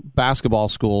call basketball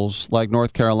schools like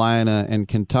North Carolina and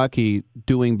Kentucky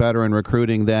doing better in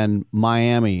recruiting than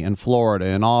Miami and Florida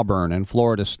and Auburn and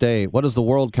Florida State, what is the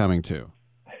world coming to?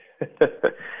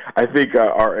 I think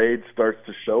our age starts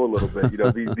to show a little bit.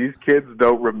 These kids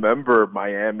don't remember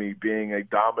Miami being a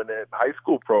dominant high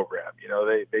school program.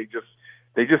 They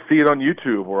just see it on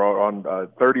YouTube or on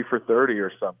 30 for 30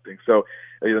 or something. So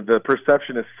the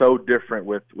perception is so different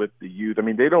with the youth. I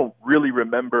mean, they don't really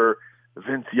remember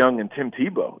Vince Young and Tim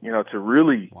Tebow, to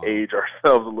really age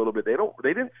ourselves a little bit. They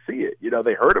didn't see it.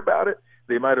 They heard about it.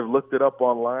 They might have looked it up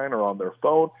online or on their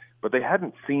phone, but they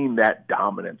hadn't seen that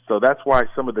dominance. So that's why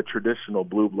some of the traditional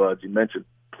blue bloods, you mentioned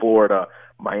Florida,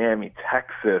 Miami,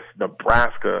 Texas,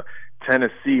 Nebraska,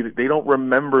 Tennessee, they don't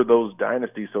remember those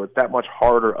dynasties, so it's that much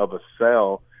harder of a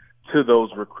sell to those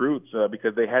recruits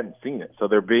because they hadn't seen it. So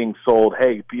they're being sold,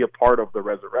 hey, be a part of the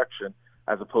resurrection,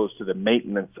 as opposed to the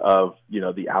maintenance of,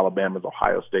 the Alabamas,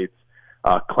 Ohio States,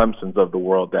 Clemsons of the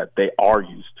world that they are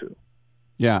used to.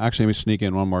 Yeah, actually, let me sneak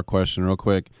in one more question real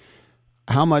quick.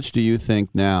 How much do you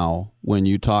think now when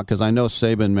you talk, because I know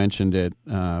Saban mentioned it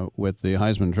with the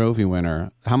Heisman Trophy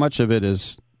winner, how much of it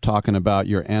is talking about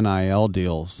your NIL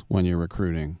deals when you're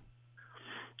recruiting?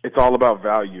 It's all about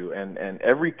value, and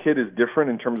every kid is different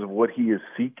in terms of what he is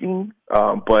seeking,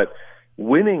 but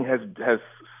winning has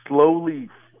slowly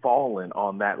fallen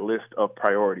on that list of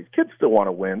priorities. Kids still want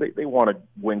to win. They want to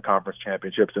win conference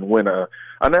championships and win a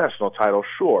national title,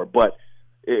 sure, but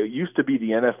it used to be the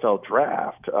NFL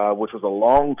draft, which was a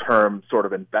long-term sort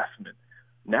of investment.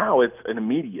 Now it's an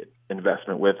immediate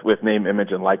investment with name,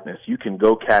 image, and likeness. You can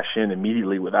go cash in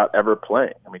immediately without ever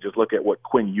playing. I mean, just look at what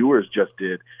Quinn Ewers just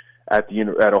did at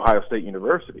Ohio State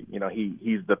University.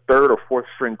 He's the third or fourth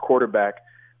string quarterback,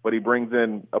 but he brings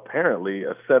in apparently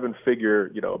a seven-figure,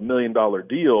 $1 million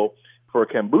deal for a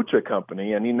kombucha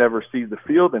company, and he never sees the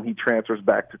field, and he transfers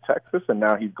back to Texas, and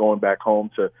now he's going back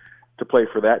home to play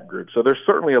for that group. So there's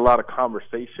certainly a lot of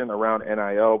conversation around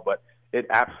NIL, but it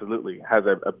absolutely has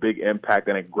a big impact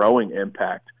and a growing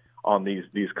impact on these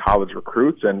college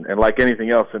recruits. And like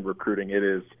anything else in recruiting, it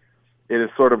is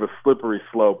sort of a slippery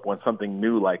slope when something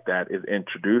new like that is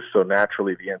introduced. So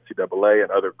naturally, the NCAA and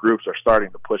other groups are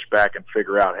starting to push back and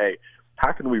figure out, hey,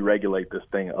 how can we regulate this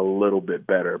thing a little bit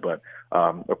better? But,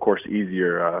 of course,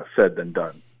 easier said than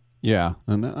done. Yeah,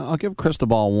 and I'll give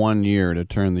Cristobal 1 year to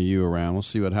turn the U around. We'll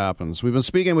see what happens. We've been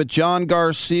speaking with John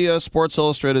Garcia, Sports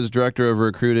Illustrated's Director of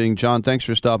Recruiting. John, thanks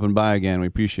for stopping by again. We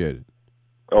appreciate it.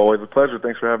 Always a pleasure.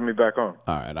 Thanks for having me back on.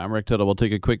 All right, I'm Rick Tittle. We'll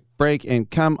take a quick break and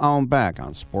come on back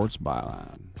on Sports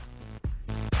Byline.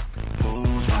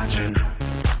 Who's watching?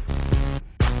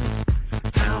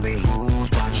 Tell me who's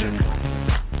watching?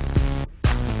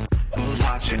 Who's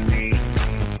watching me?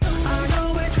 I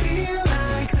always feel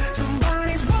like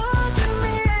somebody's watching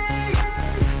me,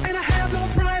 and I have no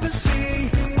privacy.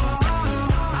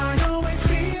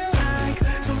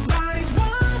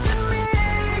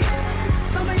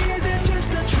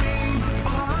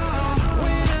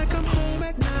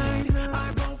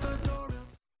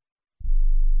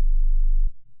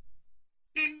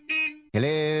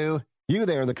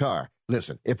 the car.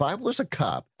 Listen, if I was a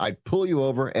cop, I'd pull you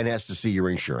over and ask to see your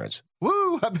insurance.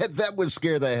 Woo, I bet that would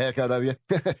scare the heck out of you.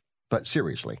 But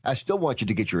seriously, I still want you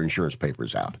to get your insurance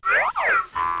papers out.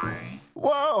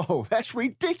 Whoa, that's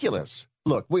ridiculous.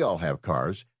 Look, we all have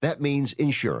cars. That means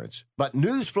insurance. But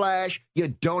newsflash, you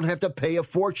don't have to pay a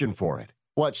fortune for it.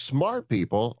 What smart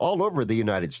people all over the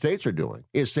United States are doing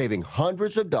is saving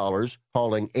hundreds of dollars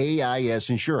hauling AIS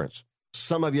insurance.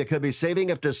 Some of you could be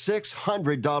saving up to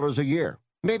 $600 a year.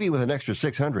 Maybe with an extra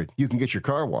 $600, you can get your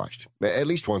car washed, at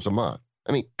least once a month.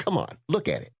 I mean, come on, look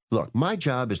at it. Look, my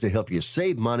job is to help you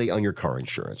save money on your car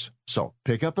insurance. So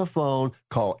pick up the phone,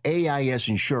 call AIS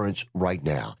Insurance right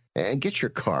now, and get your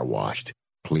car washed,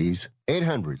 please.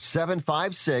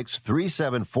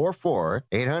 800-756-3744.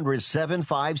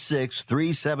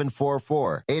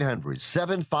 800-756-3744.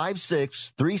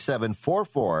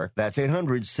 800-756-3744. That's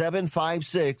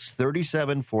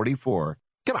 800-756-3744.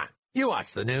 Come on. You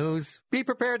watch the news. Be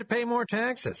prepared to pay more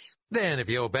taxes. Then if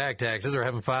you owe back taxes or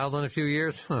haven't filed in a few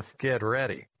years, get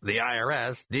ready. The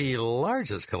IRS, the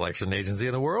largest collection agency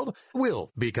in the world,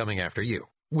 will be coming after you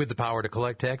with the power to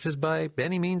collect taxes by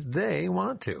any means they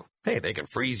want to. Hey, they can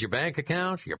freeze your bank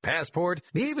account, your passport,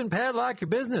 even padlock your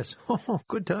business. Oh,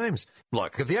 good times.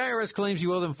 Look, if the IRS claims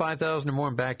you owe them $5,000 or more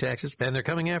in back taxes and they're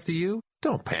coming after you,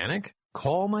 don't panic.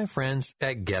 Call my friends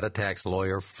at Get a Tax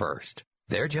Lawyer first.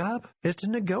 Their job is to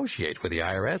negotiate with the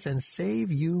IRS and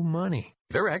save you money.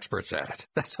 They're experts at it.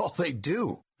 That's all they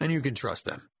do. And you can trust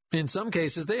them. In some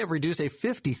cases, they have reduced a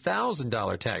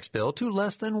 $50,000 tax bill to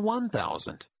less than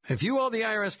 $1,000. If you owe the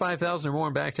IRS $5,000 or more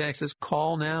in back taxes,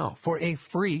 call now for a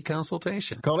free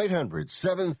consultation. Call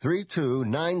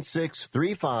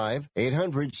 800-732-9635.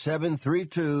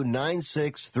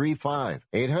 800-732-9635.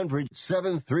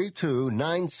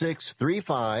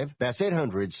 800-732-9635. That's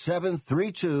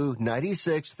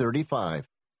 800-732-9635.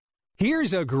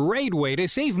 Here's a great way to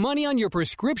save money on your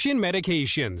prescription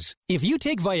medications. If you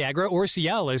take Viagra or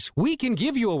Cialis, we can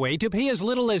give you a way to pay as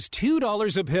little as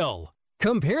 $2 a pill.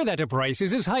 Compare that to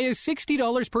prices as high as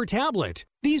 $60 per tablet.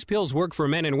 These pills work for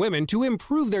men and women to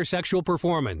improve their sexual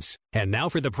performance. And now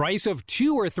for the price of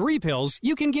 2 or 3 pills,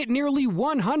 you can get nearly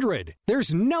 100.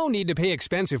 There's no need to pay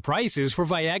expensive prices for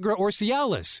Viagra or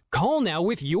Cialis. Call now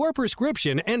with your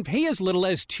prescription and pay as little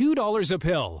as $2 a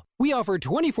pill. We offer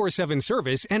 24/7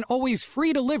 service and always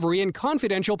free delivery and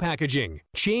confidential packaging.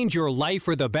 Change your life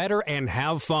for the better and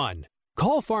have fun.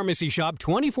 Call Pharmacy Shop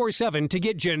 24/7 to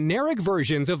get generic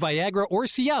versions of Viagra or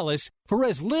Cialis for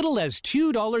as little as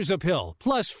 $2 a pill,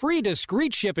 plus free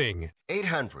discreet shipping.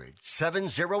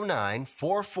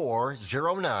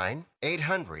 800-709-4409.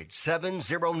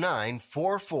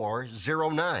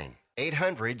 800-709-4409.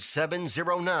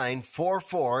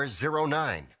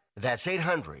 800-709-4409. That's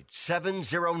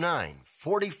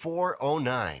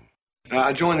 800-709-4409.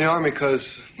 I joined the Army because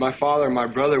my father and my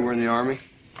brother were in the Army.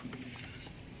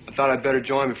 I thought I'd better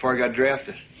join before I got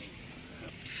drafted.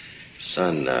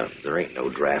 Son, there ain't no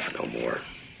draft no more.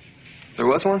 There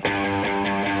was one?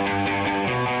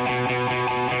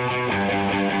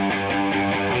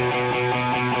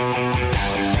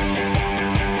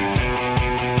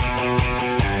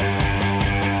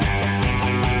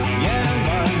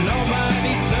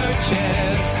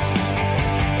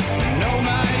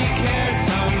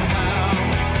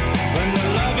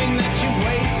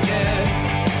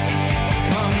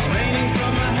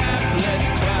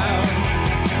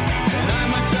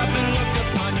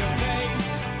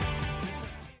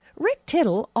 Rick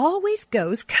Tittle always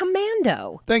goes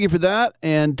commando. Thank you for that.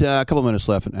 And a couple minutes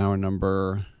left in hour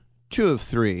number 2 of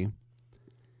 3.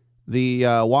 The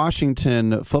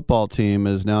Washington football team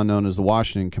is now known as the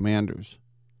Washington Commanders.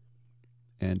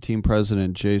 And team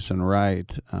president Jason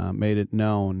Wright made it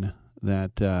known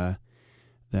that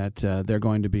they're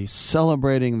going to be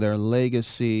celebrating their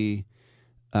legacy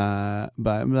by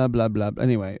blah, blah, blah.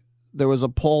 Anyway, there was a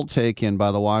poll taken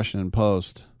by the Washington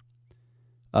Post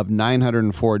of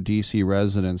 904 D.C.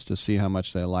 residents to see how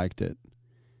much they liked it.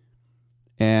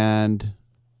 And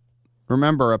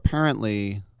remember,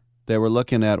 apparently they were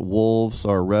looking at wolves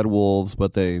or red wolves,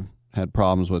 but they had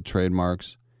problems with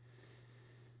trademarks.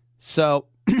 So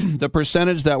the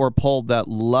percentage that were polled that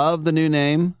love the new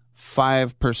name,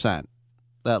 5%.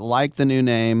 That like the new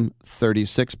name,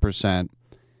 36%.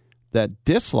 That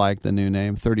dislike the new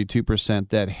name, 32%.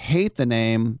 That hate the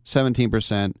name,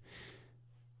 17%.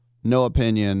 No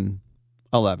opinion,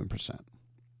 11%.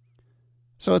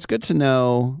 So it's good to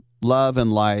know love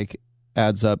and like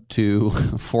adds up to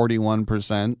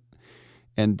 41%,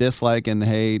 and dislike and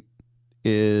hate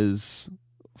is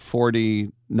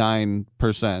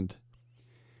 49%.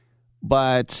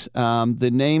 But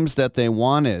the names that they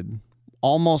wanted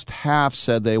almost half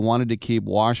said they wanted to keep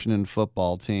Washington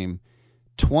football team.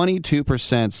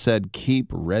 22% said keep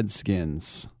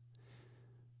Redskins.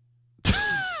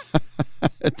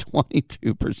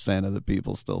 22% of the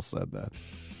people still said that.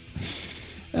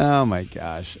 Oh, my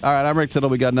gosh. All right, I'm Rick Tittle.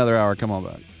 We got another hour. Come on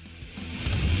back.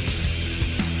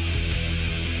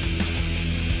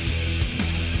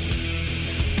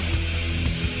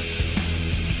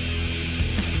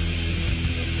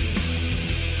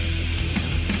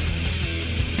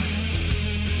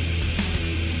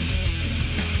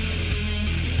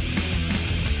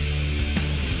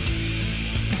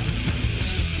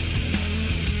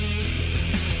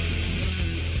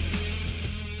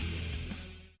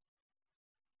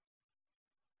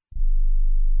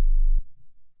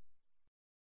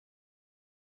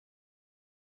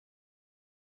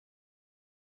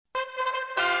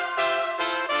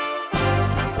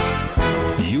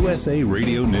 USA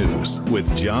Radio News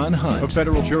with John Hunt. A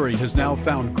federal jury has now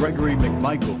found Gregory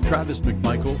McMichael, Travis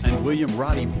McMichael, and William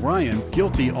Roddy Bryan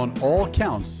guilty on all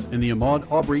counts in the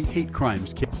Ahmaud Arbery hate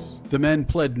crimes case. The men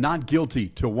pled not guilty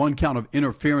to one count of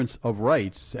interference of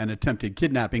rights and attempted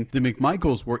kidnapping. The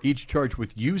McMichaels were each charged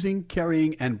with using,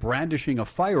 carrying, and brandishing a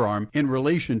firearm in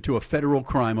relation to a federal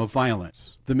crime of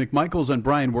violence. The McMichaels and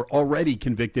Bryan were already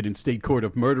convicted in state court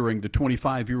of murdering the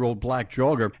 25-year-old black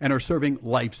jogger and are serving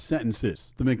life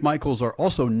sentences. The McMichaels are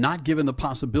also not given the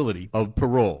possibility of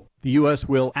parole. The U.S.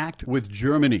 will act with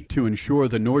Germany to ensure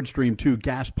the Nord Stream 2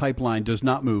 gas pipeline does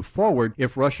not move forward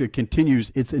if Russia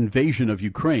continues its invasion of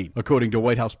Ukraine, according to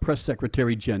White House Press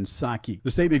Secretary Jen Psaki. The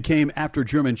statement came after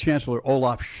German Chancellor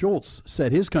Olaf Scholz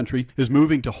said his country is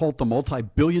moving to halt the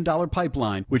multi-billion-dollar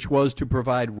pipeline, which was to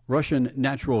provide Russian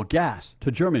natural gas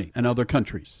to Germany and other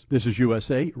countries. This is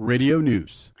USA Radio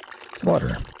News.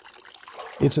 Water.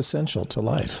 It's essential to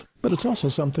life, but it's also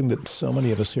something that so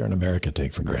many of us here in America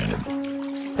take for granted.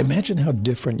 Imagine how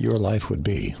different your life would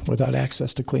be without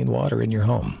access to clean water in your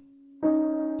home.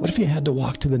 What if you had to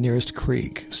walk to the nearest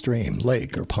creek, stream,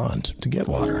 lake, or pond to get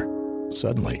water?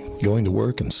 Suddenly, going to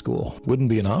work and school wouldn't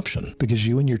be an option because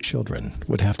you and your children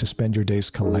would have to spend your days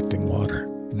collecting water.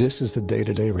 This is the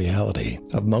day-to-day reality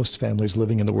of most families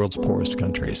living in the world's poorest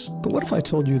countries. But what if I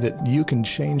told you that you can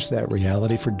change that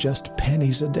reality for just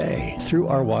pennies a day? Through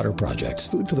our water projects,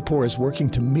 Food for the Poor is working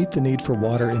to meet the need for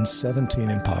water in 17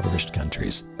 impoverished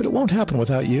countries. But it won't happen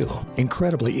without you.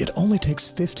 Incredibly, it only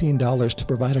takes $15 to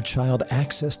provide a child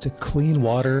access to clean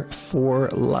water for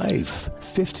life.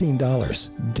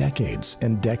 $15, decades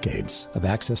and decades of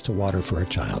access to water for a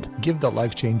child. Give the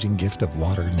life-changing gift of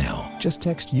water now. Just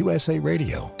text USA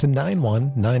Radio to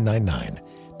 91999.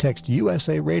 Text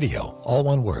USA Radio, all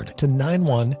one word, to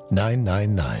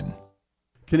 91999.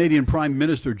 Canadian Prime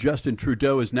Minister Justin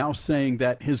Trudeau is now saying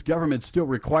that his government still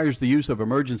requires the use of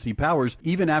emergency powers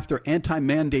even after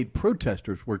anti-mandate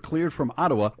protesters were cleared from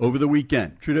Ottawa over the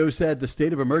weekend. Trudeau said the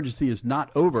state of emergency is not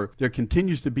over. There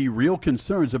continues to be real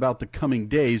concerns about the coming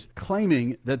days,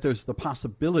 claiming that there's the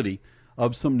possibility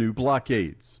of some new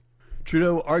blockades.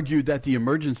 Trudeau argued that the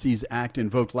Emergencies Act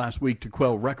invoked last week to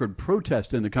quell record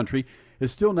protest in the country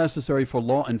is still necessary for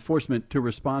law enforcement to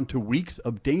respond to weeks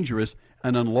of dangerous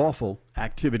and unlawful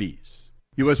activities.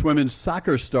 U.S. women's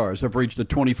soccer stars have reached a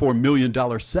 $24 million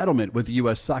settlement with the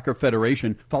U.S. Soccer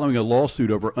Federation following a lawsuit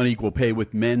over unequal pay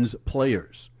with men's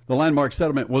players. The landmark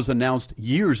settlement was announced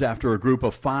years after a group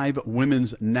of 5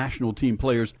 women's national team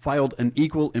players filed an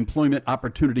Equal Employment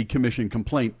Opportunity Commission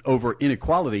complaint over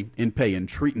inequality in pay and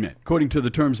treatment. According to the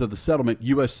terms of the settlement,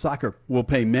 U.S. Soccer will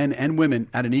pay men and women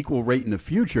at an equal rate in the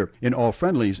future in all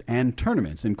friendlies and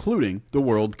tournaments, including the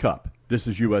World Cup. This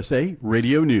is USA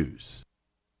Radio News.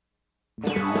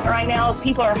 Right now,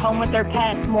 people are home with their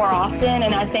pets more often,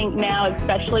 and I think now,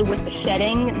 especially with the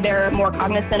shedding, they're more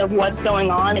cognizant of what's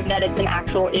going on and that it's an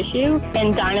actual issue,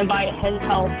 and Dinovite has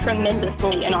helped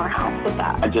tremendously in our house with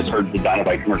that. I just heard the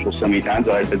Dinovite commercial so many times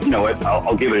that I said, you know what,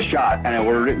 I'll give it a shot, and I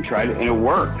ordered it and tried it, and it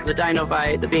worked. The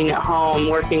Dinovite, the being at home,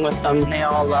 working with them, they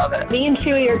all love it. Me and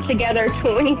Chewy are together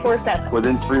 24/7.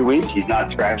 Within 3 weeks, he's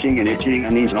not scratching and itching,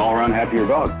 and he's an all-around happier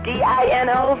dog.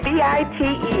 DINOVITE.com.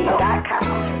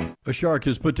 A shark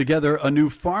has put together a new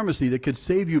pharmacy that could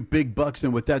save you big bucks,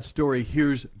 and with that story,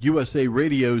 here's USA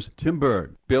Radio's Tim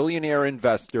Berg. Billionaire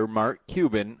investor Mark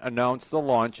Cuban announced the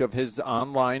launch of his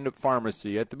online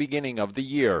pharmacy at the beginning of the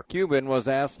year. Cuban was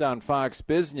asked on Fox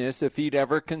Business if he'd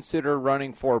ever consider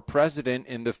running for president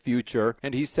in the future,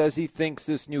 and he says he thinks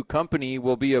this new company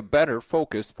will be a better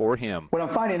focus for him. What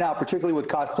I'm finding out, particularly with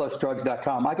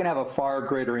CostPlusDrugs.com, I can have a far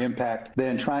greater impact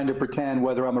than trying to pretend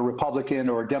whether I'm a Republican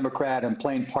or a Democrat and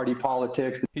playing party party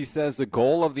politics. He says the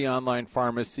goal of the online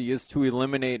pharmacy is to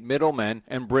eliminate middlemen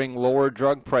and bring lower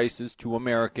drug prices to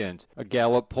Americans. A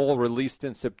Gallup poll released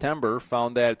in September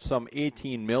found that some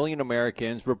 18 million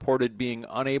Americans reported being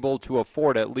unable to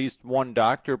afford at least one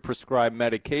doctor-prescribed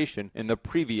medication in the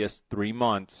previous 3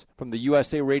 months. From the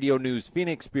USA Radio News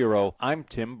Phoenix Bureau, I'm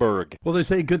Tim Berg. Well, they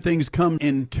say good things come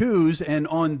in twos, and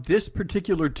on this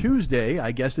particular Tuesday,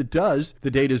 I guess it does.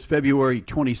 The date is February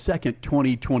 22nd,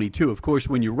 2022. Of course,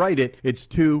 when you write it, it's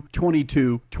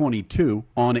 2/22/22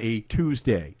 on a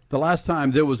Tuesday. The last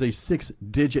time there was a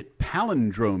 6-digit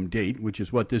palindrome date, which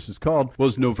is what this is called,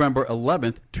 was November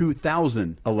 11th,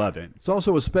 2011. It's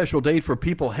also a special date for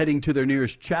people heading to their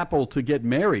nearest chapel to get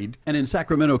married. And in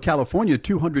Sacramento, California,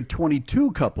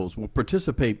 222 couples will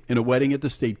participate in a wedding at the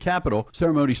state capitol,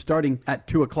 ceremony starting at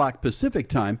 2 o'clock Pacific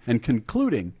time and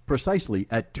concluding precisely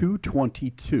at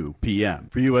 2:22 p.m.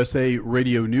 For USA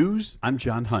Radio News, I'm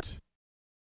John Hunt.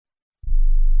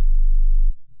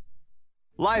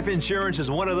 Life insurance is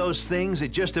one of those things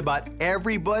that just about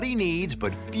everybody needs,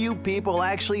 but few people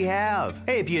actually have.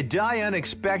 Hey, if you die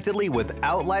unexpectedly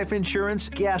without life insurance,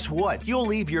 guess what? You'll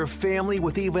leave your family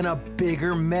with even a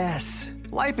bigger mess.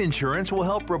 Life insurance will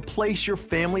help replace your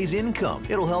family's income.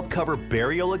 It'll help cover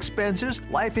burial expenses.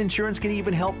 Life insurance can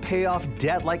even help pay off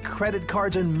debt like credit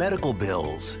cards and medical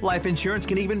bills. Life insurance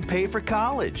can even pay for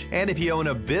college. And if you own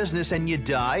a business and you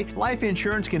die, life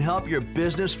insurance can help your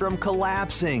business from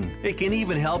collapsing. It can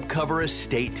even help cover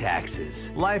estate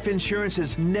taxes. Life insurance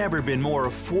has never been more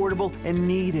affordable and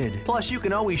needed. Plus, you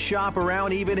can always shop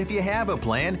around even if you have a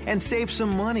plan and save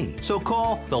some money. So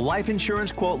call the Life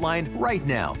Insurance Quote Line right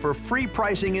now for free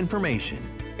pricing information.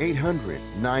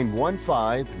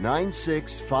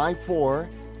 800-915-9654.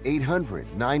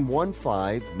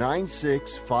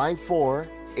 800-915-9654.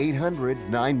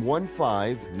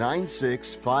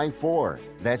 800-915-9654.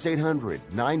 That's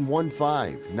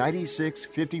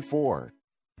 800-915-9654.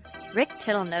 Rick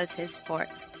Tittle knows his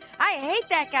sports. I hate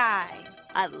that guy.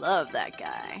 I love that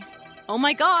guy. Oh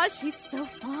my gosh, he's so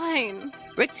fine.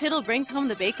 Rick Tittle brings home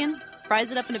the bacon,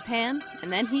 fries it up in a pan,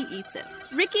 and then he eats it.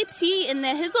 Ricky T in the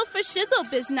hizzle for shizzle,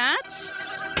 biznatch.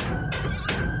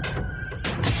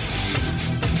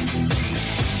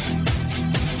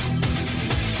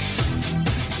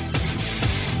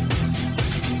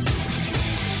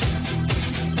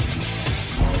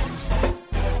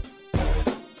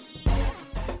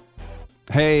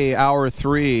 Hey, hour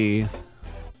 3.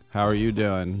 How are you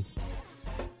doing?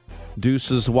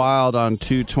 Deuces Wild on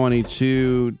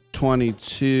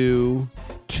 2/22/22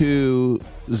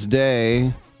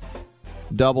 Tuesday.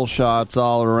 Double shots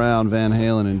all around. Van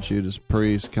Halen and Judas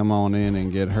Priest. Come on in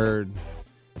and get heard.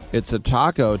 It's a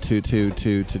taco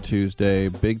 2/22 to Tuesday.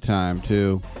 Big time,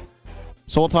 too.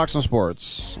 So we'll talk some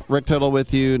sports. Rick Tittle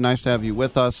with you. Nice to have you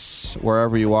with us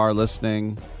wherever you are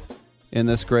listening in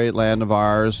this great land of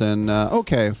ours and,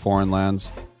 foreign lands.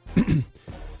 You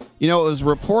know, it was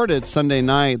reported Sunday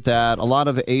night that a lot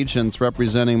of agents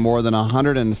representing more than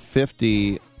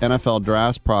 150 NFL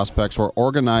draft prospects were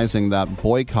organizing that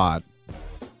boycott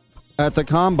at the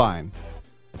Combine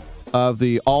of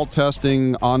the all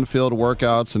testing, on-field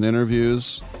workouts and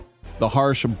interviews, the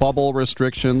harsh bubble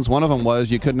restrictions. One of them was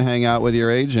you couldn't hang out with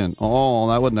your agent. Oh,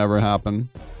 that would never happen.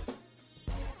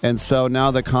 And so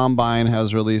now the Combine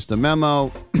has released a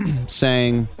memo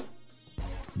saying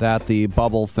that the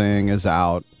bubble thing is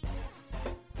out.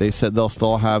 They said they'll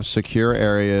still have secure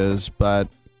areas, but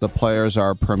the players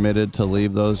are permitted to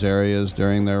leave those areas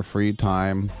during their free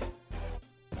time.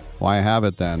 Why have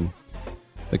it then?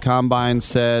 The Combine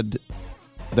said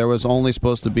there was only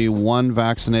supposed to be one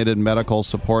vaccinated medical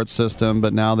support system,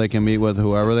 but now they can meet with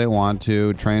whoever they want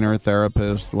to, trainer,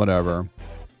 therapist, whatever.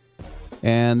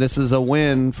 And this is a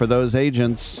win for those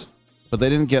agents, but they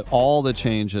didn't get all the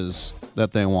changes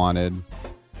that they wanted.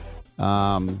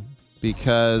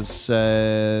 Because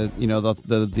the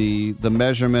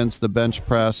measurements, the bench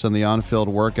press, and the on-field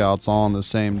workouts all on the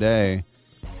same day,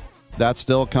 that's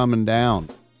still coming down.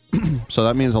 So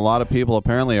that means a lot of people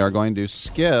apparently are going to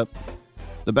skip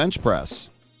the bench press.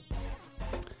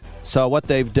 So what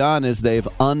they've done is they've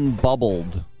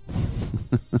unbubbled.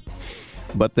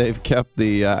 But they've kept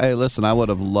the, hey, listen, I would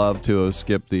have loved to have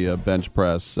skipped the bench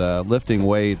press. Lifting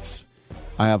weights,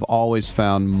 I have always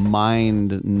found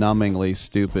mind-numbingly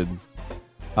stupid.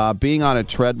 Being on a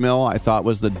treadmill, I thought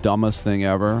was the dumbest thing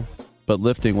ever. But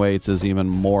lifting weights is even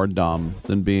more dumb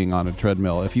than being on a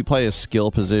treadmill. If you play a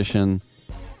skill position,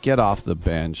 get off the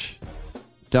bench.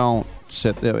 Don't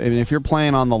sit there. I mean, if you're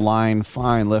playing on the line,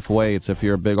 fine, lift weights if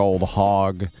you're a big old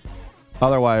hog.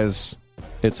 Otherwise,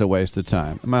 it's a waste of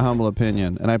time, in my humble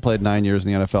opinion. And I played 9 years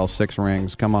in the NFL, 6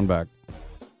 rings. Come on back.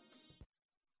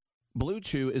 Blue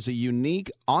Chew is a unique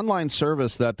online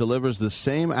service that delivers the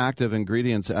same active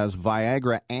ingredients as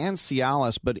Viagra and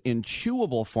Cialis, but in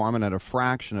chewable form and at a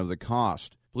fraction of the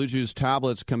cost. Blue Chew's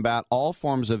tablets combat all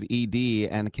forms of ED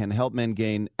and can help men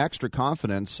gain extra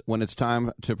confidence when it's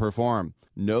time to perform.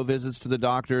 No visits to the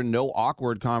doctor, no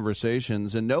awkward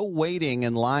conversations, and no waiting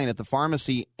in line at the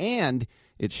pharmacy, and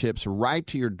it ships right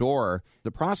to your door.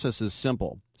 The process is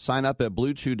simple. Sign up at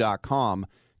BlueChew.com.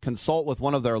 Consult with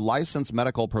one of their licensed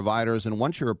medical providers, and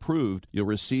once you're approved, you'll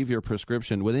receive your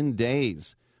prescription within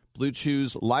days. Blue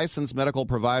Chew's licensed medical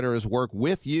providers work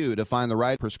with you to find the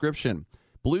right prescription.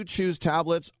 Blue Chew's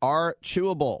tablets are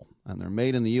chewable, and they're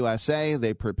made in the USA.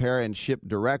 They prepare and ship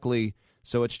directly,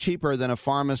 so it's cheaper than a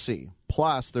pharmacy.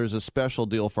 Plus, there's a special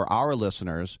deal for our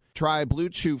listeners. Try Blue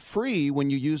Chew free when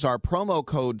you use our promo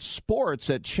code SPORTS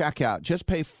at checkout. Just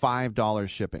pay $5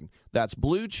 shipping. That's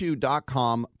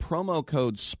BlueChew.com, promo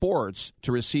code SPORTS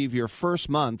to receive your first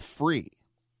month free.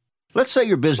 Let's say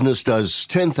your business does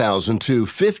 $10,000 to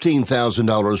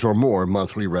 $15,000 or more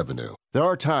monthly revenue. There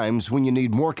are times when you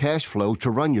need more cash flow to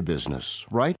run your business,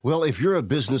 right? Well, if you're a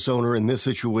business owner in this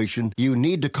situation, you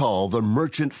need to call the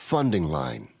Merchant Funding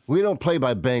Line. We don't play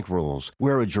by bank rules.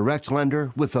 We're a direct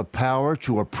lender with the power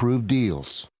to approve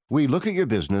deals. We look at your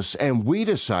business and we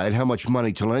decide how much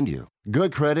money to lend you.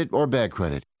 Good credit or bad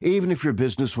credit, even if your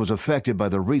business was affected by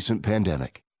the recent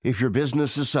pandemic. If your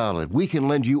business is solid, we can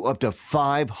lend you up to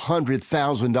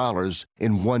 $500,000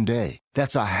 in one day.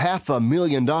 That's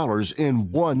 $500,000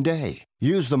 in one day.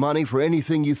 Use the money for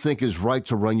anything you think is right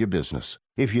to run your business.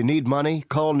 If you need money,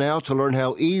 call now to learn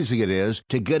how easy it is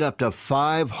to get up to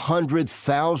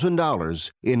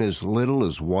 $500,000 in as little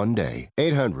as one day.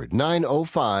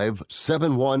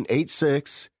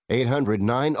 800-905-7186.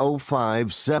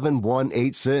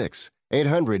 800-905-7186.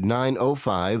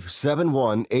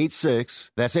 800-905-7186.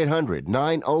 That's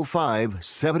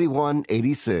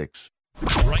 800-905-7186.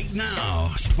 Right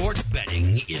now, sports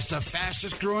betting is the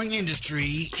fastest growing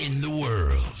industry in the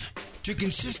world. To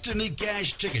consistently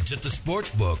cash tickets at the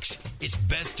sports books, it's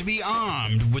best to be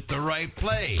armed with the right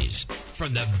plays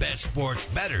from the best sports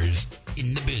bettors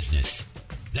in the business.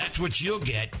 That's what you'll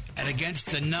get at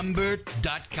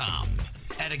AgainstTheNumber.com.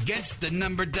 At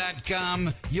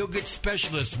AgainstTheNumber.com, you'll get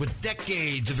specialists with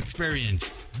decades of experience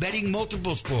betting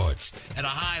multiple sports at a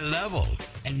high level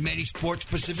and many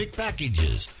sports-specific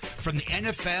packages, from the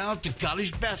NFL to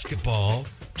college basketball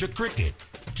to cricket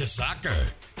to soccer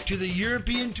to the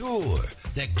European Tour,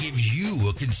 that gives you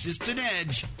a consistent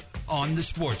edge on the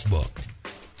sportsbook.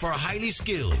 For a highly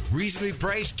skilled, reasonably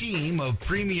priced team of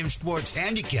premium sports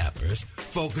handicappers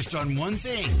focused on one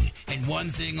thing and one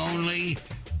thing only,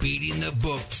 beating the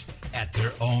books at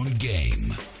their own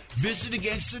game. Visit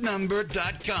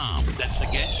AgainstTheNumber.com. That's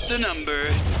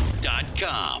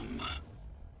AgainstTheNumber.com.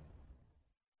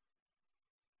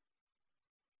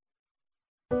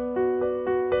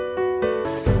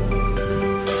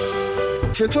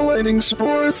 Titillating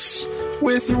Sports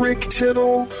with Rick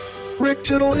Tittle. Rick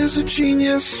Tittle is a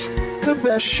genius, the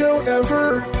best show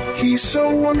ever. He's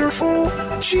so wonderful,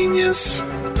 genius,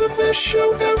 the best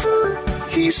show ever.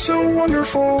 He's so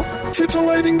wonderful.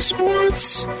 Titillating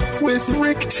Sports with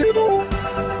Rick Tittle.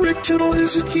 Rick Tittle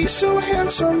he's so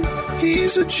handsome.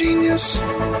 He's a genius.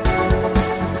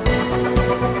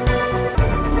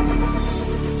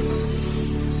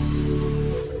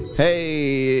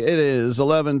 Hey, it is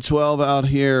 11:12 out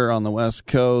here on the West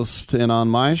Coast, and on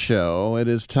my show, it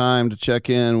is time to check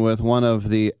in with one of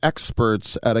the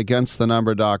experts at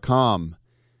AgainstTheNumber.com.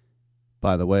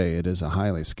 By the way, it is a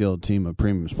highly skilled team of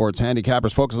premium sports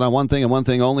handicappers focusing on one thing and one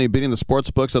thing only, beating the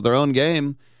sports books at their own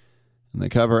game. And they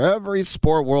cover every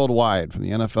sport worldwide, from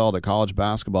the NFL to college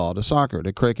basketball to soccer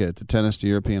to cricket to tennis to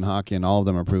European hockey, and all of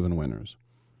them are proven winners.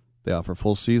 They offer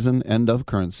full season, end of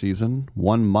current season,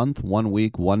 1 month, 1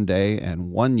 week, 1 day,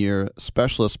 and 1 year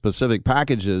specialist-specific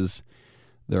packages.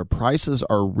 Their prices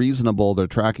are reasonable, their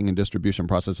tracking and distribution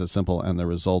process is simple, and their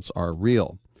results are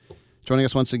real. Joining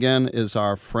us once again is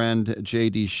our friend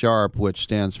J.D. Sharp, which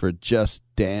stands for Just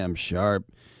Damn Sharp,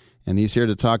 and he's here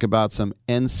to talk about some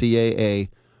NCAA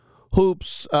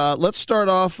hoops. Let's start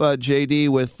off, J.D.,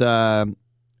 with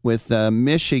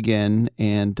Michigan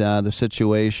and the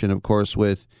situation, of course,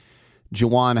 with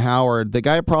Juwan Howard. The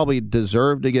guy probably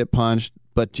deserved to get punched,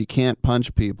 but you can't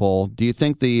punch people. Do you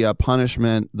think the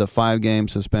punishment, the 5-game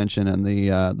suspension, and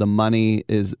the money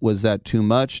was that too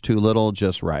much, too little,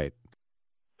 just right?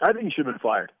 I think he should have been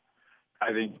fired.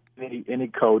 I think any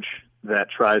coach that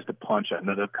tries to punch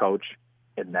another coach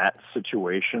in that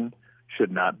situation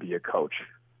should not be a coach,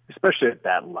 especially at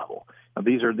that level. Now,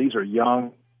 these are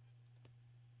young,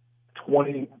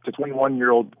 20 to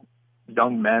 21-year-old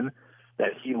young men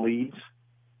that he leads.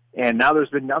 And now there's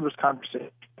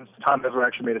conversations. Tom Izzo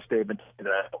actually made a statement that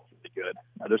I felt really good.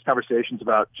 There's conversations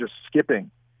about just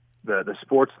skipping the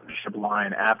sportsmanship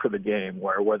line after the game,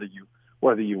 where whether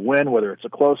you win, whether it's a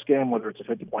close game, whether it's a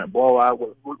 50-point blowout,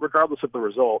 regardless of the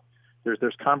result,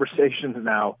 there's conversations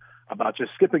now about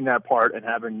just skipping that part and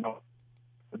having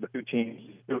the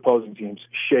two opposing teams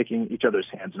shaking each other's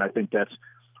hands. And I think that's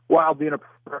wildly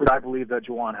inappropriate. I believe that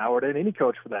Juwan Howard, and any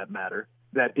coach for that matter,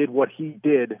 that did what he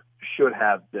did should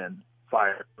have been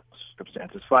fired in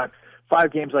circumstances.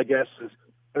 Five games, I guess,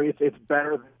 it's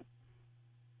better than,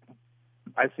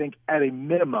 I think at a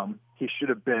minimum he should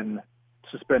have been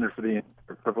suspended for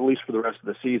at least for the rest of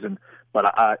the season.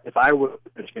 But if I were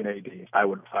Michigan AD, I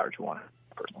would have fired Juwan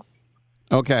personally.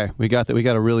 Okay, we got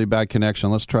a really bad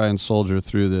connection. Let's try and soldier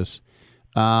through this.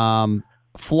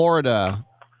 Florida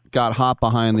got hot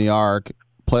behind the arc,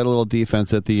 played a little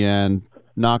defense at the end,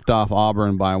 knocked off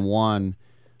Auburn by 1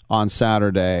 on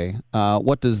Saturday.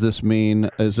 What does this mean?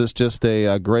 Is this just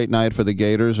a great night for the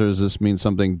Gators, or does this mean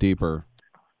something deeper?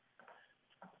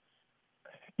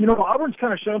 Auburn's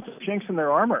kind of shown some chinks in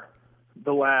their armor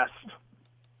the last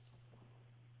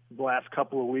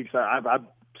couple of weeks. I've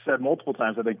said multiple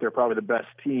times I think they're probably the best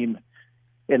team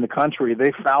in the country.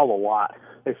 They foul a lot.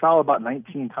 They foul about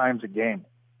 19 times a game.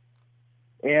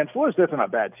 And Florida's definitely not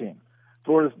a bad team.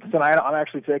 Florida tonight, I'm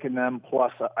actually taking them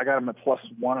plus. I got them at plus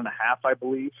 1.5, I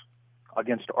believe,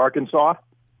 against Arkansas.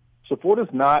 So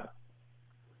Florida's not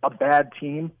a bad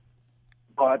team,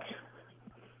 but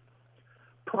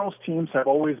Pearl's teams have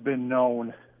always been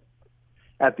known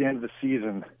at the end of the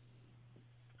season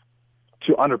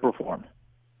to underperform.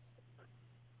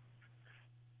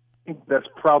 I think that's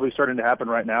probably starting to happen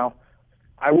right now.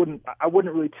 I wouldn't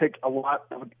really take a lot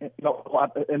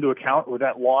into account with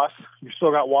that loss. You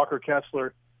still got Walker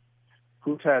Kessler,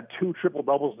 who's had 2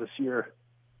 triple-doubles this year,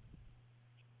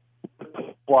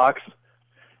 blocks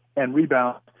and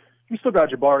rebounds. You still got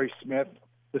Jabari Smith,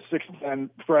 the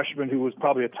 6'10" freshman who was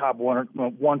probably a top 1,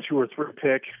 2, or 3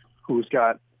 pick, who's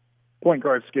got point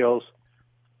guard skills,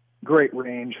 great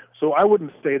range. So I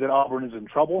wouldn't say that Auburn is in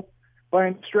trouble by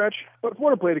any stretch, but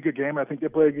Florida played a good game. I think they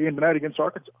played a good game tonight against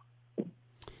Arkansas.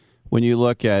 When you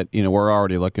look at, we're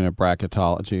already looking at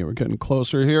bracketology. We're getting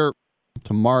closer here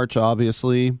to March,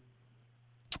 obviously.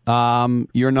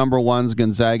 Your number one's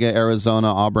Gonzaga, Arizona,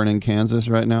 Auburn, and Kansas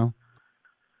right now?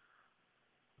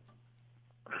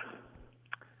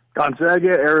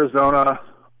 Gonzaga, Arizona,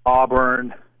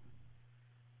 Auburn.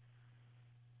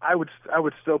 I would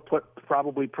still put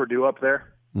probably Purdue up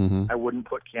there. Mm-hmm. I wouldn't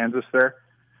put Kansas there.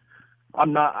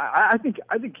 I'm not. I think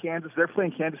Kansas. They're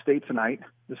playing Kansas State tonight.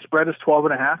 The spread is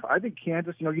 12.5. I think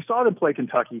Kansas. You saw them play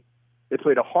Kentucky. They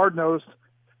played a hard-nosed.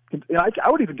 I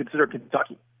would even consider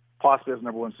Kentucky possibly as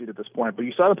number 1 seed at this point. But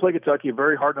you saw them play Kentucky, a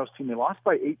very hard-nosed team. They lost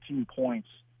by 18 points.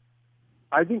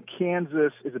 I think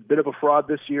Kansas is a bit of a fraud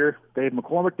this year. They had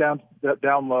McCormick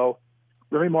down low.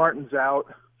 Remy Martin's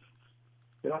out.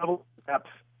 They don't have a depth.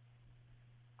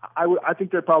 I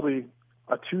think they're probably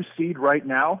a 2 seed right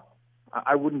now.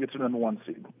 I wouldn't get to the number 1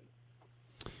 seed.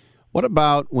 What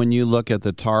about when you look at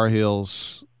the Tar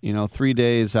Heels, 3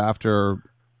 days after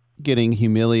getting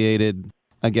humiliated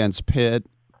against Pitt,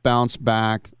 bounce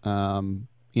back, on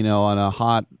a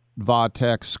hot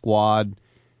Va-Tech squad?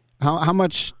 How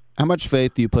much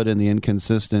faith do you put in the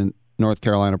inconsistent North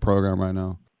Carolina program right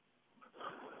now?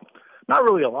 Not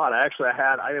really a lot. I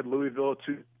had Louisville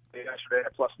yesterday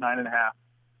at plus 9.5.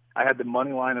 I had the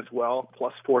money line as well,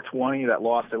 plus 420.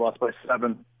 They lost by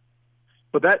 7.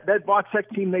 But that Va-Tech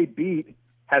team they beat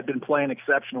had been playing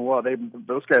exceptional well.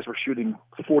 Those guys were shooting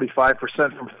 45%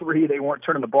 from 3. They weren't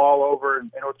turning the ball over, and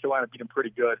North Carolina beat them pretty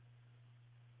good.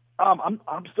 I'm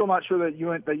still not sure that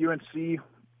UNC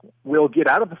will get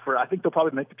out of the first. I think they'll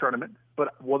probably make the tournament,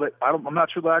 but I'm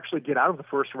not sure they'll actually get out of the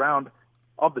first round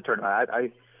of the tournament.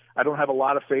 I don't have a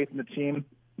lot of faith in the team.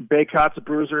 Baycott's a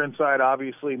bruiser inside,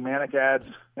 obviously. Manick adds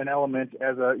an element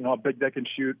as a big that can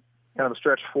shoot, kind of a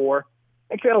stretch 4.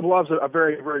 And Caleb Love's a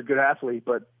very, very good athlete,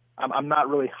 but I'm not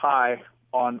really high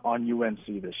on UNC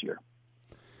this year.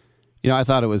 I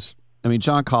thought it was.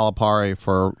 John Calipari,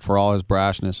 for all his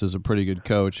brashness, is a pretty good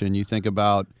coach. And you think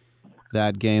about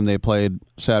that game they played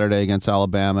Saturday against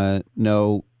Alabama.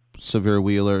 No Severe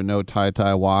Wheeler, no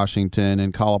Ty Washington,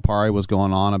 and Calipari was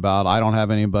going on about, I don't have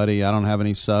anybody, I don't have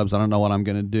any subs, I don't know what I'm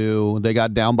going to do. They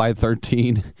got down by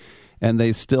 13, and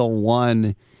they still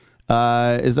won.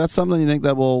 Is that something you think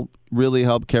that will really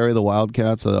help carry the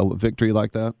Wildcats, a victory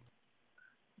like that?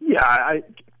 Yeah,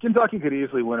 Kentucky could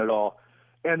easily win it all.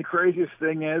 And the craziest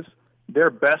thing is,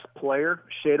 their best player,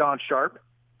 Shadon Sharp,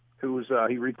 who's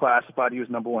he reclassified, he was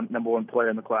number one player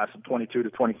in the class of 22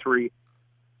 to 23.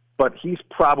 but he's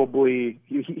probably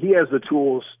he has the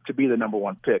tools to be the number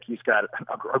one pick. He's got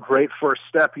a great first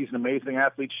step. He's an amazing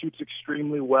athlete, shoots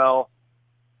extremely well.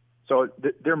 So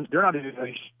they're not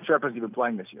even Sharp isn't even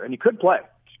playing this year, and he could play.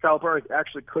 Calipari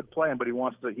actually could play him, but he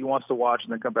wants to watch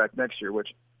and then come back next year. Which,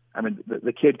 I mean,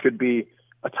 the kid could be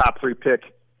a top 3 pick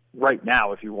right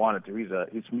now if he wanted to. He's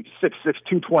 6'6",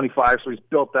 225, so he's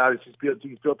built out. He's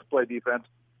built to play defense.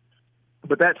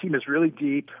 But that team is really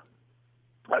deep.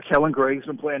 Kellen Gregg's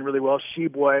been playing really well.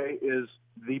 Sheboy is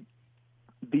the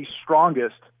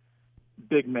strongest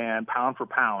big man, pound for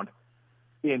pound,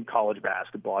 in college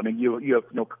basketball. I mean, you have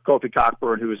Kofi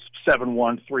Cockburn, who is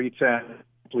 7'1", 310,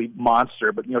 complete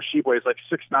monster. But Sheboy is like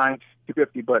 6'9",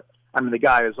 250. But I mean, the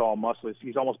guy is all muscle.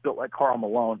 He's almost built like Karl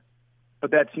Malone.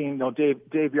 But that team,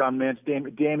 Davion Mintz,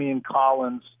 Damian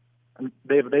Collins, and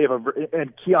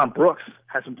and Keon Brooks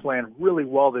has been playing really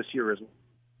well this year as well.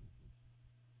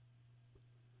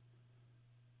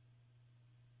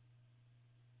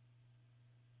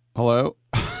 Hello.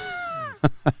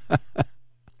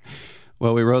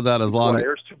 Well, we wrote that as long.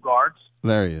 There's 2 guards.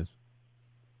 There he is.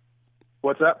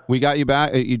 What's up? We got you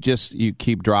back. You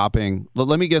keep dropping.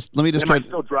 Let me just Am try. I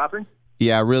still dropping?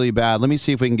 Yeah, really bad. Let me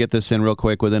see if we can get this in real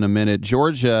quick within a minute.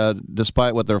 Georgia,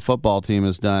 despite what their football team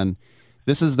has done,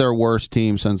 this is their worst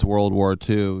team since World War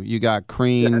II. You got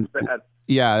Crean.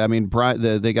 Yeah, I mean,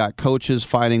 they got coaches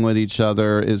fighting with each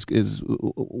other.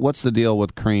 What's the deal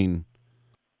with Crean?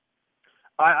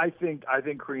 I think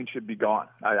Crean should be gone.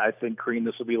 I think Crean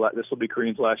this will be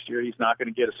Crean's last year. He's not going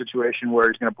to get a situation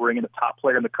where he's going to bring in a top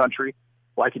player in the country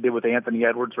like he did with Anthony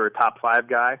Edwards or a top 5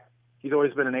 guy. He's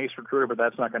always been an ace recruiter, but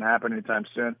that's not going to happen anytime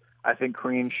soon. I think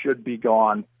Crean should be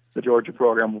gone. The Georgia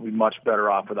program will be much better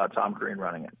off without Tom Crean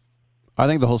running it. I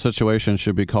think the whole situation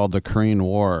should be called the Crean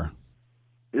War.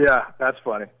 Yeah, that's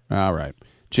funny. All right.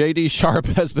 J.D. Sharp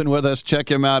has been with us.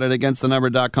 Check him out at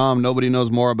againstthenumber.com. Nobody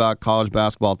knows more about college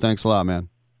basketball. Thanks a lot, man.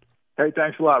 Hey,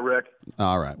 thanks a lot, Rick.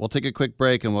 All right. We'll take a quick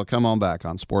break, and we'll come on back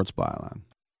on Sports Byline.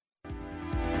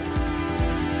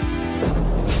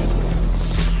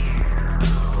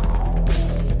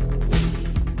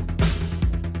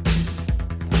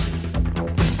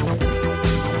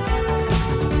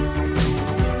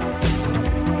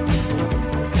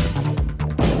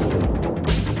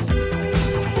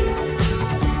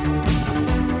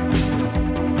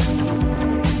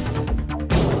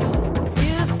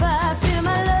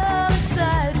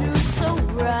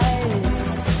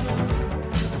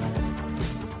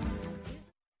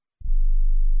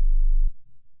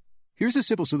 Here's a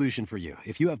simple solution for you.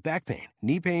 If you have back pain,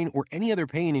 knee pain, or any other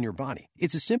pain in your body,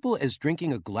 it's as simple as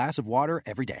drinking a glass of water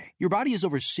every day. Your body is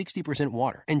over 60%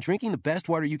 water, and drinking the best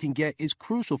water you can get is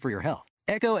crucial for your health.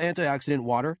 Echo Antioxidant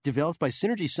Water, developed by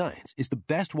Synergy Science, is the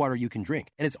best water you can drink,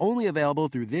 and it's only available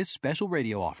through this special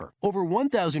radio offer. Over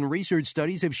 1,000 research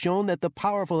studies have shown that the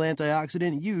powerful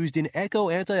antioxidant used in Echo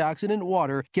Antioxidant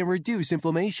Water can reduce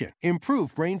inflammation,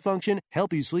 improve brain function,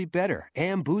 help you sleep better,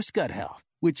 and boost gut health.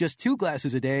 With just 2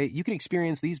 glasses a day, you can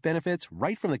experience these benefits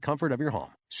right from the comfort of your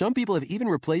home. Some people have even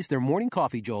replaced their morning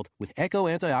coffee jolt with Echo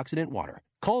Antioxidant Water.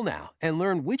 Call now and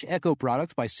learn which Echo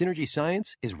product by Synergy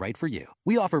Science is right for you.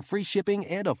 We offer free shipping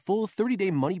and a full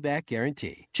 30-day money-back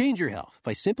guarantee. Change your health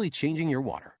by simply changing your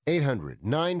water.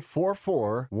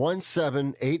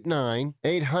 800-944-1789.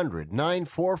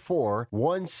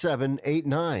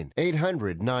 800-944-1789.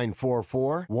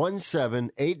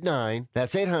 800-944-1789.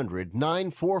 That's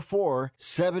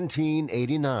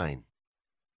 800-944-1789.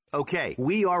 Okay,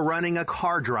 we are running a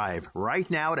car drive right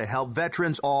now to help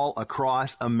veterans all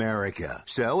across America.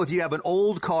 So if you have an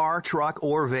old car, truck,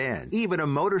 or van, even a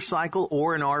motorcycle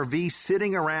or an RV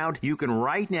sitting around, you can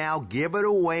right now give it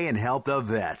away and help the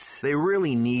vets. They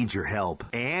really need your help.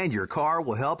 And your car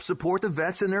will help support the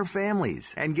vets and their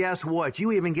families. And guess what?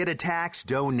 You even get a tax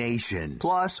donation.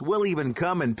 Plus, we'll even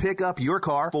come and pick up your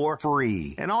car for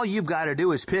free. And all you've got to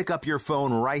do is pick up your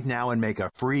phone right now and make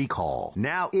a free call.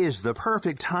 Now is the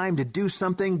perfect time to do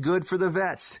something good for the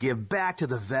vets. Give back to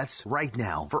the vets right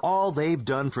now for all they've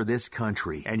done for this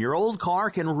country. And your old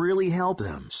car can really help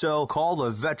them. So call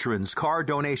the Veterans Car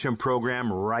Donation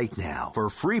Program right now for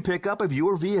free pickup of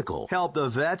your vehicle. Help the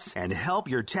vets and help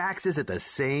your taxes at the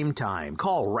same time.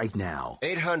 Call right now.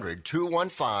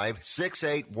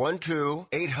 800-215-6812.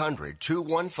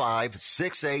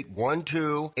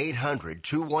 800-215-6812.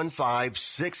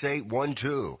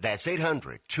 800-215-6812. That's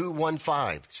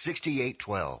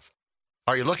 800-215-6812.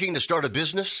 Are you looking to start a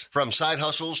business? From side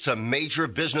hustles to major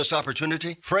business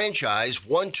opportunity? Franchise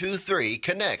 123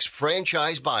 connects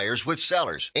franchise buyers with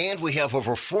sellers. And we have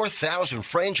over 4,000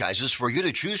 franchises for you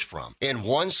to choose from. In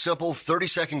one simple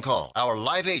 30-second call, our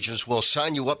live agents will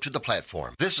sign you up to the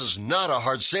platform. This is not a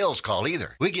hard sales call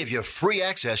either. We give you free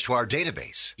access to our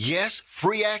database. Yes,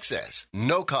 free access.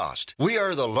 No cost. We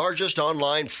are the largest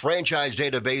online franchise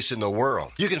database in the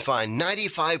world. You can find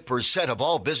 95% of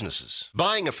all businesses.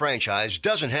 Buying a franchise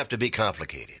doesn't have to be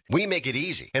complicated. We make it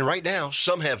easy. And right now,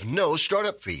 some have no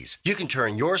startup fees. You can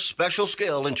turn your special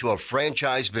skill into a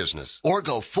franchise business or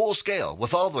go full scale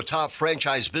with all the top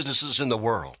franchise businesses in the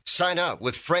world. Sign up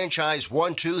with Franchise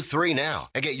 123 now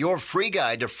and get your free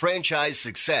guide to franchise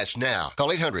success now. Call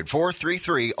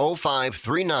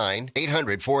 800-433-0539,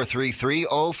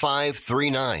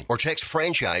 800-433-0539, or text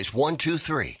Franchise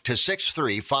 123 to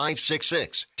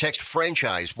 63566. Text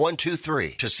Franchise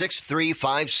 123 to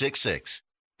 63566.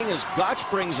 As Gotch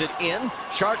brings it in,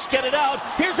 Sharks get it out.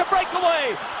 Here's a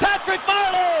breakaway. Patrick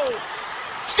Marleau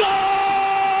scores!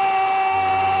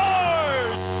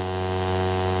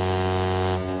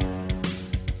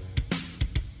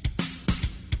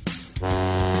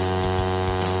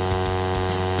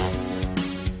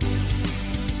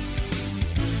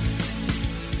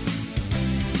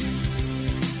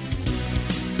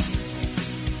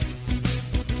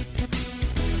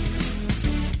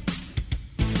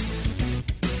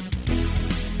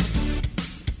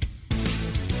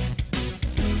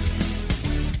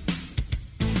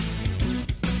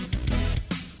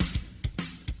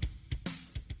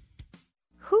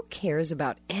 Who cares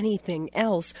about anything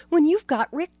else when you've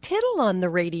got Rick Tittle on the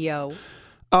radio?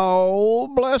 Oh,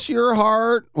 bless your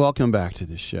heart. Welcome back to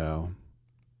the show.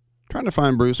 Trying to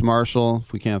find Bruce Marshall.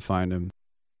 If we can't find him,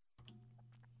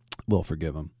 we'll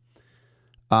forgive him.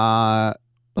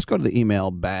 Let's go to the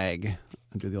email bag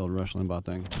and do the old Rush Limbaugh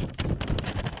thing.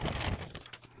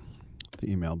 The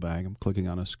email bag. I'm clicking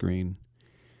on a screen.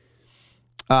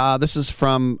 This is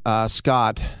from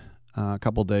Scott a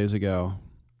couple days ago.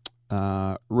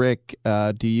 Rick,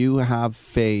 do you have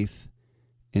faith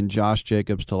in Josh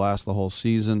Jacobs to last the whole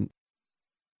season?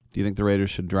 Do you think the Raiders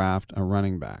should draft a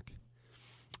running back?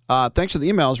 Thanks for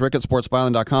the emails, Rick at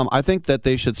sportsbyline.com. I think that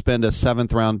they should spend a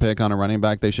 7th-round pick on a running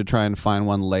back. They should try and find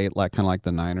one late, kind of like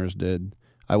the Niners did.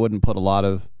 I wouldn't put a lot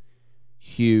of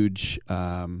huge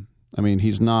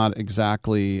he's not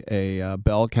exactly a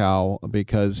bell cow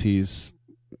because he's,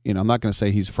 I'm not going to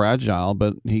say he's fragile,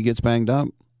 but he gets banged up.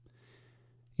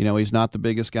 He's not the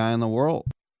biggest guy in the world.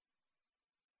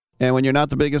 And when you're not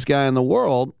the biggest guy in the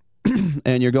world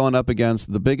and you're going up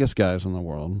against the biggest guys in the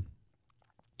world,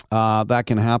 that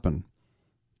can happen.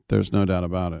 There's no doubt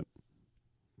about it.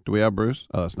 Do we have Bruce?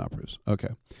 Oh, that's not Bruce. Okay.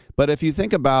 But if you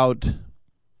think about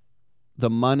the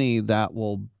money that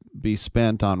will be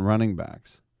spent on running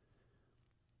backs,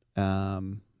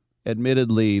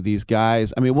 admittedly, these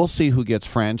guys, we'll see who gets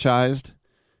franchised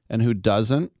and who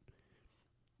doesn't.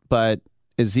 But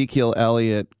Ezekiel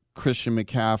Elliott, Christian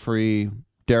McCaffrey,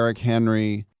 Derrick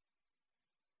Henry,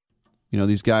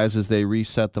 these guys, as they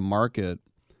reset the market,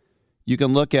 you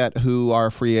can look at who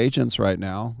are free agents right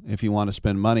now if you want to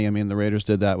spend money. The Raiders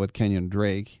did that with Kenyon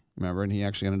Drake, remember, and he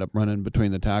actually ended up running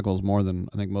between the tackles more than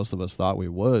I think most of us thought we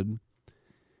would.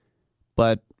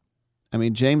 But,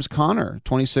 James Conner,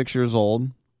 26 years old,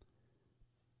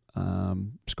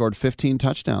 scored 15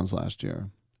 touchdowns last year,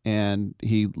 and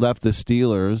he left the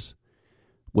Steelers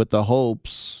with the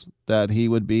hopes that he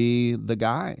would be the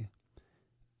guy.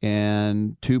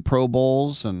 And 2 Pro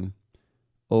Bowls and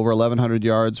over 1,100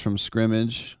 yards from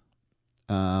scrimmage.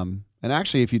 And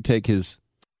actually, if you take his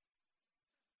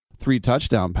 3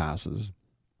 touchdown passes,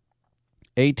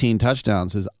 18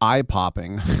 touchdowns is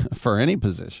eye-popping for any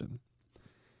position.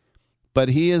 But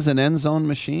he is an end zone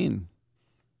machine.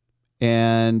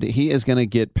 And he is going to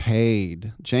get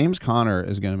paid. James Conner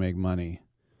is going to make money.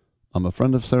 I'm a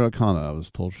friend of Sarah Connor. I was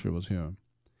told she was here.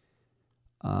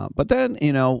 But then,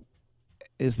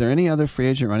 is there any other free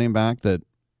agent running back that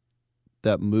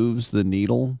moves the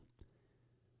needle?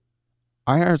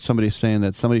 I heard somebody saying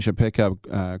that somebody should pick up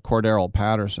Cordarrelle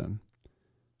Patterson,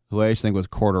 who I used to think was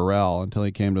Cordarrelle until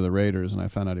he came to the Raiders, and I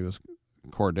found out he was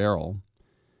Cordarrelle.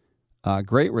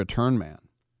 Great return man.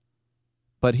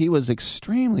 But he was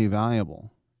extremely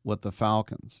valuable with the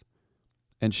Falcons.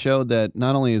 And showed that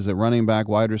not only is it running back,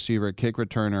 wide receiver, kick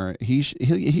returner,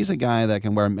 he's a guy that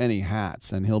can wear many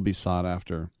hats, and he'll be sought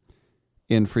after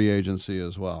in free agency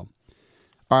as well.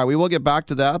 All right, we will get back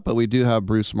to that, but we do have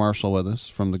Bruce Marshall with us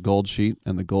from the Gold Sheet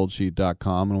and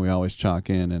thegoldsheet.com, and we always chalk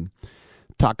in and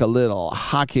talk a little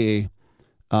hockey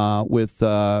with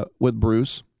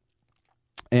Bruce.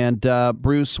 And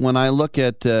Bruce, when I look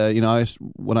at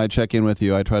when I check in with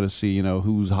you, I try to see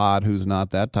who's hot, who's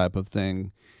not, that type of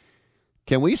thing.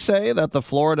 Can we say that the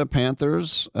Florida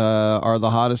Panthers are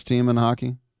the hottest team in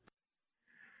hockey?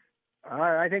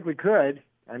 I think we could.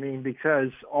 I mean,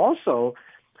 because also,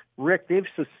 Rick, they've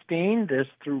sustained this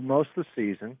through most of the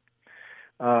season.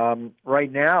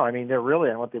 Right now, I mean, they're really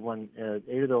on what they've won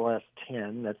 8 of their last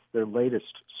 10. That's their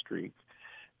latest streak.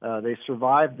 They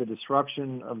survived the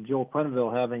disruption of Joel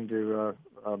Quenneville having to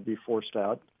be forced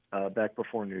out back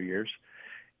before New Year's.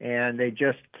 And they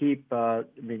just keep,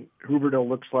 Huberdeau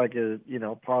looks like a,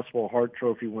 possible Hart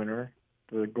Trophy winner.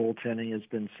 The goaltending has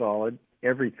been solid.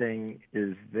 Everything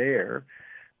is there.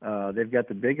 They've got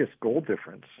the biggest goal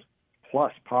difference,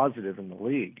 plus positive in the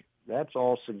league. That's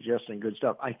all suggesting good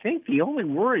stuff. I think the only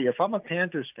worry, if I'm a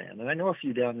Panthers fan, and I know a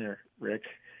few down there, Rick,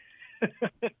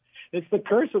 it's the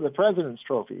curse of the President's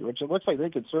Trophy, which it looks like they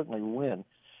could certainly win.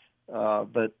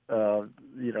 But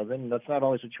then that's not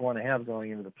always what you want to have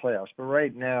going into the playoffs. But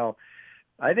right now,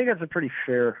 I think that's a pretty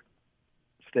fair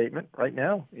statement right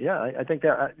now. Yeah, I think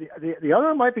that the other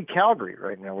one might be Calgary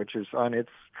right now, which is on its.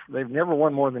 They've never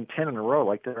won more than 10 in a row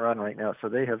like they're on right now, so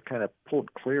they have kind of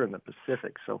pulled clear in the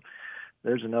Pacific. So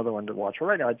there's another one to watch. Well,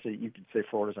 right now, you could say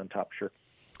Florida's on top, sure.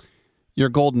 Your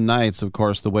Golden Knights, of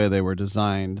course, the way they were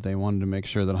designed, they wanted to make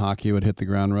sure that hockey would hit the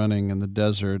ground running in the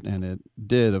desert, and it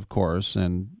did, of course.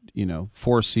 And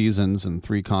 4 seasons and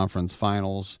 3 conference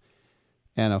finals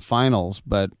and a finals,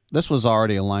 but this was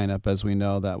already a lineup, as we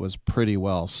know, that was pretty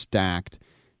well stacked.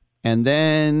 And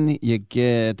then you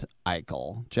get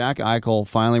Eichel. Jack Eichel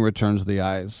finally returns to the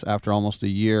ice after almost a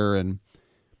year and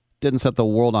didn't set the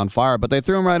world on fire, but they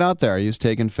threw him right out there. He was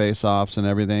taking face-offs and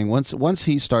everything. Once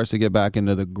he starts to get back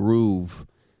into the groove,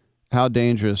 how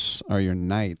dangerous are your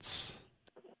Knights?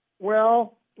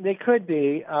 Well, they could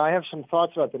be. I have some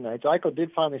thoughts about the Knights. Eichel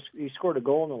did finally he scored a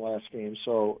goal in the last game,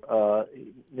 so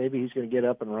maybe he's going to get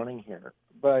up and running here.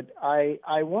 But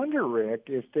I wonder, Rick,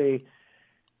 if they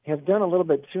have done a little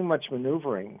bit too much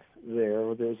maneuvering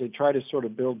there as they try to sort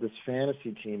of build this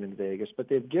fantasy team in Vegas, but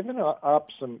they've given up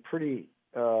some pretty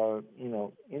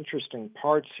interesting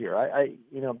parts here.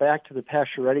 Back to the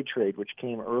Pacioretty trade, which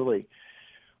came early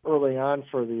on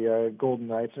for the Golden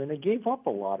Knights, and they gave up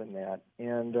a lot in that.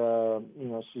 And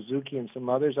Suzuki and some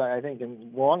others, I think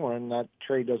in the long run that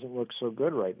trade doesn't look so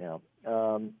good right now.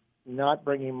 Not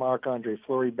bringing Marc-Andre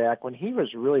Fleury back when he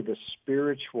was really the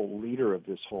spiritual leader of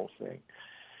this whole thing.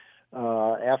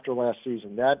 After last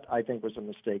season, that I think was a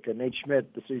mistake. And Nate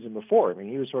Schmidt the season before,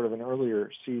 he was sort of an earlier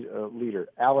leader.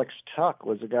 Alex Tuck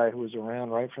was a guy who was around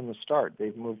right from the start.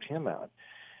 They've moved him out.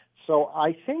 So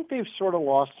I think they've sort of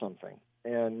lost something.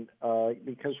 And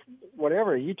because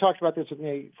whatever, you talked about this with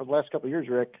me for the last couple of years,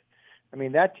 Rick.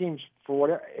 That team's, for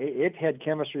whatever, it had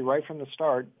chemistry right from the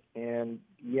start. And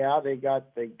yeah, they got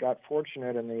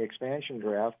fortunate in the expansion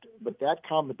draft, but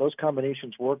those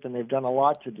combinations worked, and they've done a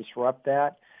lot to disrupt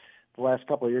that. The last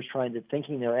couple of years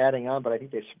thinking they're adding on, but I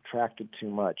think they subtracted too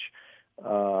much.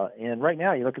 And right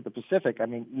now, you look at the Pacific,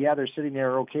 they're sitting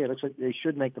there okay. It looks like they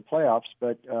should make the playoffs,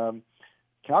 but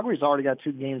Calgary's already got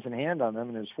 2 games in hand on them,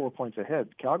 and there's 4 points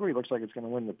ahead. Calgary looks like it's going to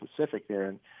win the Pacific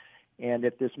there. And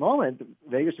at this moment,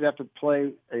 Vegas would have to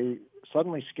play a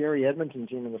suddenly scary Edmonton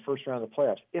team in the first round of the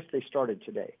playoffs if they started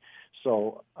today.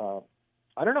 So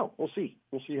I don't know. We'll see.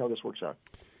 We'll see how this works out.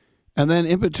 And then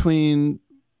in between,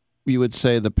 you would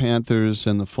say the Panthers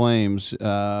and the Flames.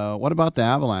 What about the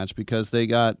Avalanche? Because they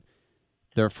got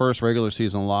their first regular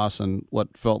season loss in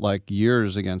what felt like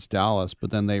years against Dallas,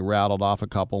 but then they rattled off a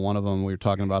couple. One of them, we were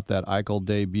talking about that Eichel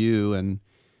debut, and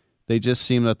they just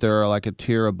seem that they're like a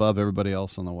tier above everybody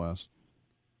else in the West.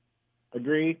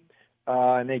 Agreed.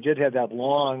 And they did have that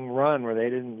long run where they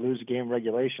didn't lose a game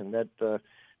regulation.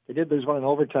 They did lose one in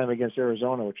overtime against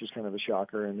Arizona, which was kind of a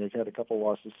shocker, and they've had a couple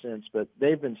losses since. But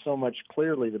they've been so much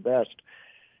clearly the best.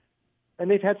 And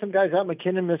they've had some guys out.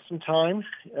 McKinnon missed some time.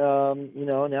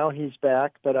 Now he's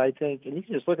back. But I think, and you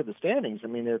can just look at the standings.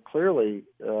 They're clearly,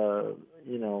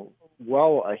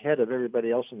 well ahead of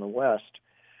everybody else in the West.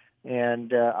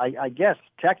 And I guess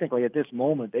technically at this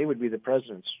moment they would be the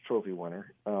President's Trophy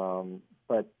winner.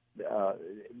 But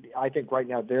I think right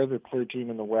now they're the clear team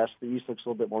in the West. The East looks a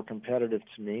little bit more competitive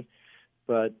to me.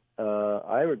 But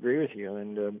I would agree with you.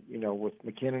 And, with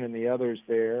McKinnon and the others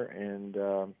there,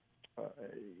 and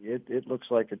it looks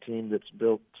like a team that's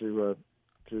built to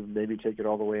maybe take it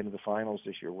all the way into the finals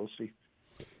this year. We'll see.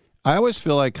 I always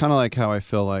feel like, kind of like how I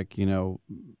feel like,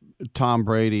 Tom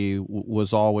Brady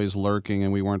was always lurking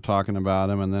and we weren't talking about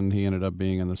him, and then he ended up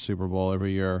being in the Super Bowl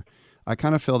every year. I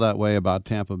kind of feel that way about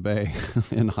Tampa Bay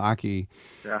in hockey.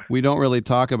 Yeah. We don't really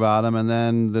talk about them, and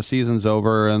then the season's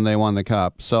over and they won the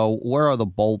cup. So where are the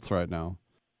Bolts right now?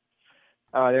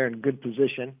 They're in good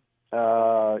position,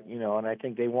 and I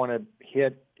think they want to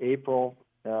hit April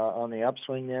on the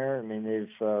upswing there. I mean,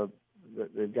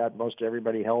 they've got most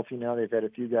everybody healthy now. They've had a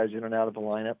few guys in and out of the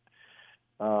lineup,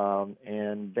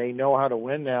 and they know how to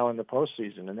win now in the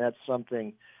postseason, and that's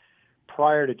something.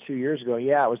 Prior to 2 years ago, it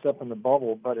was up in the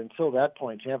bubble, but until that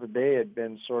point, Tampa Bay had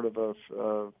been sort of a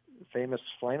famous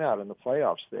flameout in the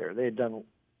playoffs there. They had done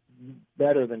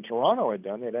better than Toronto had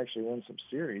done. They'd actually won some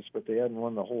series, but they hadn't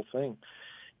won the whole thing.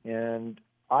 And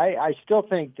I still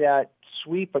think that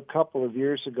sweep a couple of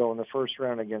years ago in the first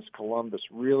round against Columbus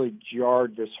really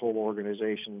jarred this whole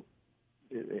organization,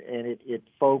 and it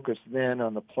focused then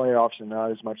on the playoffs and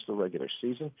not as much the regular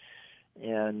season.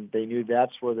 And they knew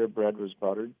that's where their bread was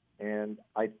buttered. And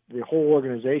the whole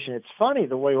organization, it's funny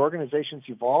the way organizations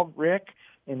evolve, Rick,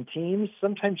 and teams.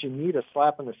 Sometimes you need a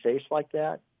slap in the face like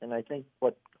that. And I think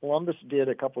what Columbus did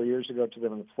a couple of years ago to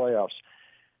them in the playoffs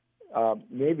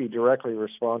may be directly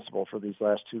responsible for these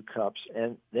last two cups.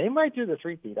 And they might do the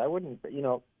three-peat. I wouldn't,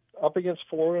 up against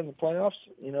Florida in the playoffs,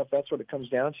 if that's what it comes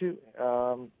down to,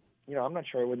 I'm not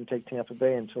sure I wouldn't take Tampa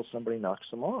Bay until somebody knocks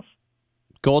them off.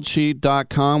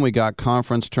 Goldsheet.com. We got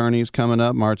conference tourneys coming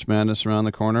up. March Madness around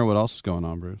the corner. What else is going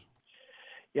on, Bruce?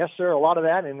 Yes, sir. A lot of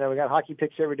that. And we got hockey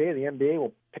picks every day. The NBA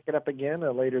will pick it up again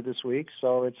later this week.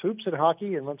 So it's hoops and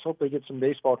hockey, and let's hope they get some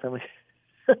baseball coming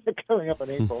up in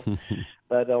April.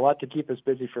 But a lot to keep us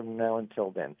busy from now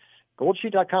until then.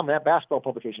 Goldsheet.com. That basketball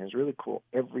publication is really cool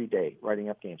every day, writing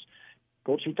up games.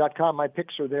 Goldsheet.com. My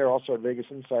picks are there also at Vegas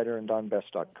Insider and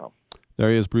DonBest.com. There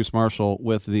he is, Bruce Marshall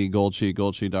with the Gold Sheet,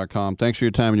 goldsheet.com. Thanks for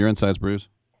your time and your insights, Bruce.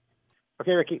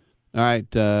 Okay, Ricky. All right,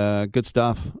 good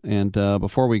stuff. And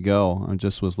before we go, I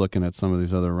just was looking at some of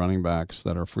these other running backs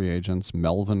that are free agents.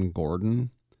 Melvin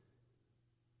Gordon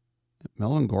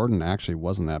actually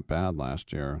wasn't that bad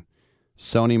last year.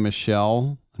 Sony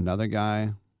Michel, another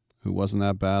guy who wasn't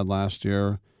that bad last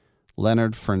year.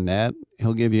 Leonard Fournette,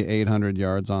 he'll give you 800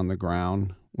 yards on the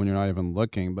ground when you're not even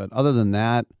looking. But other than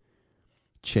that,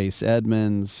 Chase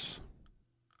Edmonds,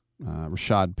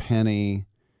 Rashad Penny,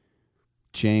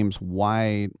 James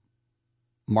White,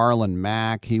 Marlon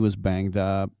Mack, he was banged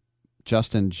up.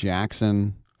 Justin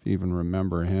Jackson, if you even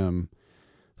remember him.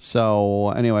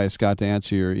 So anyway, Scott, to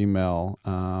answer your email,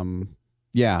 let's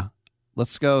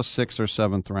go 6th or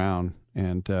 7th round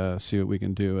and see what we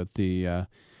can do at the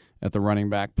running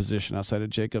back position outside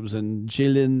of Jacobs and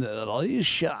Jalen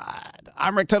Richard.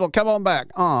 I'm Rick Tittle. Come on back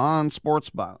on Sports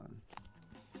Byline.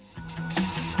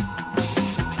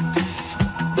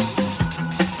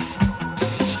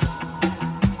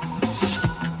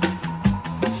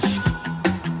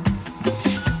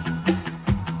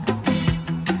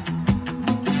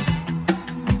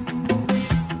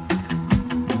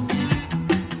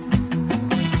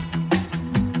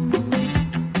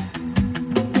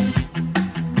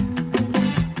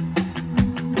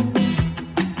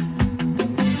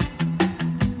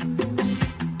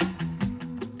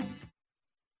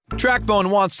 TrackPhone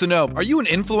wants to know, are you an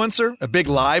influencer? A big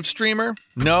live streamer?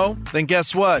 No? Then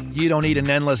guess what? You don't need an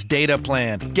endless data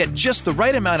plan. Get just the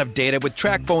right amount of data with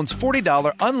TrackPhone's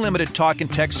 $40 unlimited talk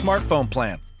and text smartphone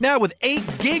plan. Now with 8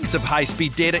 gigs of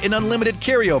high-speed data and unlimited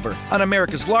carryover on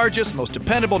America's largest, most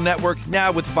dependable network,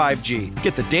 now with 5G.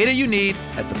 Get the data you need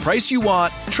at the price you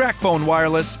want. TrackPhone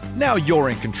Wireless. Now you're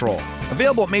in control.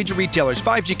 Available at major retailers.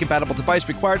 5G compatible device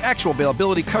required. Actual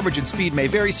availability, coverage, and speed may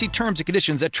vary. See terms and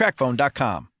conditions at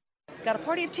TrackPhone.com. Got a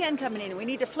party of 10 coming in, and we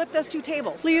need to flip those 2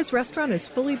 tables. Leah's restaurant is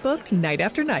fully booked night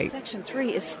after night. Section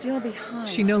 3 is still behind.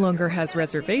 She no longer has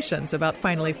reservations about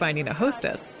finally finding a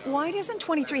hostess. Why doesn't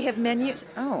 23 have menus?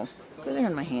 Oh, because they're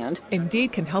in my hand.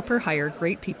 Indeed can help her hire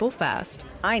great people fast.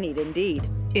 I need Indeed.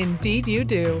 Indeed you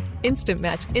do. Instant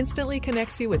Match instantly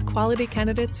connects you with quality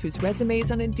candidates whose resumes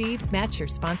on Indeed match your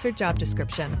sponsored job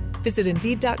description. Visit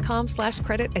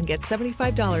Indeed.com/credit and get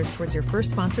 $75 towards your first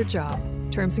sponsored job.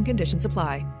 Terms and conditions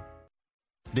apply.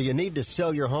 Do you need to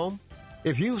sell your home?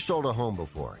 If you've sold a home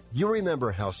before, you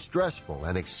remember how stressful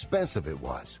and expensive it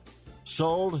was.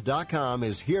 Sold.com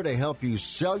is here to help you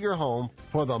sell your home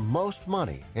for the most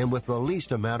money and with the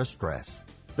least amount of stress.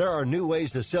 There are new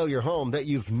ways to sell your home that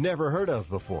you've never heard of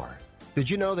before. Did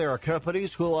you know there are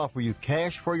companies who'll offer you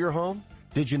cash for your home?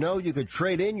 Did you know you could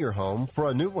trade in your home for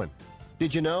a new one?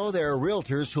 Did you know there are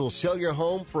realtors who'll sell your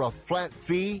home for a flat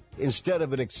fee instead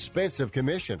of an expensive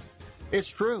commission? It's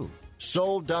true.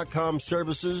 Sold.com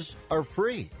services are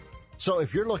free. So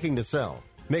if you're looking to sell,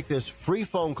 make this free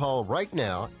phone call right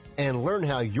now and learn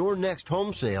how your next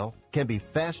home sale can be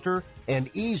faster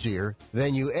and easier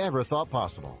than you ever thought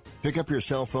possible. Pick up your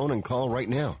cell phone and call right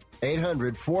now.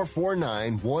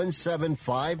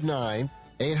 800-449-1759.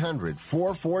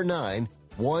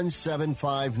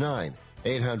 800-449-1759.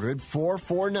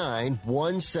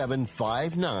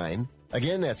 800-449-1759.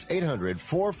 Again, that's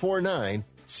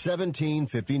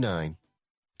 800-449-1759.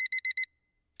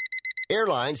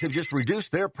 Airlines have just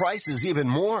reduced their prices even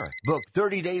more. Book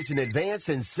 30 days in advance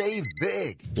and save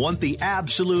big. Want the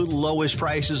absolute lowest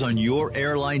prices on your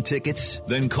airline tickets?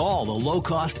 Then call the Low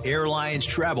Cost Airlines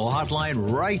Travel Hotline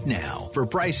right now for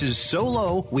prices so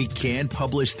low we can't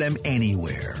publish them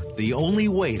anywhere. The only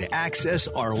way to access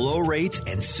our low rates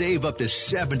and save up to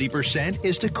 70%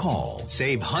 is to call.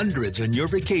 Save hundreds on your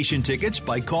vacation tickets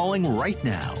by calling right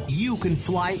now. You can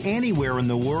fly anywhere in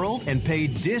the world and pay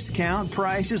discount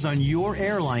prices on your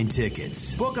airline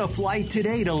tickets. Book a flight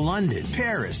today to London,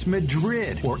 Paris,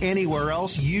 Madrid, or anywhere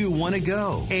else you want to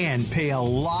go and pay a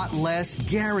lot less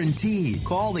guaranteed.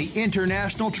 Call the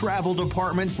International Travel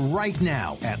Department right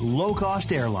now at Low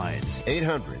Cost Airlines.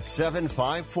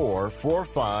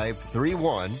 800-754-4531.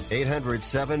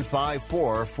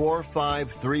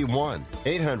 800-754-4531.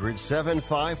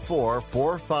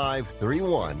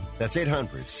 800-754-4531. That's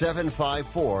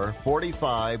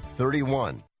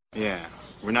 800-754-4531. Yeah,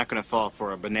 we're not going to fall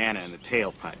for a banana in the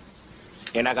tailpipe.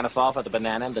 You're not going to fall for the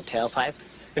banana in the tailpipe?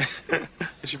 It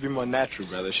should be more natural,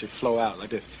 brother. It should flow out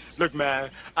like this. Look, man,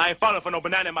 I ain't falling for no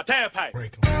banana in my tailpipe.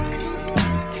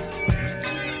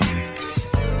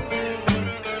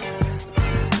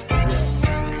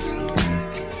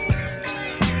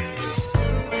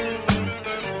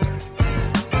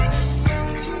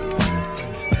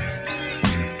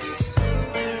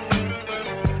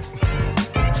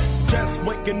 Just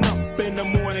waking up in the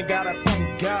morning, gotta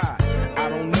thank God. I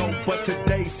don't know, but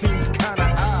today seems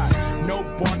kinda odd. No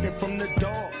barking from the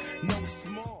dog, no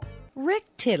small. Rick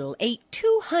Tittle ate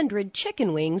 200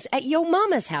 chicken wings at Yo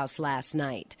Mama's house last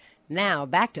night. Now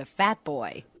back to Fat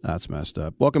Boy. That's messed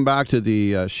up. Welcome back to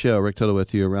the show. Rick Tittle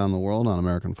with you around the world on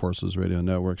American Forces Radio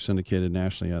Network, syndicated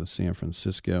nationally out of San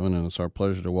Francisco. And it's our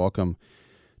pleasure to welcome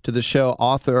to the show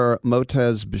author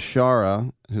Motez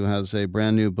Bishara, who has a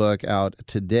brand new book out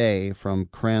today from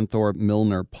Cranthorpe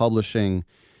Milner Publishing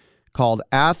called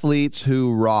Athletes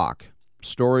Who Rock,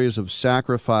 Stories of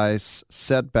Sacrifice,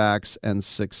 Setbacks, and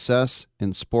Success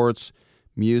in Sports,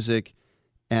 Music,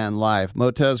 and Life.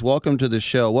 Motez, welcome to the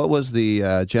show. What was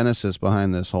the genesis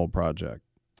behind this whole project?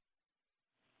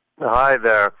 Hi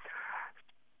there.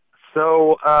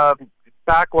 So,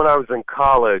 back when I was in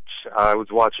college, I was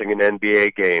watching an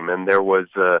NBA game, and there was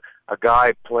a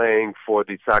guy playing for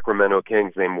the Sacramento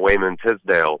Kings named Wayman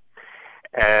Tisdale.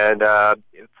 And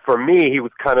for me, he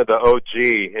was kind of the OG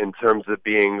in terms of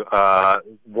being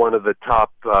one of the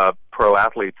top pro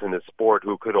athletes in his sport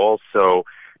who could also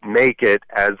make it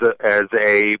as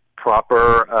a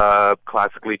proper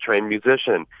classically trained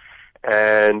musician.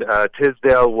 And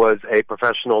Tisdale was a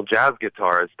professional jazz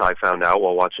guitarist, I found out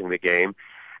while watching the game.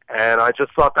 And I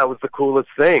just thought that was the coolest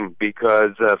thing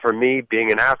because for me,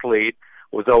 being an athlete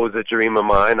was always a dream of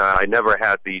mine. I never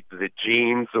had the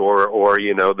genes or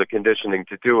you know, the conditioning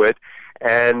to do it.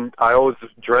 And I always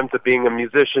dreamt of being a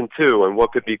musician too, and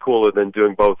what could be cooler than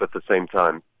doing both at the same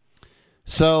time?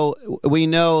 So we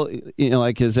know, you know,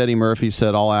 like as Eddie Murphy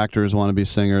said, all actors want to be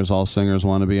singers, all singers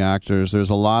want to be actors. There's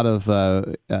a lot of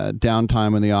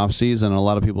downtime in the off season. A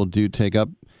lot of people do take up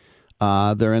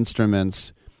their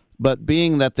instruments. But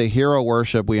being that the hero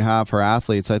worship we have for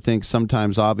athletes, I think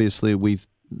sometimes obviously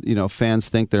fans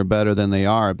think they're better than they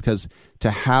are because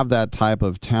to have that type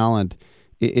of talent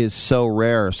is so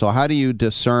rare. So how do you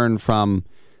discern from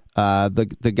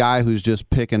the guy who's just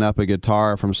picking up a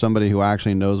guitar from somebody who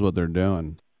actually knows what they're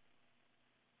doing?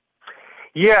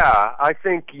 Yeah, I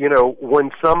think, you know,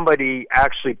 when somebody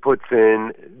actually puts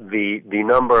in the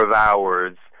number of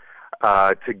hours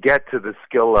to get to the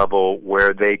skill level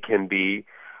where they can be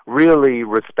really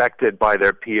respected by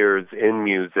their peers in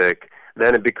music,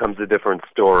 then it becomes a different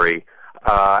story.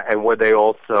 And where they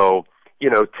also, you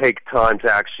know, take time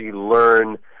to actually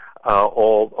learn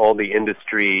all the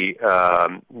industry,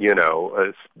 the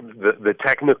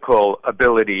technical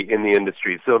ability in the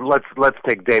industry. So let's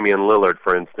take Damian Lillard,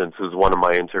 for instance, who's one of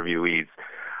my interviewees.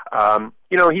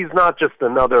 He's not just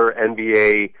another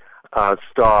NBA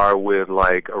star with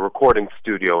like a recording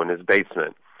studio in his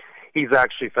basement. He's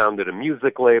actually founded a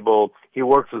music label. He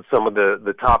works with some of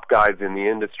the top guys in the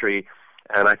industry,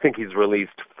 and I think he's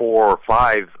released 4 or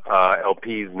 5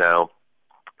 LPs now.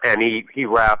 And he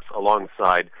raps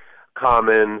alongside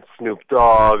Common, Snoop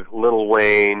Dogg, Lil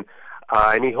Wayne,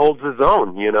 and he holds his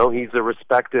own. You know, he's a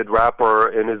respected rapper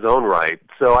in his own right.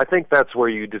 So I think that's where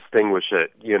you distinguish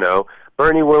it, you know.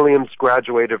 Bernie Williams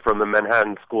graduated from the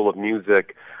Manhattan School of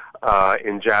Music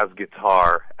in jazz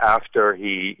guitar after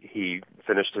he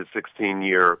finished his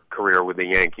 16-year career with the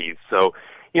Yankees. So,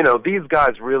 you know, these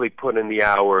guys really put in the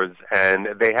hours, and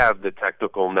they have the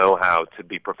technical know-how to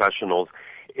be professionals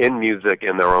in music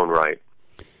in their own right.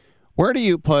 Where do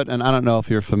you put, and I don't know if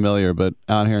you're familiar, but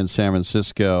out here in San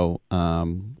Francisco,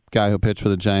 guy who pitched for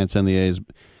the Giants and the A's,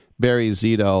 Barry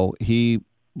Zito, he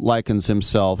likens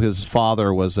himself, his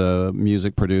father was a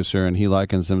music producer, and he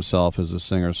likens himself as a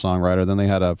singer-songwriter. Then they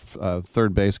had a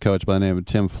third base coach by the name of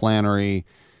Tim Flannery.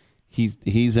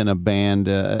 He's in a band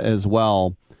as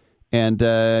well. And,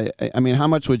 I mean, how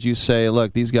much would you say,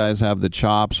 look, these guys have the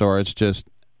chops, or it's just,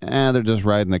 they're just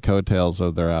riding the coattails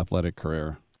of their athletic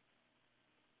career?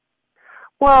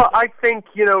 Well, I think,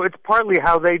 you know, it's partly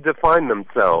how they define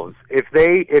themselves. If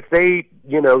they,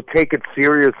 you know, take it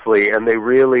seriously and they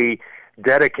really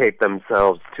dedicate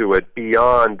themselves to it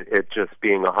beyond it just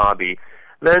being a hobby,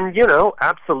 then, you know,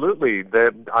 absolutely,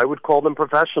 I would call them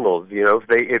professionals. You know,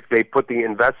 if they put the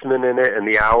investment in it and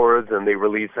the hours and they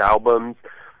release albums,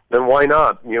 then why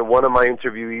not? You know, one of my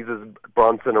interviewees is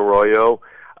Bronson Arroyo.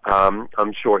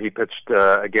 I'm sure he pitched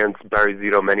against Barry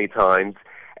Zito many times.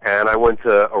 And I went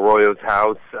to Arroyo's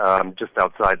house just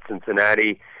outside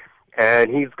Cincinnati,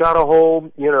 and he's got a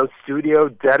whole, you know, studio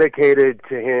dedicated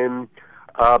to him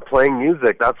playing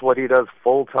music. That's what he does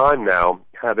full time now,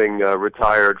 having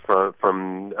retired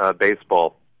from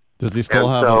baseball. Does he still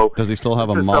have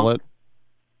a mullet?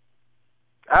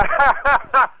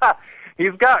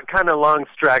 He's got kind of long,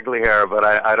 straggly hair, but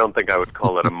I don't think I would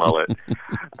call it a mullet.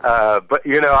 But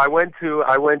you know, I went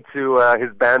to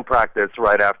his band practice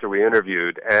right after we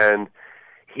interviewed, and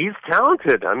he's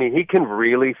talented. I mean, he can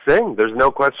really sing. There's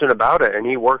no question about it, and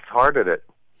he works hard at it.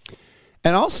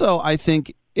 And also, I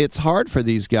think it's hard for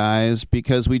these guys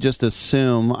because we just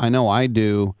assume, I know I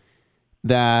do,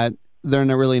 that they're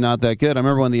really not that good. I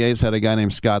remember when the A's had a guy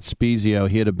named Scott Spezio.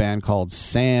 He had a band called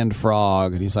Sand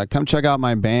Frog, and he's like, come check out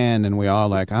my band. And we all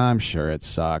like, I'm sure it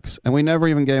sucks. And we never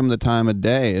even gave him the time of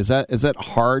day. Is that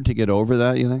hard to get over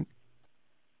that, you think?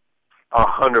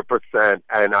 100%.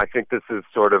 And I think this is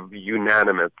sort of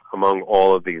unanimous among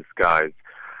all of these guys.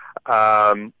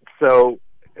 So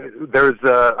there's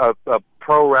a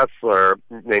pro wrestler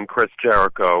named Chris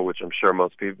Jericho, which I'm sure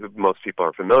most people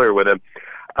are familiar with him.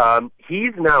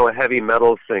 He's now a heavy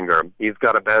metal singer. He's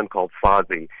got a band called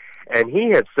Fozzy, and he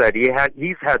had said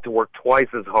he's had to work twice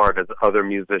as hard as other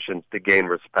musicians to gain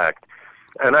respect.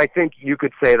 And I think you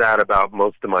could say that about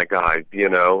most of my guys, you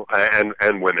know,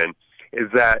 and women, is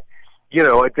that, you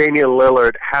know, Damian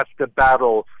Lillard has to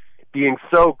battle being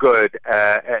so good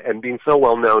and being so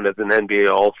well known as an NBA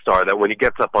All-Star that when he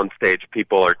gets up on stage,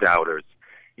 people are doubters,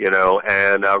 you know.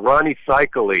 And Ronnie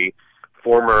Cycli,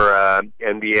 former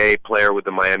NBA player with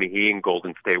the Miami Heat and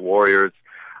Golden State Warriors,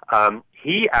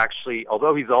 he actually,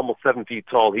 although he's almost 7 feet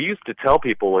tall, he used to tell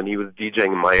people when he was DJing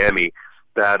in Miami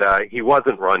that he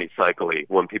wasn't Ronnie Cycli.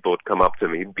 When people would come up to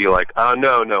him, he'd be like, "Oh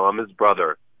no, I'm his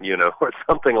brother," you know, or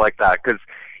something like that, because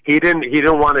he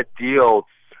didn't want to deal,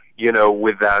 you know,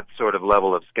 with that sort of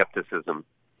level of skepticism.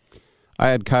 I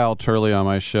had Kyle Turley on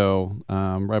my show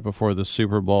right before the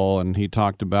Super Bowl, and he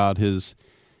talked about his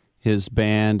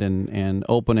band and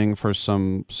opening for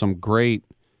some great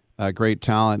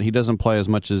talent. He doesn't play as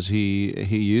much as he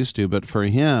used to, but for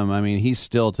him, I mean, he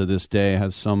still to this day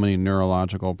has so many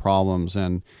neurological problems,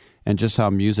 and just how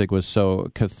music was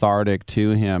so cathartic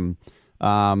to him.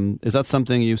 Is that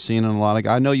something you've seen in a lot of?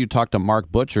 I know you talked to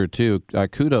Mark Butcher too.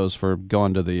 Kudos for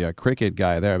going to the cricket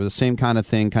guy there. But the same kind of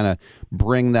thing, kind of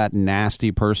bring that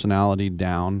nasty personality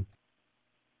down.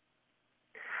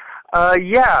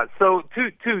 Yeah. So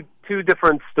two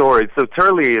different stories. So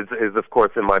Turley is of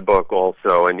course in my book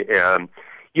also, and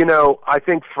you know, I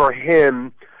think for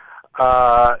him,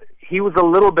 he was a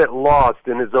little bit lost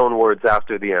in his own words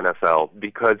after the NFL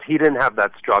because he didn't have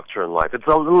that structure in life. It's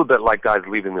a little bit like guys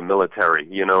leaving the military,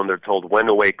 you know, and they're told when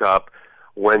to wake up,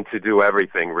 when to do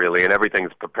everything really, and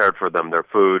everything's prepared for them, their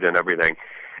food and everything.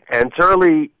 And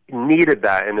Turley needed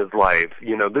that in his life.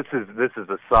 You know, this is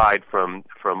aside from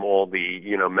all the,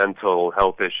 you know, mental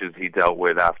health issues he dealt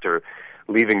with after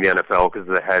leaving the NFL because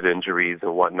of the head injuries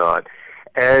and whatnot.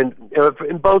 And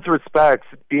in both respects,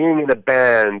 being in a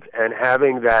band and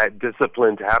having that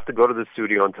discipline to have to go to the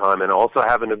studio on time and also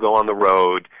having to go on the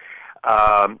road,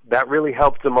 that really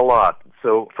helped him a lot.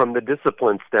 So from the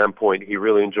discipline standpoint, he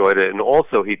really enjoyed it. And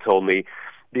also he told me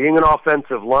being an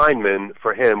offensive lineman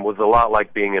for him was a lot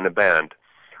like being in a band,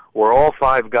 where all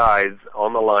 5 guys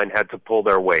on the line had to pull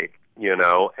their weight.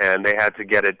 and they had to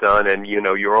get it done, and,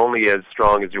 you're only as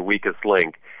strong as your weakest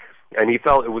link. And he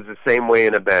felt it was the same way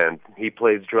in a band. He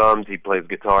plays drums, he plays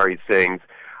guitar, he sings,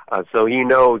 so he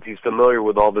knows, he's familiar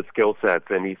with all the skill sets,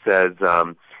 and he says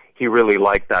he really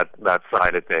liked that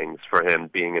side of things for him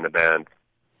being in a band.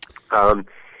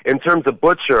 In terms of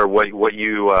Butcher, what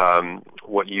you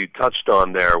touched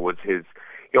on there was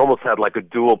he almost had like a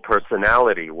dual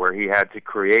personality where he had to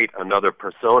create another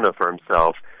persona for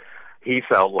himself. He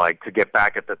felt like to get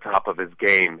back at the top of his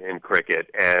game in cricket,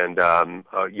 and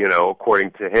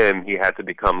according to him, he had to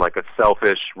become like a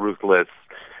selfish, ruthless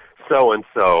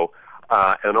so-and-so,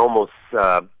 and almost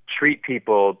treat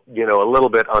people, a little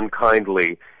bit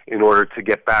unkindly in order to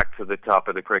get back to the top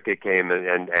of the cricket game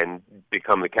and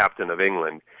become the captain of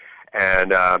England.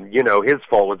 And, his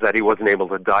fault was that he wasn't able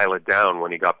to dial it down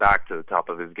when he got back to the top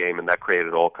of his game, and that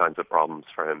created all kinds of problems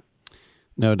for him.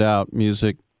 No doubt.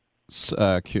 Music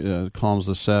calms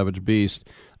the savage beast.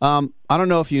 I don't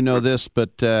know if you know this,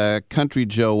 but Country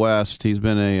Joe West, he's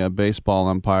been a baseball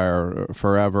umpire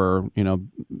forever,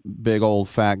 big old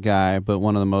fat guy, but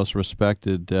one of the most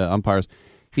respected umpires.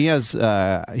 He's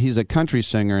a country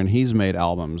singer, and he's made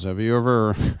albums. Have you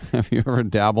ever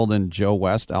dabbled in Joe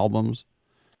West albums?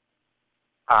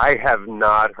 I have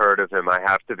not heard of him, I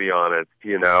have to be honest.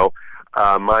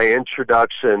 My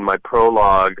introduction, my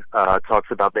prologue,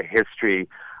 talks about the history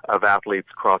of athletes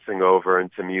crossing over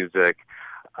into music.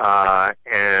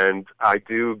 And I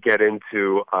do get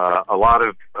into a lot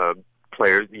of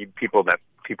players, people that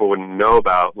people wouldn't know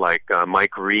about, like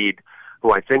Mike Reed,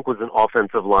 who I think was an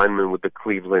offensive lineman with the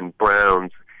Cleveland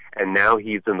Browns, and now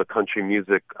he's in the Country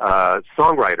Music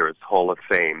Songwriters Hall of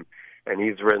Fame. And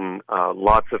he's written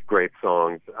lots of great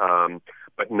songs.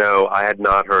 But no, I had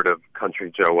not heard of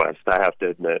Country Joe West, I have to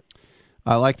admit.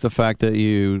 I like the fact that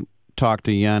you talked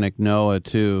to Yannick Noah,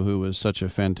 too, who was such a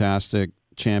fantastic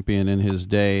champion in his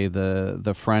day,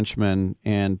 the Frenchman.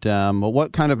 And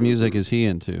what kind of music is he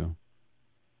into?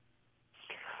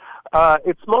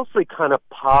 It's mostly kind of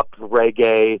pop,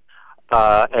 reggae,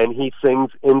 and he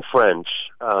sings in French,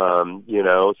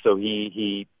 so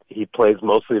he plays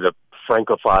mostly the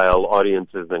Francophile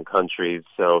audiences and countries.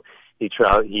 So he's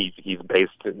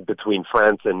based between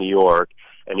France and New York,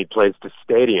 and he plays to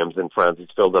stadiums in France. He's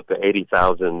filled up the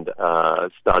 80,000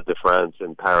 Stade de France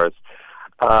in Paris,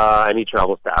 and he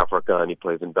travels to Africa, and he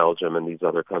plays in Belgium and these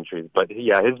other countries. But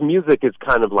yeah, his music is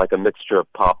kind of like a mixture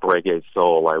of pop, reggae,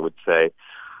 soul, I would say.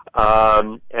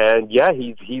 And yeah,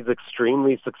 he's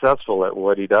extremely successful at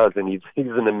what he does, and he's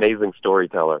an amazing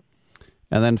storyteller.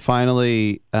 And then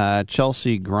finally,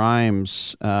 Chelsea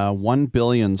Grimes, 1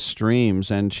 billion streams,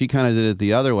 and she kind of did it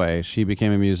the other way. She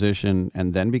became a musician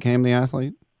and then became the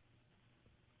athlete?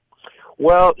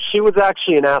 Well, she was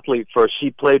actually an athlete first.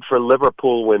 She played for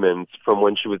Liverpool Women's from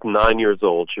when she was 9 years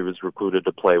old. She was recruited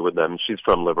to play with them. She's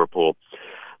from Liverpool.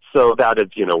 So that is,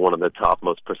 one of the top,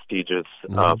 most prestigious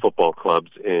football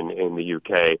clubs in the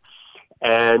UK.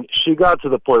 And she got to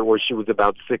the point where she was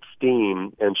about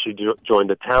 16, and she joined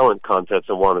a talent contest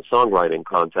and won a songwriting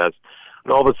contest.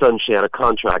 And all of a sudden, she had a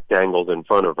contract dangled in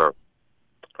front of her.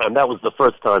 And that was the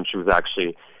first time she was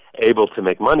actually able to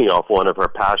make money off one of her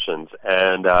passions.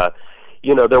 And,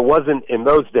 there wasn't, in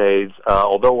those days,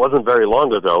 although it wasn't very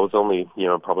long ago, it was only,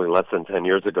 probably less than 10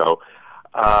 years ago,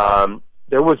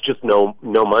 there was just no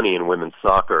money in women's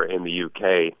soccer in the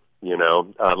UK,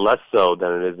 less so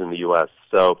than it is in the U.S.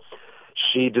 So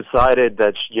she decided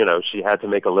that, she had to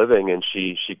make a living, and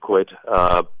she quit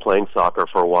playing soccer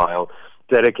for a while,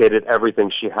 dedicated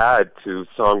everything she had to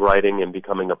songwriting and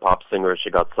becoming a pop singer. She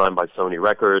got signed by Sony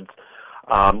Records,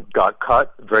 got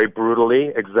cut very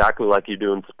brutally, exactly like you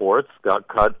do in sports, got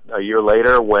cut a year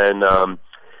later when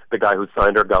the guy who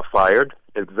signed her got fired,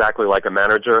 exactly like a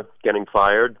manager getting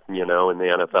fired, in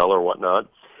the NFL or whatnot.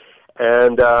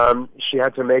 And she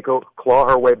had to claw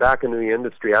her way back into the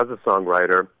industry as a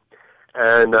songwriter,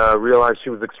 and realized she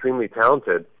was extremely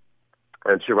talented.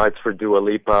 And she writes for Dua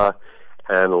Lipa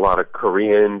and a lot of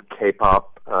Korean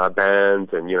K-pop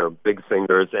bands and big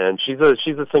singers, and she's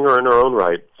a singer in her own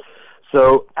right.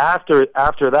 So after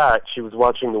that, she was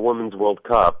watching the Women's World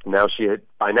Cup. Now she had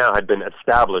been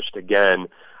established again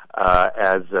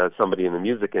as somebody in the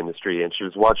music industry, and she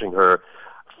was watching her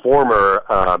former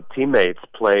teammates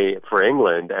play for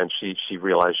England, and she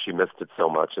realized she missed it so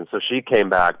much. And so she came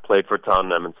back, played for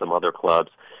Tottenham and some other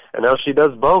clubs, and now she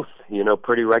does both,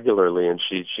 pretty regularly, and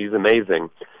she's amazing.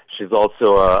 She's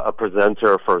also a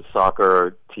presenter for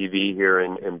soccer TV here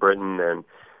in Britain, and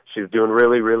she's doing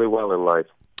really, really well in life.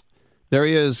 There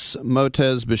he is,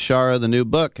 Motez Bishara, the new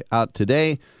book out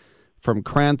today from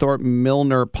Cranthorpe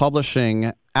Milner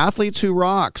Publishing. Athletes Who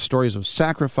Rock, stories of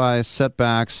sacrifice,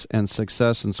 setbacks, and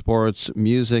success in sports,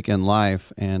 music, and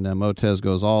life. And Motez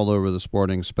goes all over the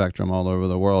sporting spectrum, all over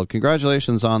the world.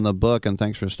 Congratulations on the book, and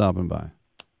thanks for stopping by.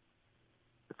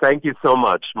 Thank you so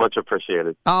much. Much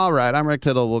appreciated. All right, I'm Rick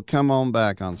Tittle. We'll come on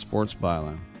back on Sports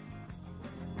Byline.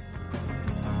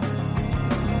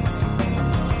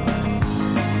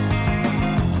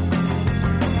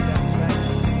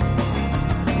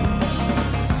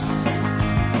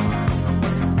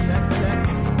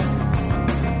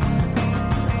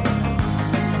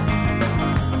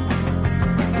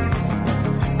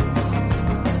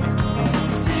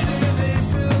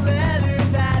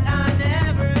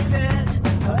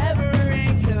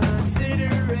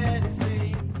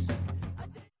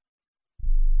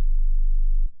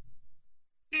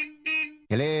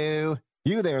 Hello?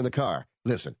 You there in the car.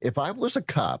 Listen, if I was a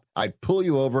cop, I'd pull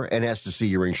you over and ask to see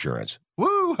your insurance.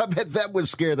 Woo! I bet that would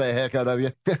scare the heck out of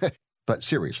you. But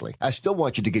seriously, I still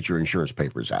want you to get your insurance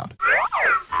papers out.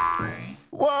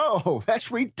 Whoa!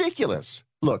 That's ridiculous.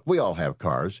 Look, we all have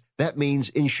cars. That means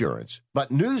insurance.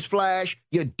 But newsflash,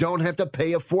 you don't have to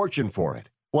pay a fortune for it.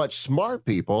 What smart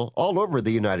people all over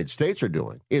the United States are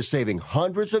doing is saving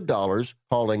hundreds of dollars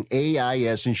hauling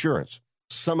AIS insurance.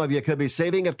 Some of you could be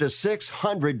saving up to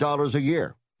 $600 a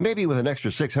year. Maybe with an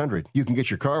extra $600, you can get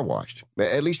your car washed,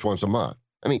 at least once a month.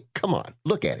 I mean, come on,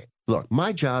 look at it. Look,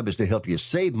 my job is to help you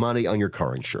save money on your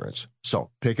car insurance. So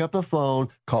pick up the phone,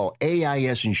 call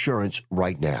AIS Insurance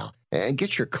right now, and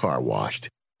get your car washed,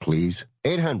 please.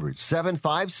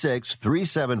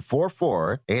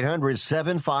 800-756-3744.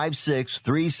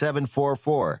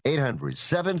 800-756-3744.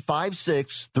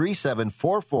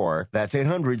 800-756-3744. That's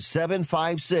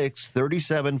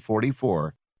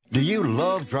 800-756-3744. Do you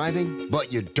love driving,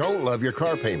 but you don't love your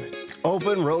car payment?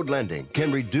 Open Road Lending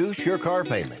can reduce your car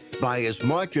payment by as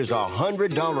much as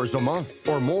 $100 a month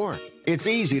or more. It's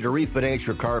easy to refinance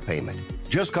your car payment.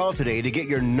 Just call today to get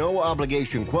your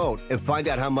no-obligation quote and find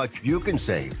out how much you can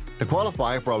save. To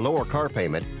qualify for a lower car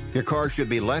payment, your car should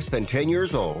be less than 10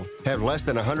 years old, have less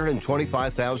than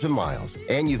 125,000 miles,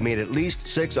 and you've made at least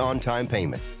 6 on-time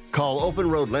payments. Call Open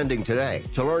Road Lending today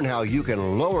to learn how you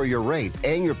can lower your rate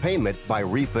and your payment by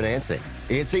refinancing.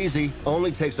 It's easy,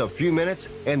 only takes a few minutes,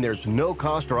 and there's no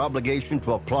cost or obligation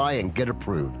to apply and get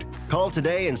approved. Call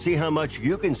today and see how much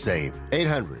you can save.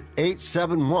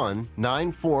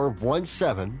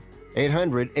 800-871-9417.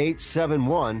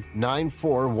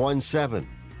 800-871-9417.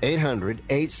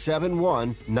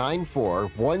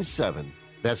 800-871-9417.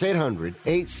 That's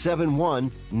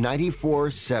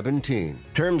 800-871-9417.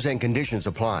 Terms and conditions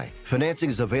apply. Financing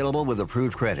is available with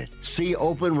approved credit. See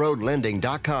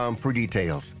openroadlending.com for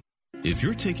details. If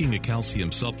you're taking a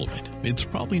calcium supplement, it's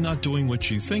probably not doing what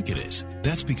you think it is.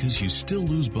 That's because you still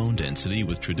lose bone density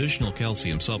with traditional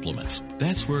calcium supplements.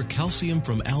 That's where calcium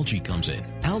from algae comes in.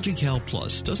 AlgaeCal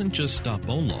Plus doesn't just stop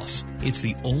bone loss. It's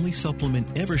the only supplement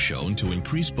ever shown to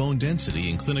increase bone density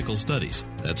in clinical studies.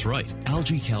 That's right.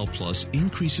 AlgaeCal Plus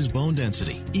increases bone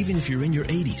density, even if you're in your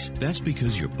 80s. That's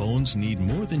because your bones need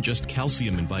more than just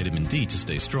calcium and vitamin D to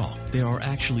stay strong. There are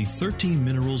actually 13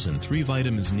 minerals and 3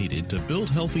 vitamins needed to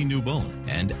build healthy new bone.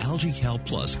 And AlgaeCal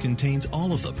Plus contains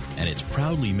all of them, and it's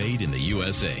proudly made in the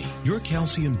USA. Your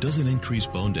calcium doesn't increase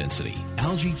bone density.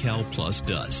 AlgaeCal Plus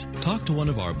does. Talk to one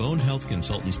of our bone health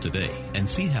consultants today and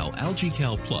see how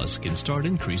AlgaeCal Plus can start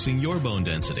increasing your bone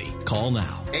density. Call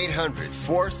now.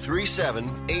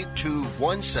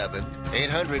 800-437-8217.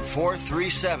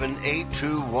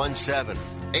 800-437-8217.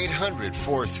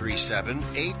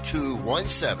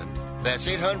 800-437-8217. That's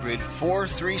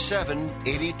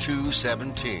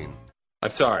 800-437-8217. I'm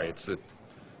sorry, it's the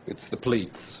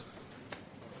pleats.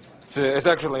 It's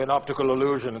actually an optical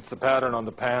illusion. It's the pattern on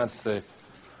the pants.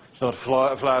 It's not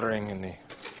flattering in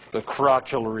the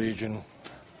crotchal region.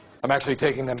 I'm actually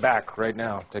taking them back right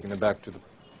now, taking them back to the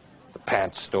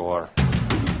pants store.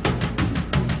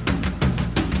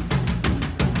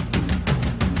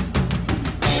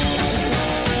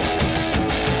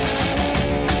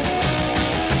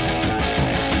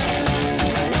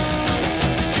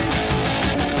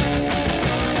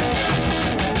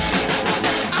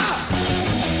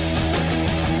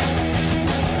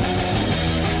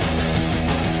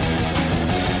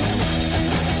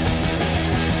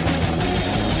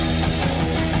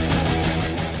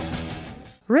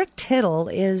 Rick Tittle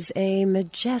is a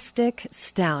majestic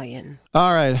stallion.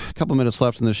 All right, a couple minutes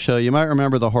left in the show. You might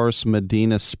remember the horse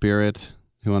Medina Spirit,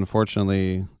 who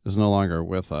unfortunately is no longer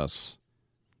with us.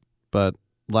 But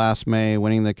last May,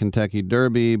 winning the Kentucky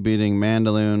Derby, beating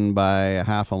Mandaloun by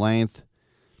half a length,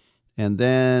 and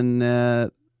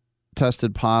then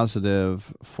tested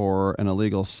positive for an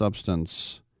illegal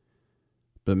substance.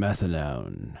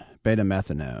 betamethasone,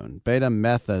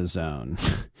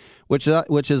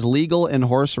 which is legal in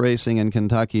horse racing in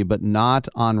Kentucky, but not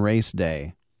on race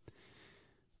day.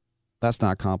 That's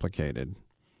not complicated.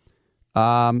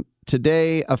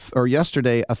 Yesterday,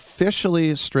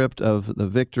 officially stripped of the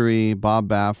victory, Bob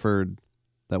Baffert,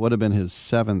 that would have been his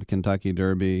 7th Kentucky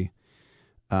Derby,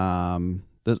 has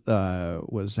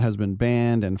been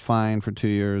banned and fined for 2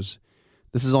 years.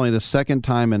 This is only the second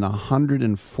time in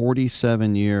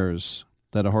 147 years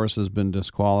that a horse has been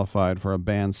disqualified for a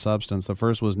banned substance. The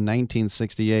first was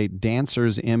 1968,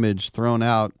 Dancer's Image thrown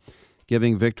out,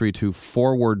 giving victory to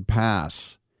Forward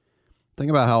Pass. Think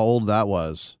about how old that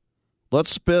was.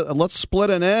 Let's split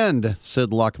an end,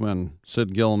 Sid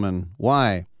Gilman.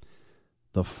 Why?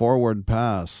 The Forward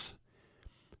Pass.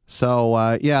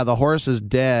 So, the horse is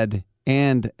dead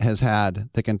and has had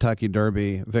the Kentucky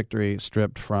Derby victory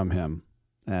stripped from him.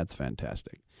 That's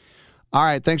fantastic. All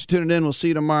right, thanks for tuning in. We'll see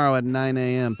you tomorrow at 9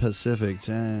 a.m. Pacific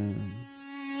time.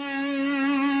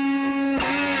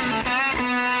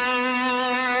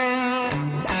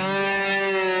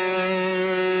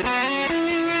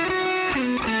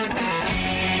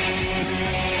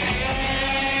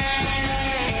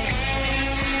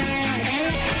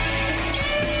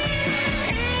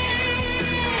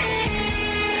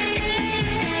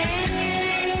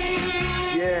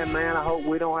 Man, I hope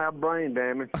we don't have brain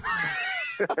damage.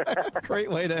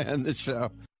 Great way to end the show.